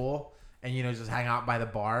the pool and just hang out by the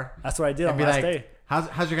bar That's what I did and on be the last like, day.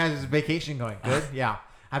 "How's your guys' vacation going? Good? Yeah.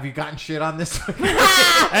 Have you gotten shit on this?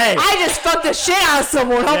 Hey, I just fucked the shit out of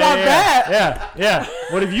someone. How about that? Yeah.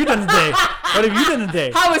 What have you done today? What have you done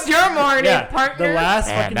today? How was your morning, partner? The last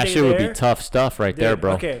Man, fucking that day shit would there, be tough stuff right there,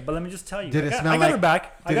 bro. Okay, but let me just tell you. Did it smell I got like- her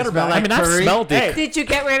back. I did got it her smell back. I mean, I've curry? smelled it. Did you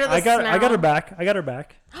get rid of the I got smell? her back. I got her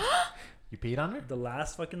back. You peed on her? The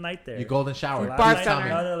last fucking night there. You golden shower. Last barfed night, on her.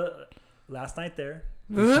 no, last night there.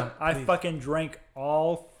 Some- I fucking drank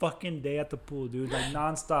all fucking day at the pool, dude, like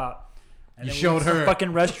nonstop. And You then we showed went to some her.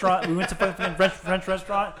 fucking restaurant. We went to fucking French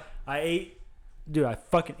restaurant. I ate, dude. I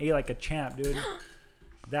fucking ate like a champ, dude.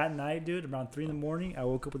 That night, dude, around 3 a.m, I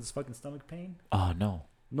woke up with this fucking stomach pain. Oh no.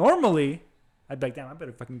 Normally, I'd be like, damn, I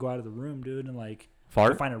better fucking go out of the room, dude, and like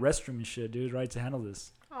Fart? find a restroom and shit, dude, right, to handle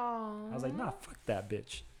this. Aw. I was like, nah, fuck that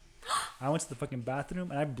bitch. I went to the fucking bathroom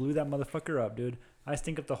and I blew that motherfucker up, dude. I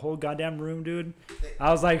stink up the whole goddamn room, dude.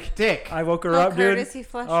 I was like, Dick. I woke her Oh, up, dude. courtesy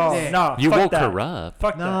flushes. Oh, Dick. no. You fuck woke that. her up.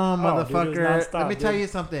 Fuck No, that. Oh, dude, it was motherfucker. nonstop, Let me tell dude. you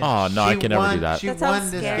something. Oh, no, I She can never won, do that. She That sounds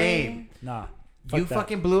won this scary. game. Nah. You Fuck that.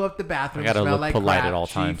 fucking blew up the bathroom. I gotta smelled look like polite crap. at all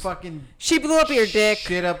times. She fucking She blew up your dick.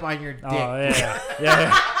 shit up on your dick. Oh,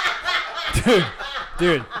 yeah.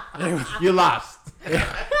 Dude. You lost. Hey,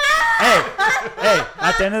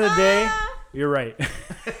 at the end of the day, you're right.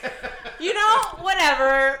 You know,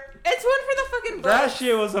 whatever. It's one for the fucking That books.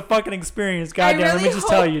 shit was a fucking experience. I Goddamn, really let me just hope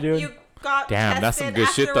tell you, dude. You got Damn, that's some tested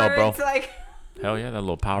good shit though, bro. afterwards, Like, Hell yeah, that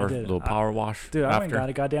little power, did. little power wash. Dude, I went and after got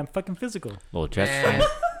a goddamn fucking physical. little jet Man, stream.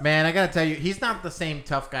 man, I gotta tell you, he's not the same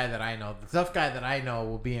tough guy that I know. The tough guy that I know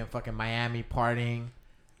will be in fucking Miami partying,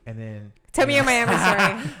 and then tell me your Miami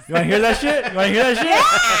story. You want to hear that shit? You want to hear that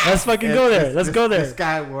shit? Let's fucking go there. Let's go This there.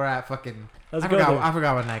 guy, we're at fucking. Let's I go forgot. there. I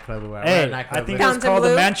forgot what nightclub we were at. Hey, We're at a I nightclub, think but- it was Fountain called the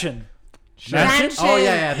Blue? Mansion. Mansion. Oh yeah,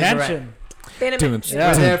 yeah, that's right. Mansion. Been a minute.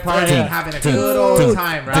 We're there partying, Yeah. having a good old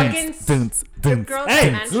time, right? Fucking the girls Hey,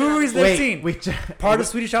 at Mansion. who is that Wait, scene? we Part of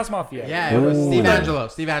Swedish House Mafia. yeah, it was Ooh. Steve Angelo.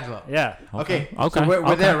 Steve Angelo. Yeah. Okay, Okay. so we're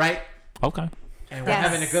Okay. there, right? Okay. And we're Yes.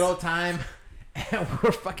 having a good old time, and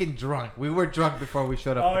we're fucking drunk. We were drunk before we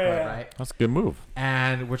showed up Oh, at the club, yeah. right? That's a good move.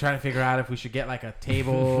 And we're trying to figure out if we should get like a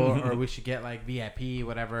table or we should get like VIP,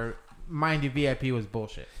 whatever. Mind you, VIP was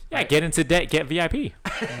bullshit. Yeah, get into debt, get VIP.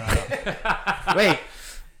 Wait,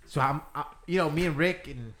 so me and Rick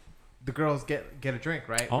and the girls get a drink,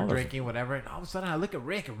 right? All We're of them. drinking, whatever. And all of a sudden, I look at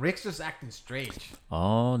Rick, and Rick's just acting strange.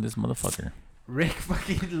 Oh, this motherfucker. Rick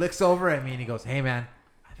fucking looks over at me and he goes, "Hey man,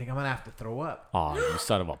 I think I'm gonna have to throw up." Oh, you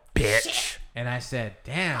son of a bitch. And I said,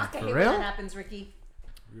 "Damn, I for hate when real? that happens, Ricky.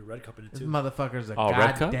 We red cupping it This too. motherfucker's a Oh,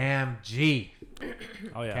 Red Cup? goddamn G."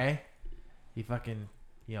 Oh yeah. Okay, he fucking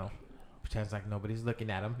pretends like nobody's looking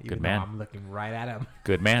at him, even Good though man. I'm looking right at him.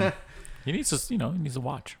 Good man. He needs to, he needs to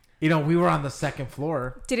watch. We were on the second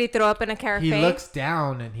floor. Did he throw up in a cafe? He looks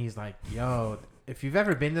down and he's like, "Yo, if you've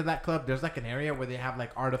ever been to that club, there's like an area where they have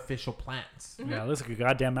like artificial plants." Yeah, it looks like a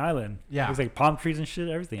goddamn island. Yeah. Looks like palm trees and shit,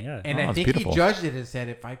 everything. Yeah. And Oh, I it's think beautiful. he judged it and said,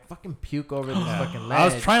 "If I fucking puke over this fucking ledge," I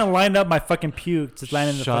was trying to line up my fucking puke to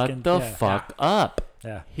land in the Shut fucking. the yeah. fuck up.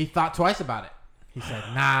 Yeah. he thought twice about it. He said,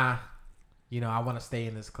 "Nah, I want to stay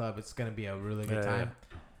in this club. It's gonna be a really good Yeah, time."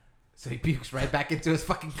 So he pukes right back into his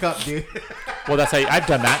fucking cup, dude. Well, that's how I've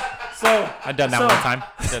done that. So I've done that So- one time.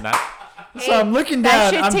 I've done that. So I'm looking That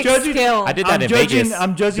down. shit I'm takes judging. skill. I did that I'm in judging. Vegas.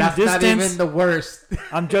 I'm judging That's not distance. even the worst.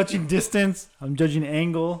 I'm judging distance. I'm judging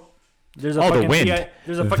angle. There's a Oh, the fucking wind.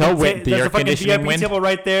 there's a The fucking wind, the there's air a fucking conditioning VIP wind. table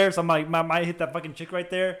right there. So I'm like, might hit that fucking chick right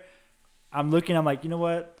there. I'm looking. I'm like, you know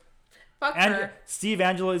what? Fuck And her. Steve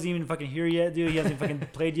Angelo isn't even fucking here yet, dude. He hasn't fucking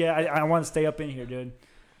played yet. I want to stay up in here, dude.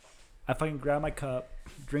 I fucking grab my cup.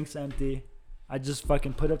 Drink's empty. I just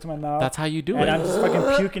fucking put it up to my mouth. That's how you do and it. I'm just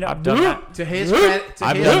fucking puking up. I've done that. To his credit,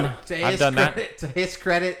 I've done that. To his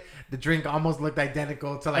credit, the drink almost looked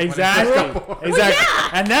identical to like Exactly. when it first got poured.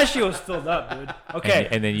 Exactly. And that shit was filled up, dude. Okay.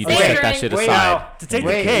 And then you Same just set that drink. shit Wait, aside. now, to take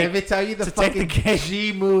Wait, the cake. let me tell you the To take the fucking cake.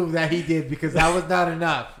 G move that he did because that was not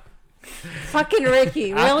enough. Fucking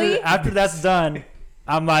Ricky. Really? After that's done,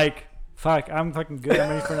 I'm like, fuck, I'm fucking good. I'm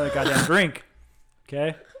ready for another goddamn drink.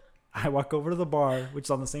 Okay? I walk over to the bar, which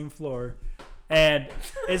is on the same floor, and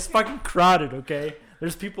it's fucking crowded, okay?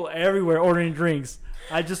 There's people everywhere ordering drinks.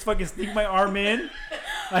 I just fucking sneak my arm in.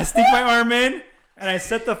 And I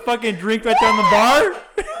set the fucking drink right there on the bar.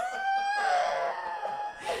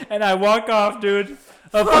 And I walk off, dude.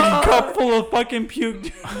 A fucking cup full of fucking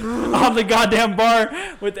puke on the goddamn bar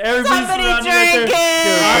with everybody Somebody surrounding right there. drink it!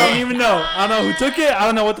 Dude, I don't even know. I don't know who took it. I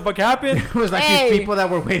don't know what the fuck happened. It was like Hey, these people that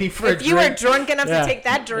were waiting for a If you were drink drunk enough Yeah. to take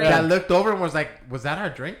that drink, that looked over and was like, "Was that our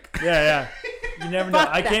drink?" Yeah. You never know. Fuck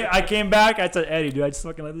I came back. I said, Eddie, dude, I just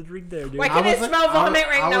fucking let the drink there, dude. why I can was it look- smell I was- vomit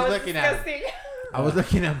right I now? was It's looking at him. disgusting. I was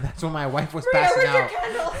looking at him. That's when my wife was Maria, passing where's your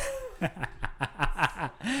out. candle?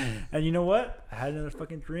 And you know what? I had another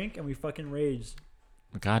fucking drink and we fucking raged.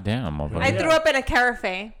 Goddamn, motherfucker. I threw up in a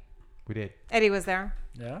carafe. We did. Eddie was there.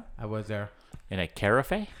 Yeah? I was there. In a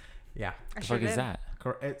carafe? Yeah. I The sure fuck is did. that?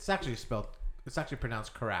 It's actually spelled. It's actually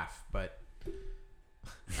pronounced carafe, but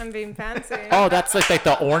I'm being fancy. Oh, that's like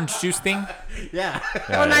the orange juice thing? yeah.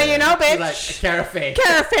 Well, now you know, bitch. Like carafe.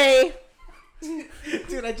 Carafe.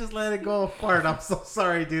 Dude, I just let it go apart. I'm so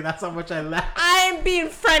sorry, dude. That's how much I laughed. I'm being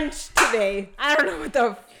French today. I don't know what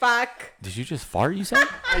the fuck. Did you just fart, you said?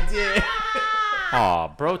 I did.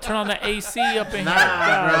 Oh, bro, turn on the AC up in here.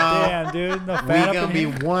 God damn, dude. No We fan up gonna in be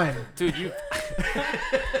here. one. Dude, you...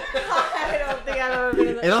 I don't think I've ever been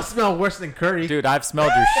in It don't smell worse than curry. Dude, I've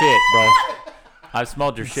smelled your shit, bro. I've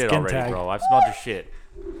smelled your shit Skin already, tag. bro. I've smelled your shit.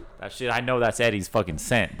 That shit, I know that's Eddie's fucking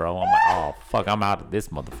scent, bro. I'm like, oh, fuck, I'm out of this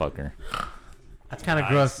motherfucker. That's kind of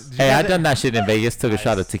gross. Did you Hey, I guys- done that shit in Vegas. Took a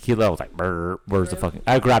shot of tequila. I was like, "Brr, where's the fucking...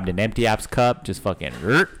 I grabbed an empty apps cup, just fucking...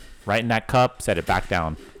 right in that cup, set it back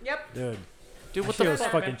down. Yep. Dude. Dude, That shit was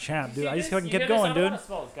fucking champ, dude. I just fucking kept going, dude.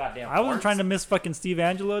 I wasn't trying to miss fucking Steve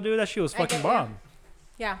Angelo, dude. That shit was fucking get you. bomb.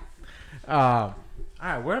 Yeah. All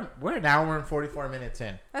right, we're an hour and 44 minutes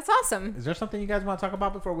in. That's awesome. Is there something you guys want to talk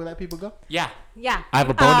about before we let people go? Yeah. Yeah. I have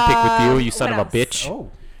a bone to pick with you, you son what of a else? bitch. Oh,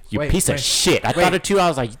 You wait, piece of wait, shit. I wait. thought it too. I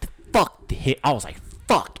was like, fuck the hit. I was like,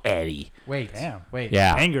 fuck Eddie. Wait, Damn. wait,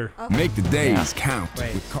 Yeah. Anger. Make the days count.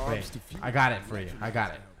 wait. I got it for you. I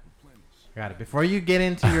got it. Before you get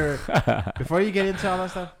into your, before you get into all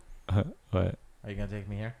that stuff, What? are you gonna take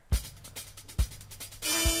me here?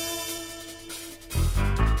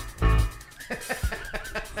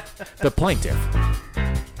 The plaintiff,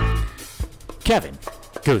 Kevin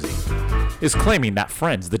Guzzi, is claiming that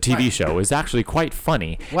Friends, the TV show, is actually quite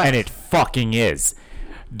funny, What? and it fucking is.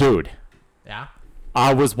 Dude, Yeah.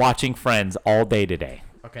 I was watching Friends all day today.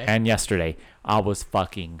 Okay. And yesterday. I was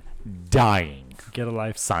fucking dying, Get a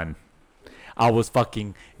life. son. I was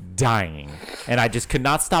fucking dying. And I just could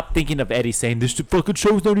not stop thinking of Eddie saying, this fucking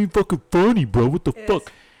show's not even fucking funny, bro. What the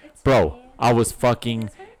fuck? Bro, I was fucking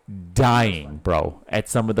dying, bro, at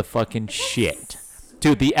some of the fucking shit.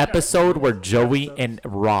 Dude, the episode where Joey and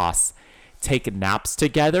Ross take naps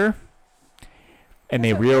together and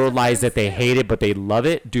they realize that they hate it, but they love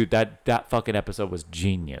it. Dude, that fucking episode was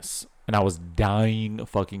genius. And I was dying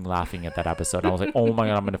fucking laughing at that episode. I was like, oh my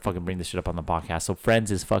God, I'm going to fucking bring this shit up on the podcast. So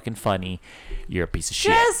Friends is fucking funny. You're a piece of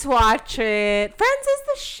shit. Just watch it. Friends is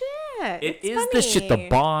the shit. It It's is the shit, the funny.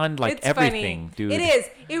 bond, like It's everything, funny. dude. It is.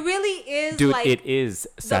 It really is. Dude, like it is,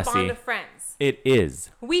 the Sassy. bond of friends. It is.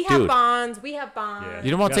 We have Dude. bonds. We have bonds. Yeah.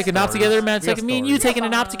 You don't want to We take a got nap stories. together, man? It's We like got me and you stories. taking a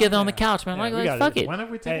nap together on the couch, man. Yeah, Like, we got fuck it. it. When have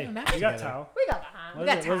we Hey, taken a nap we got together? towel. We got bonds. We Was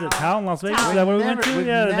got it, was it towel. town in Las Vegas? Towel. Is that where we We've went to? never-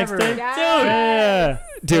 Yeah, the we've next never- day. Yes. Yeah.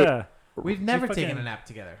 Dude. Yeah. We've never fucking- taken a nap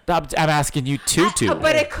together. I'm asking you to.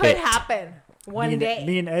 But it could Bitch. happen one day.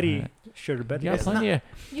 Me and Eddie shared a bed You got together. plenty of,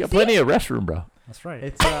 you got see plenty of restroom, bro. That's right.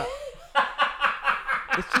 It's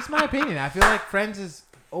it's just my opinion. I feel like Friends is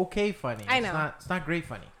okay funny. I know. It's not great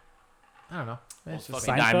funny. I don't know. It's just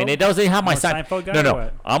Seinfeld? I mean, it doesn't have my You a Sein- Seinfeld guy No, or no.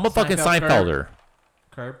 what? I'm a fucking Seinfeld Seinfelder.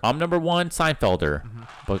 Curb. I'm number one Seinfelder,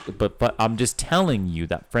 but I'm just telling you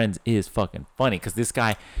that Friends is fucking funny because this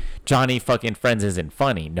guy, Johnny fucking Friends isn't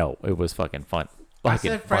funny. No, it was fucking fun. I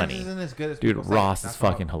Fucking said Friends funny, isn't as good as dude. people say. Ross is That's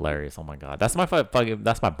all. fucking hilarious. Oh my God, that's my fucking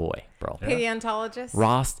that's my boy, bro. Paleontologist.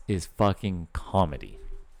 Ross is fucking comedy.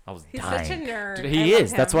 I was He's dying. such a nerd. Dude, I he love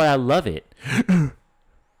is. That's him. why I love it.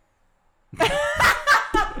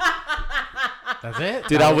 That's it,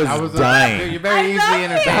 Dude, I was dying. Dude, you're very I easily love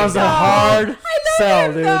entertained. That was a him. hard I love sell,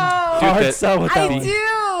 him, dude. though. Hard the- sell with I that do.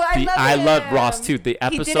 one. I love love Ross too. The He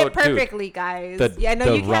episode, did it dude. perfectly, guys. the- yeah, I know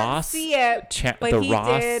the you can't Ross see it, but the he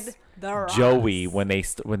Ross did the Ross. Joey when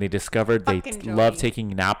they discovered they Fucking Joey. love taking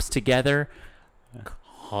naps together.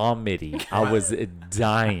 Comedy. I was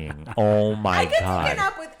dying. Oh my I can take God. a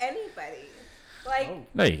nap with anybody.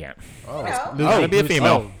 Like, No, you can't. Oh, No. Lucy Oh, be a Goosey.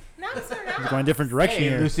 female. naps are He's naps. going a different direction Hey,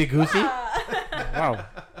 here. Lucy Goosey. Wow.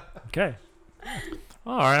 Okay.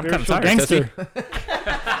 All right, I'm kind of Spiritual sorry. gangster.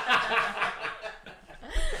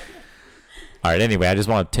 All right. Anyway, I just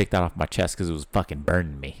want to take that off my chest because it was fucking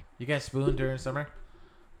burning me. You guys spoon during summer?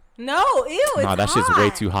 No, ew, it's No, that shit's way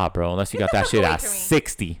hot. too hot, bro. Unless you Get got the that fuck shit away at from me.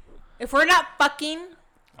 60. If we're not fucking,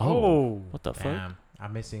 Oh. What the fuck? Damn,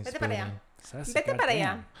 I'm missing Vete para allá. spooning. Sassy, Vete para allá.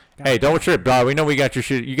 goddamn. Hey, don't trip, dog. We know we got your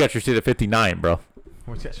shit. You got your shit at 59, bro.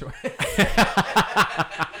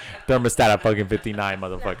 Thermostat at fucking 59,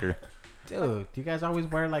 motherfucker. Dude, you guys always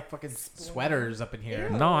wear like fucking sweaters up in here.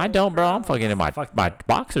 No, I don't, bro. I'm fucking in my Fuck my that.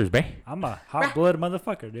 boxers, babe. I'm a hot blooded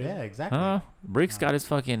motherfucker, dude. Yeah, exactly. Rick's got his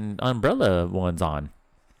fucking umbrella ones on.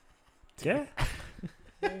 Yeah.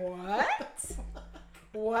 What?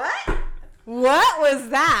 What? What was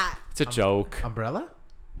that? It's a joke. Umbrella?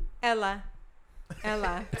 Ella.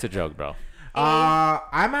 It's a joke, bro.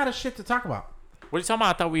 I'm out of shit to talk about. What are you talking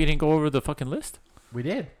about? I thought we didn't go over the fucking list. We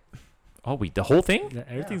did. Oh, the whole thing? Yeah,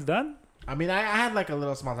 everything's done. I mean, I had like a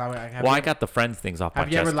little small time. Well, I got the friends things off my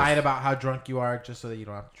Have you ever chest. lied about how drunk you are just so that you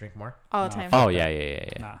don't have to drink more? All the time. Oh, yeah.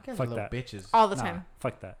 Nah, You guys are fuck little that. bitches. All the Nah, time.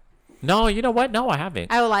 fuck that. No, you know what? No, I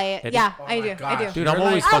haven't. I will lie it. Eddie? Yeah, Oh I my do. I gosh. do. Dude, You're I'm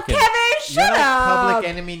always like- fucking... Kevin, You're shut like up. public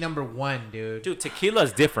enemy number one, dude. Dude,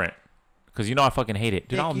 tequila's different. Because you know I fucking hate it.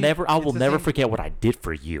 Dude, I Thank you. will It's the never same- forget what I did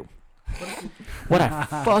for you. What I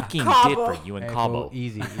fucking Cabo. did for you in Hey, Cabo. fool,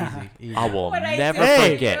 easy. I will What I never did.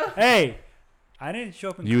 Hey, forget. hey, I didn't show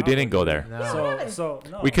up in You Cabo, didn't go dude. there. No. So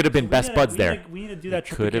no. We could have been best need buds we there. need to- We need to do that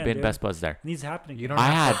trip Could have again, been dude. best buds there. It needs happening. You don't I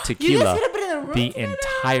have had to- You guys tequila could have been in the room the together,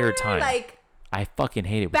 entire time. Like I fucking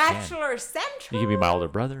hate it. With Ken. Bachelor Central. You could be my older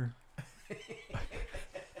brother.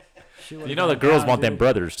 Shit would've You know the gone girls down, want them dude.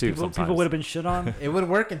 brothers too. People Sometimes. would have been shit on. It would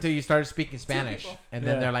work until you started speaking Spanish, and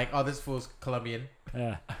then Yeah. they're like, "Oh, this fool's Colombian."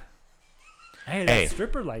 Yeah. Hey, Hey. that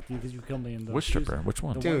stripper liked you because you were Colombian. though. Which She was- stripper? Which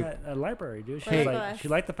one? The Dude. one at library, dude. She, Hey. she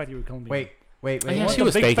liked the fact you were Colombian. Wait. Oh, yeah, What she the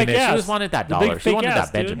was big faking fake it. She ass? just wanted that The big dollar. She fake wanted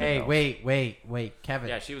ass, that dude. Benjamin. Hey, though. wait, Kevin.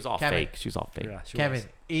 Yeah, she was all Kevin. fake. She was all fake. Yeah, she Kevin, was.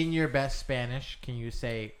 in your best Spanish, can you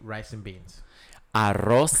say rice and beans?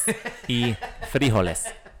 Arroz y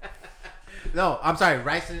frijoles. No, I'm sorry,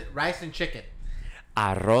 rice and chicken.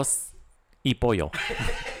 Arroz y pollo.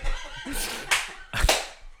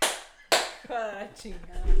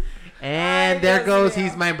 And Ay, there Dios goes, mío.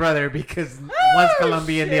 he's my brother because one's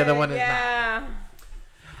Colombian, the other one is yeah.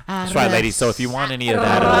 That's right, ladies. So if you want any of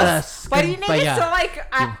that, Arroz Why do you con name it pollo. so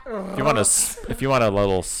like? if you want a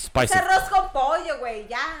little spicy, Es arroz con pollo, güey.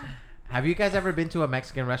 Ya. Have you guys ever been to a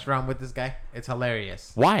Mexican restaurant with this guy? It's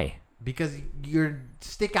hilarious why? because you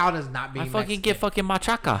stick out as not being I fucking Mexican. get fucking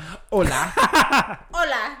machaca. Hola.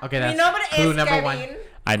 Hola. Okay, Mi that's nombre clue es number Kevin. one.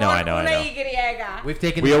 I know, con I know, I una know. Y. We've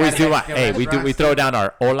taken. We this always guy to do. Mexican Hey, we restaurants. throw down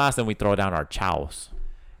our olas and we throw down our chows.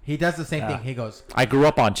 He does the same thing. He goes, I grew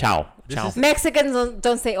up on chow. This Chow. is- Mexicans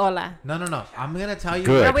don't say hola. no. I'm gonna tell you.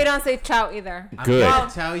 Good. No, we don't say ciao either. I'm Good.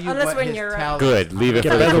 gonna tell you Unless what we're in his Europe. tell Good. is. Leave it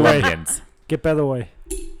Get for the better way. Colombians. Get better way.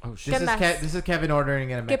 Oh shit. This is, this is Kevin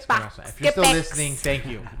ordering at a Mexican back. restaurant. If you're Get still back. listening, thank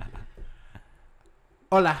you.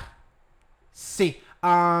 Hola. Sí.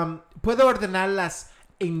 Puedo ordenar las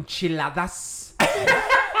enchiladas.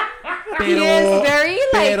 He is very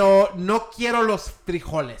like. Pero no quiero los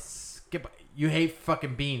frijoles. You hate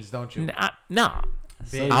fucking beans, don't you? Nah.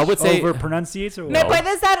 Bitch. I would say Over pronunciates or ¿Me No.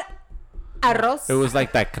 puedes dar arroz? it was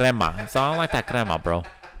like that crema. So I don't like that crema, bro.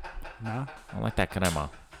 nah, I don't like that crema.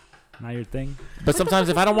 not your thing. But sometimes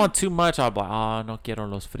if I don't want too much, I'll be like, oh, no quiero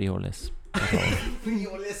los frijoles.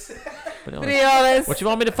 Frijoles. Frioles. What you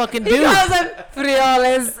want me to fucking He do? calls them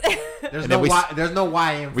frioles. There's And no then we y. There's no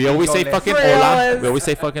y in We always say frijoles. fucking Frijoles. hola. We always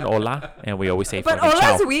say fucking hola. And we always say But fucking chow.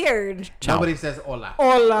 hola's weird. Chow. Nobody says hola.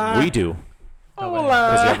 Hola. We do. Because you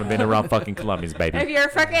Hola. haven't been around fucking Colombians, If baby. you're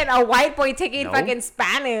fucking a white boy taking No. fucking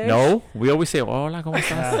Spanish. No, we always say hola, ¿cómo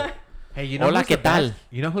estás? Hey, you know Hola, who's the ¿qué tal? best?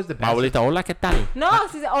 You know who's the Mi best? abuelita, hola, ¿qué tal? No,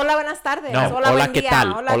 si dice, hola, buenas tardes. No, hola, hola, buen ¿qué día.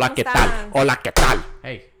 tal? Hola, Hola, ¿cómo ¿qué tal? estás? Hola, ¿qué tal?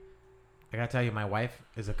 Hey, I gotta tell you, my wife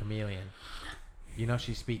is a chameleon. You know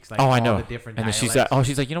she speaks like Oh, all I know. the different And then she's dialects. like,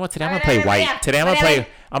 she's like, you know what? Today I'm gonna Maria, play white. Maria, Today I'm gonna Maria.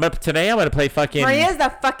 play. Today I'm gonna play fucking. Maria's the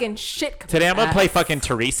fucking shit. Today I'm gonna play Ass. fucking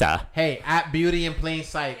Teresa. Hey, at beauty in plain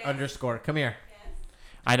sight _ Come here.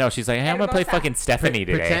 I know. She's like, hey, I'm gonna play Hermosa. fucking Stephanie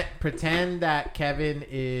today. Pretend that Kevin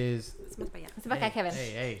is. Se va acá, Kevin.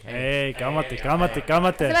 Hey. Hey, cálmate. Se va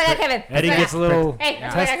acá, Kevin. Eddie Se va gets a acá. little Hey, se va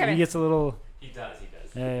test. acá, Kevin. He gets a little. He does.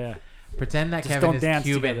 Yeah. Pretend that Just Kevin don't is dance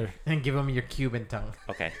Cuban together. and give him your Cuban tongue.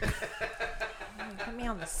 Okay. Put me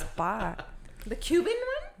on the spot. The Cuban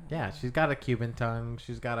one? Yeah, she's got a Cuban tongue.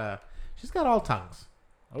 She's got all tongues.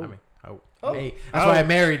 Oh. I mean, hey, that's why I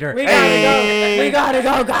married her. We gotta go. We gotta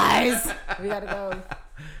go, guys. We gotta go.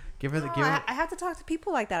 Give her the No, give her. I have to talk to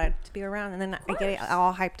people like that to be around, and then I get it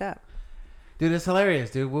all hyped up. Dude, it's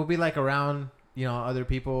hilarious, dude. We'll be like around, other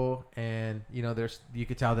people, and you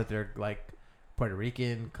could tell that they're like Puerto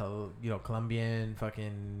Rican, Colombian,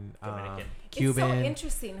 fucking Cuban, It's so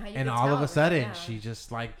interesting how you and can all of tell, a sudden yeah. she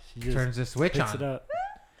just like just turns the switch Picks it on, up.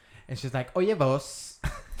 and she's like, "Oye vos."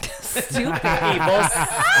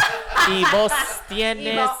 ¿Y vos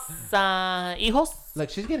tienes hijos? Look,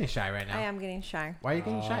 she's getting shy right now. I am getting shy Why are you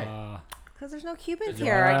getting shy? because there's no Cubans There's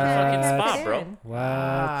here. I fucking can't spot, fit bro. in. What?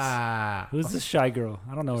 Ah, Who's this shy girl?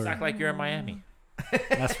 I don't know Just her. act like you're in Miami.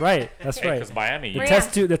 That's right. That's right. Because Miami. The Maria.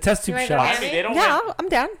 test tube. The test tube You wanna go shots. Miami? They don't Yeah, have- I'm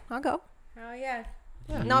down. I'll go. Oh, yeah.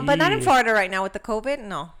 No, but not in Yeah. Florida right now with the COVID.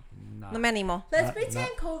 No, Nah. no me animo. Let's pretend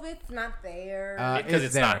COVID's not there. Because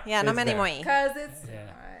it's not. Yeah, no It's me animo there. ahí. Because it's Yeah.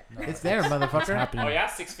 not. It's there, motherfucker. happening. yeah,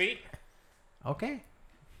 6 feet. Okay.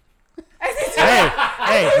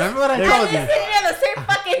 Hey, Remember what I There's- told you? Sitting in the same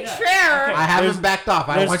fucking chair. I haven't There's- backed off.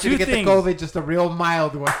 I there's want you to two get things. the COVID, just a real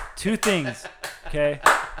mild one. two things. Okay,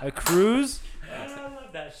 a cruise,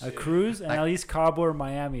 and at least Cabo or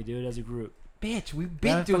Miami, dude, as a group. Bitch, we've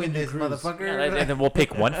Yeah, been doing fucking this, cruise. motherfucker. And then we'll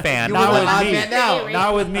pick one fan. You Not were with the odd me. man now.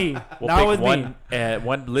 Not with me. We'll Not pick with one, me.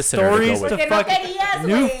 one listener Stories to go to with. fucking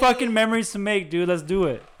new fucking memories to make, dude. Let's do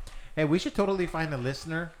it. Hey, we should totally find a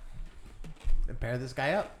listener and pair this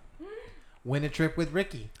guy up. Win a trip with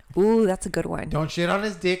Ricky. Ooh, that's a good one. Don't shit on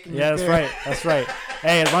his dick. and Yeah, you're that's good. right. That's right.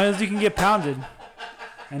 Hey, as long as you can get pounded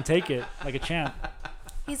and take it like a champ,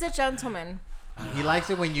 He's a gentleman. He likes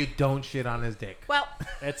it when you don't shit on his dick. Well,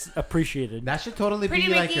 it's appreciated. That should totally Pretty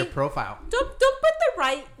be like Ricky. your profile. don't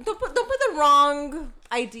put the wrong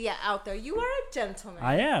idea out there. You are a gentleman.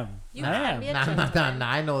 I am. You I can am. be a Nah, gentleman.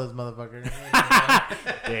 I know this motherfucker.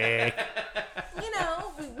 Dick. You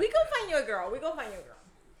know, we go find you a girl. We go find you a girl.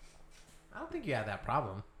 I don't think you have that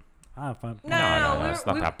problem. I'm fine. No, it's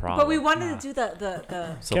not that But we problem. wanted to do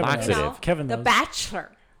the It's a Kevin laxative. knows. Kevin the knows.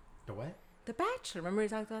 Bachelor. The what? The Bachelor. Remember we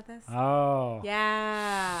talked about this? Oh.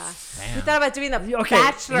 Yeah. Damn. We thought about doing the Okay.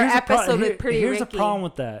 Bachelor here's the pro- episode here- with Pretty Here's Ricky. the problem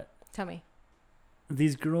with that. Tell me.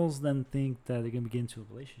 These girls then think that they're gonna get into a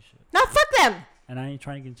relationship, No, fuck them. and I ain't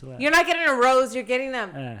trying to get into that. You're not getting a rose. You're getting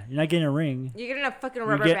them. You're not getting a ring. You're getting a fucking You're,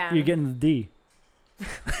 rubber band. you're getting the D.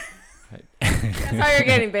 That's all you're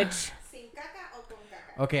getting, bitch.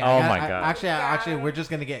 Okay. Oh my God. Actually, we're just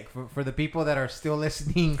gonna get for the people that are still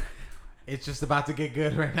listening. It's just about to get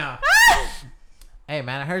good right now. Hey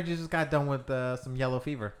man, I heard you just got done with some yellow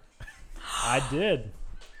fever. I did.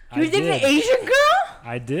 You did an Asian girl?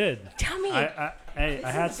 I did. Tell me. I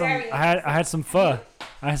had is some. very I had some pho.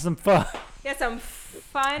 I had some pho. You had some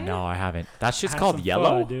fun. No, I haven't. That shit's I had called some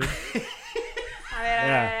yellow. pho, dude. A ver,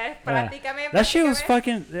 Yeah. platícame, That shit was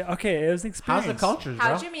platícame. fucking okay. It was an experience. How's the cultures, bro?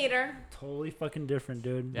 How'd you meet her? Totally fucking different,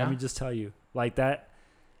 dude. Yeah? Let me just tell you, like that.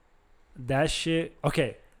 That shit.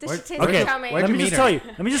 Okay. Did Where- she taste Okay. the chow mein? Where'd Let you me meet just her? tell you.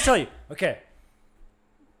 Let me just tell you. Okay.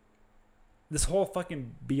 This whole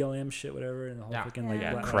fucking BLM shit, whatever, and the whole Yeah. fucking like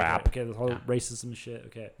Yeah, black- crap. Okay, the whole Yeah. racism shit.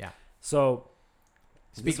 Okay. Yeah. So.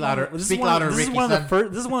 Speak this louder. one- this is Speak one- louder, This Ricky. is one of the son.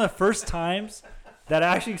 first. This is one of the first times that I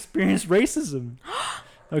actually experienced racism.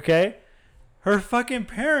 Okay. Her fucking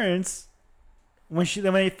parents, when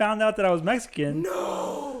they found out that I was Mexican,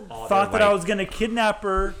 thought that I was gonna kidnap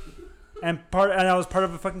her, and I was part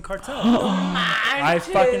of a fucking cartel. I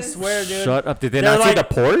fucking swear, dude. Shut up. Did they They're not see like-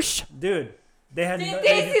 the Porsche? Dude, they had. Did no-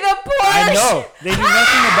 they see the Porsche? I know. They knew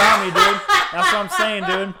nothing about me, dude. That's what I'm saying,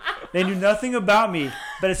 dude. They knew nothing about me.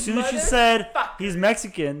 But as soon as she said he's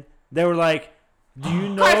Mexican, they were like, "Do you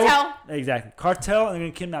know?" Cartel. Exactly. Cartel, and they're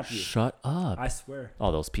gonna kidnap you. Shut up. I swear.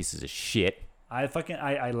 All those pieces of shit. I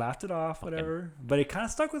laughed it off, whatever. But it kind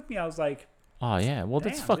of stuck with me. I was like, Oh yeah. Well,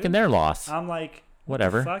 that's Damn, fucking dude. their loss. I'm like,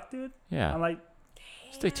 Whatever. Fuck, dude. Yeah. I'm like,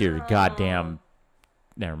 Stick to your goddamn.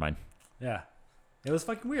 Never mind. yeah. It was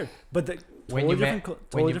fucking weird. But the When totally you different, met- cul- when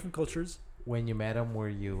totally you- different cultures. When you met him, were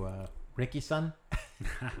you Ricky's son?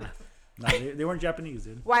 No, they weren't Japanese,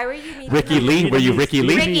 dude. Why were you meeting Ricky them? Lee? Were you Vietnamese. Ricky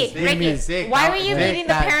Lee? Ricky, Vietnamese, sick. why That- were you sick, meeting the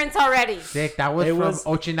that- parents already? Sick. That was It from was-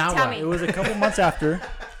 Okinawa. Tell me. It was a couple months after.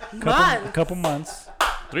 Months. Couple months.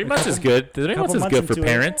 3 months is good. 3 months is good for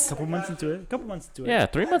parents. Couple months into it. Couple months into it. Yeah,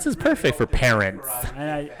 3 months is perfect for parents.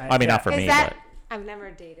 And I mean, not for Is me, that? but I've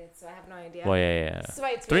never dated, so I have no idea. well, yeah. That's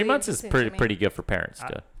why it's 3 really months is interesting to me. pretty good for parents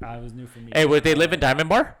too. I was new for me. Hey, would they live in Diamond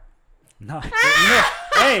Bar? No.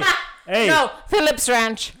 Hey. No, Phillips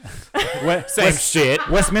Ranch. Same shit.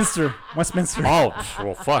 Westminster. Oh,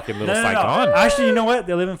 well, fucking little No. Saigon. Actually, you know what?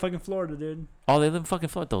 They live in fucking Florida, dude. Oh, they live in fucking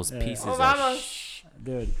Florida. Those Yeah. pieces Oh, of vamos.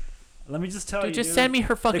 Dude. Let me just tell you. Dude, just dude, send me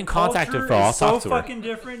her fucking the contact culture info. I'll is so talk to her. fucking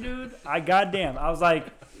different, dude. I goddamn. I was like,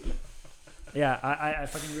 yeah, I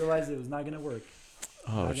fucking realized it was not gonna work.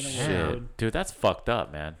 Oh Not gonna shit, work. dude, that's fucked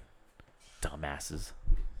up, man. Dumbasses,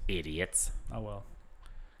 idiots. Oh well.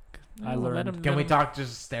 No, I let learned. 'em- Can we let 'em- talk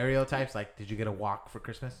just stereotypes? Like, did you get a walk for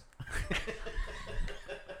Christmas?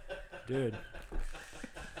 Dude.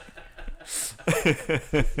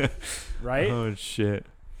 Right? Oh shit!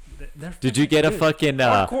 They're Did you get a dude, fucking?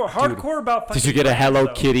 hardcore about fucking Did you get a brands, Hello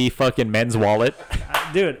though. Kitty fucking men's wallet?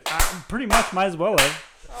 Dude, I pretty much might as well have.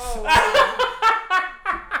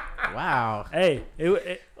 Wow. Hey,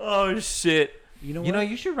 it Oh shit! you know what? You know,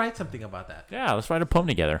 you should write something about that. Yeah, let's write a poem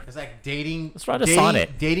together. It's like dating. Let's write a dating,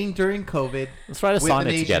 sonnet. Dating during COVID Let's write a with an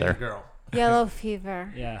sonnet Asian together. girl. Yellow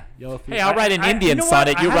fever. Yeah, yellow fever. Hey, I'll write an Indian you know what?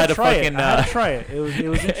 sonnet, I you had write to a try it. fucking, I had to try it. It was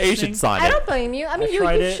interesting. Asian I sonnet. don't blame you. I mean, you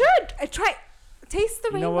tried you it. should. I try. Taste the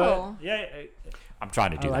You know rainbow. what? Yeah. I'm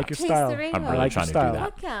trying to do I like that. your Taste style. the rainbow. I'm I really like trying your to do style.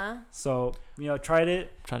 that. Fuck yeah. So tried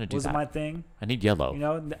it. Trying to do Wasn't that. my thing. I need yellow. You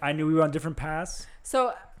know, I knew we were on different paths.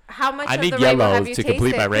 So how much I of need the rainbow yellow have you to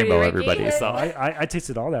complete my tasted, Pretty rainbow, Ricky? everybody. So. I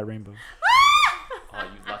tasted all that rainbow. Oh,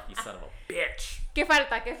 you lucky son of a bitch! ¿Qué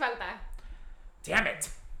falta? ¿Qué falta? Damn it!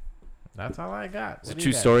 That's all I got. It's a What do true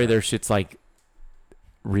you guys story. got? Their shit's like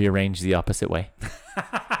rearranged the opposite way,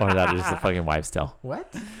 or that is the fucking wives' tale.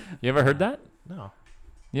 What? You ever heard that? No.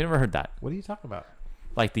 You never heard that? What are you talking about?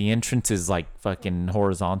 Like the entrance is like fucking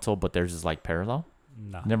horizontal, but theirs is like parallel.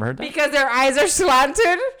 No. Never heard that? Because their eyes are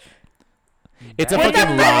slanted? It's a What the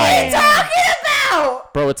fucking fuck are you lie, talking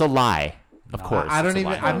about? bro. It's a lie. Of No, course, I don't it's a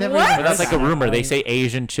even. lie. I've never. What? even But that's heard like a that. rumor. They say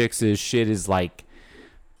Asian chicks' shit is like,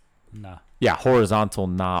 No. yeah, horizontal,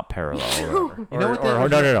 not parallel. Or whatever. You know what? Or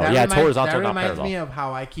no. that Yeah, it's horizontal, That not reminds parallel. me of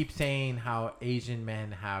how I keep saying how Asian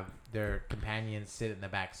men have their companions sit in the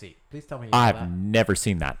back seat. Please tell me you know I've that. never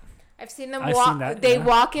seen that. I've seen them I've walk. seen that, They yeah.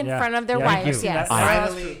 walk in Yeah. front of their Yeah, wives. you've seen Yes. that.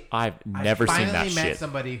 Finally, I've never I seen finally that met shit.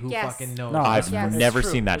 somebody who Yes. fucking knows. No, I've Yes. never It's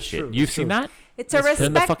true. seen that It's shit. true. You've It's seen true. that? It's a in the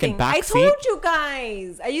respect fucking thing. back I seat? told you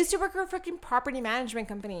guys. I used to work for a freaking property management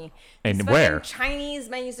company. And These where? fucking Chinese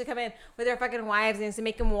men used to come in with their fucking wives and used to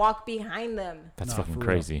make them walk behind them. That's No, fucking for real.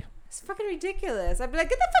 crazy. It's fucking ridiculous. I'd be like,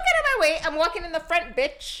 get the fuck out of my way. I'm walking in the front,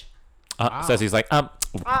 bitch. Says he's like, I'm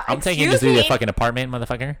taking you to excuse see the me? fucking apartment,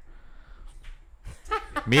 motherfucker.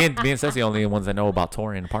 me and Ceci the only ones that know about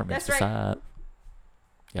touring apartments. That's What's up?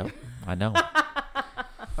 Yep, I know.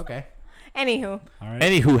 Okay. Anywho, All right.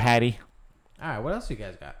 Anywho, Hattie, All right. What else you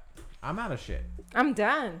guys got? I'm out of shit. I'm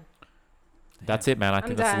done. that's it, man. I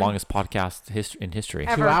think I'm that's done. the longest podcast in history.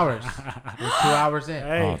 Ever. 2 hours. We're 2 hours in.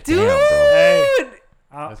 Hey. Oh, Dude, damn,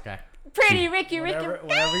 bro. Hey. This guy. Pretty Ricky. Whenever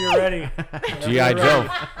you're ready. G.I. Joe.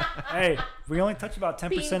 Hey, we only touch about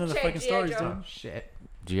 10% of the Pinche fucking stories, G.I. Joe. dude. Oh shit.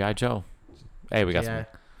 G.I. Joe. Hey, we got Yeah.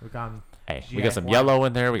 some. We're gone. Hey, we G.I. got some Juan. yellow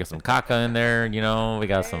in there. We got some caca in there. You know, we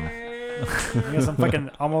got some. We got some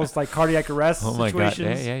fucking almost like cardiac arrest Oh my god. Yeah,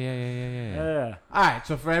 situations. yeah. Yeah. All right,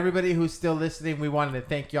 so for everybody who's still listening, we wanted to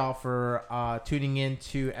thank y'all for tuning in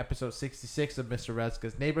to episode 66 of Mr.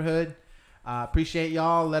 Rezka's Neighborhood. Appreciate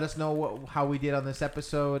y'all. Let us know how we did on this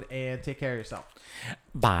episode, and take care of yourself.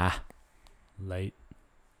 Bye. Late.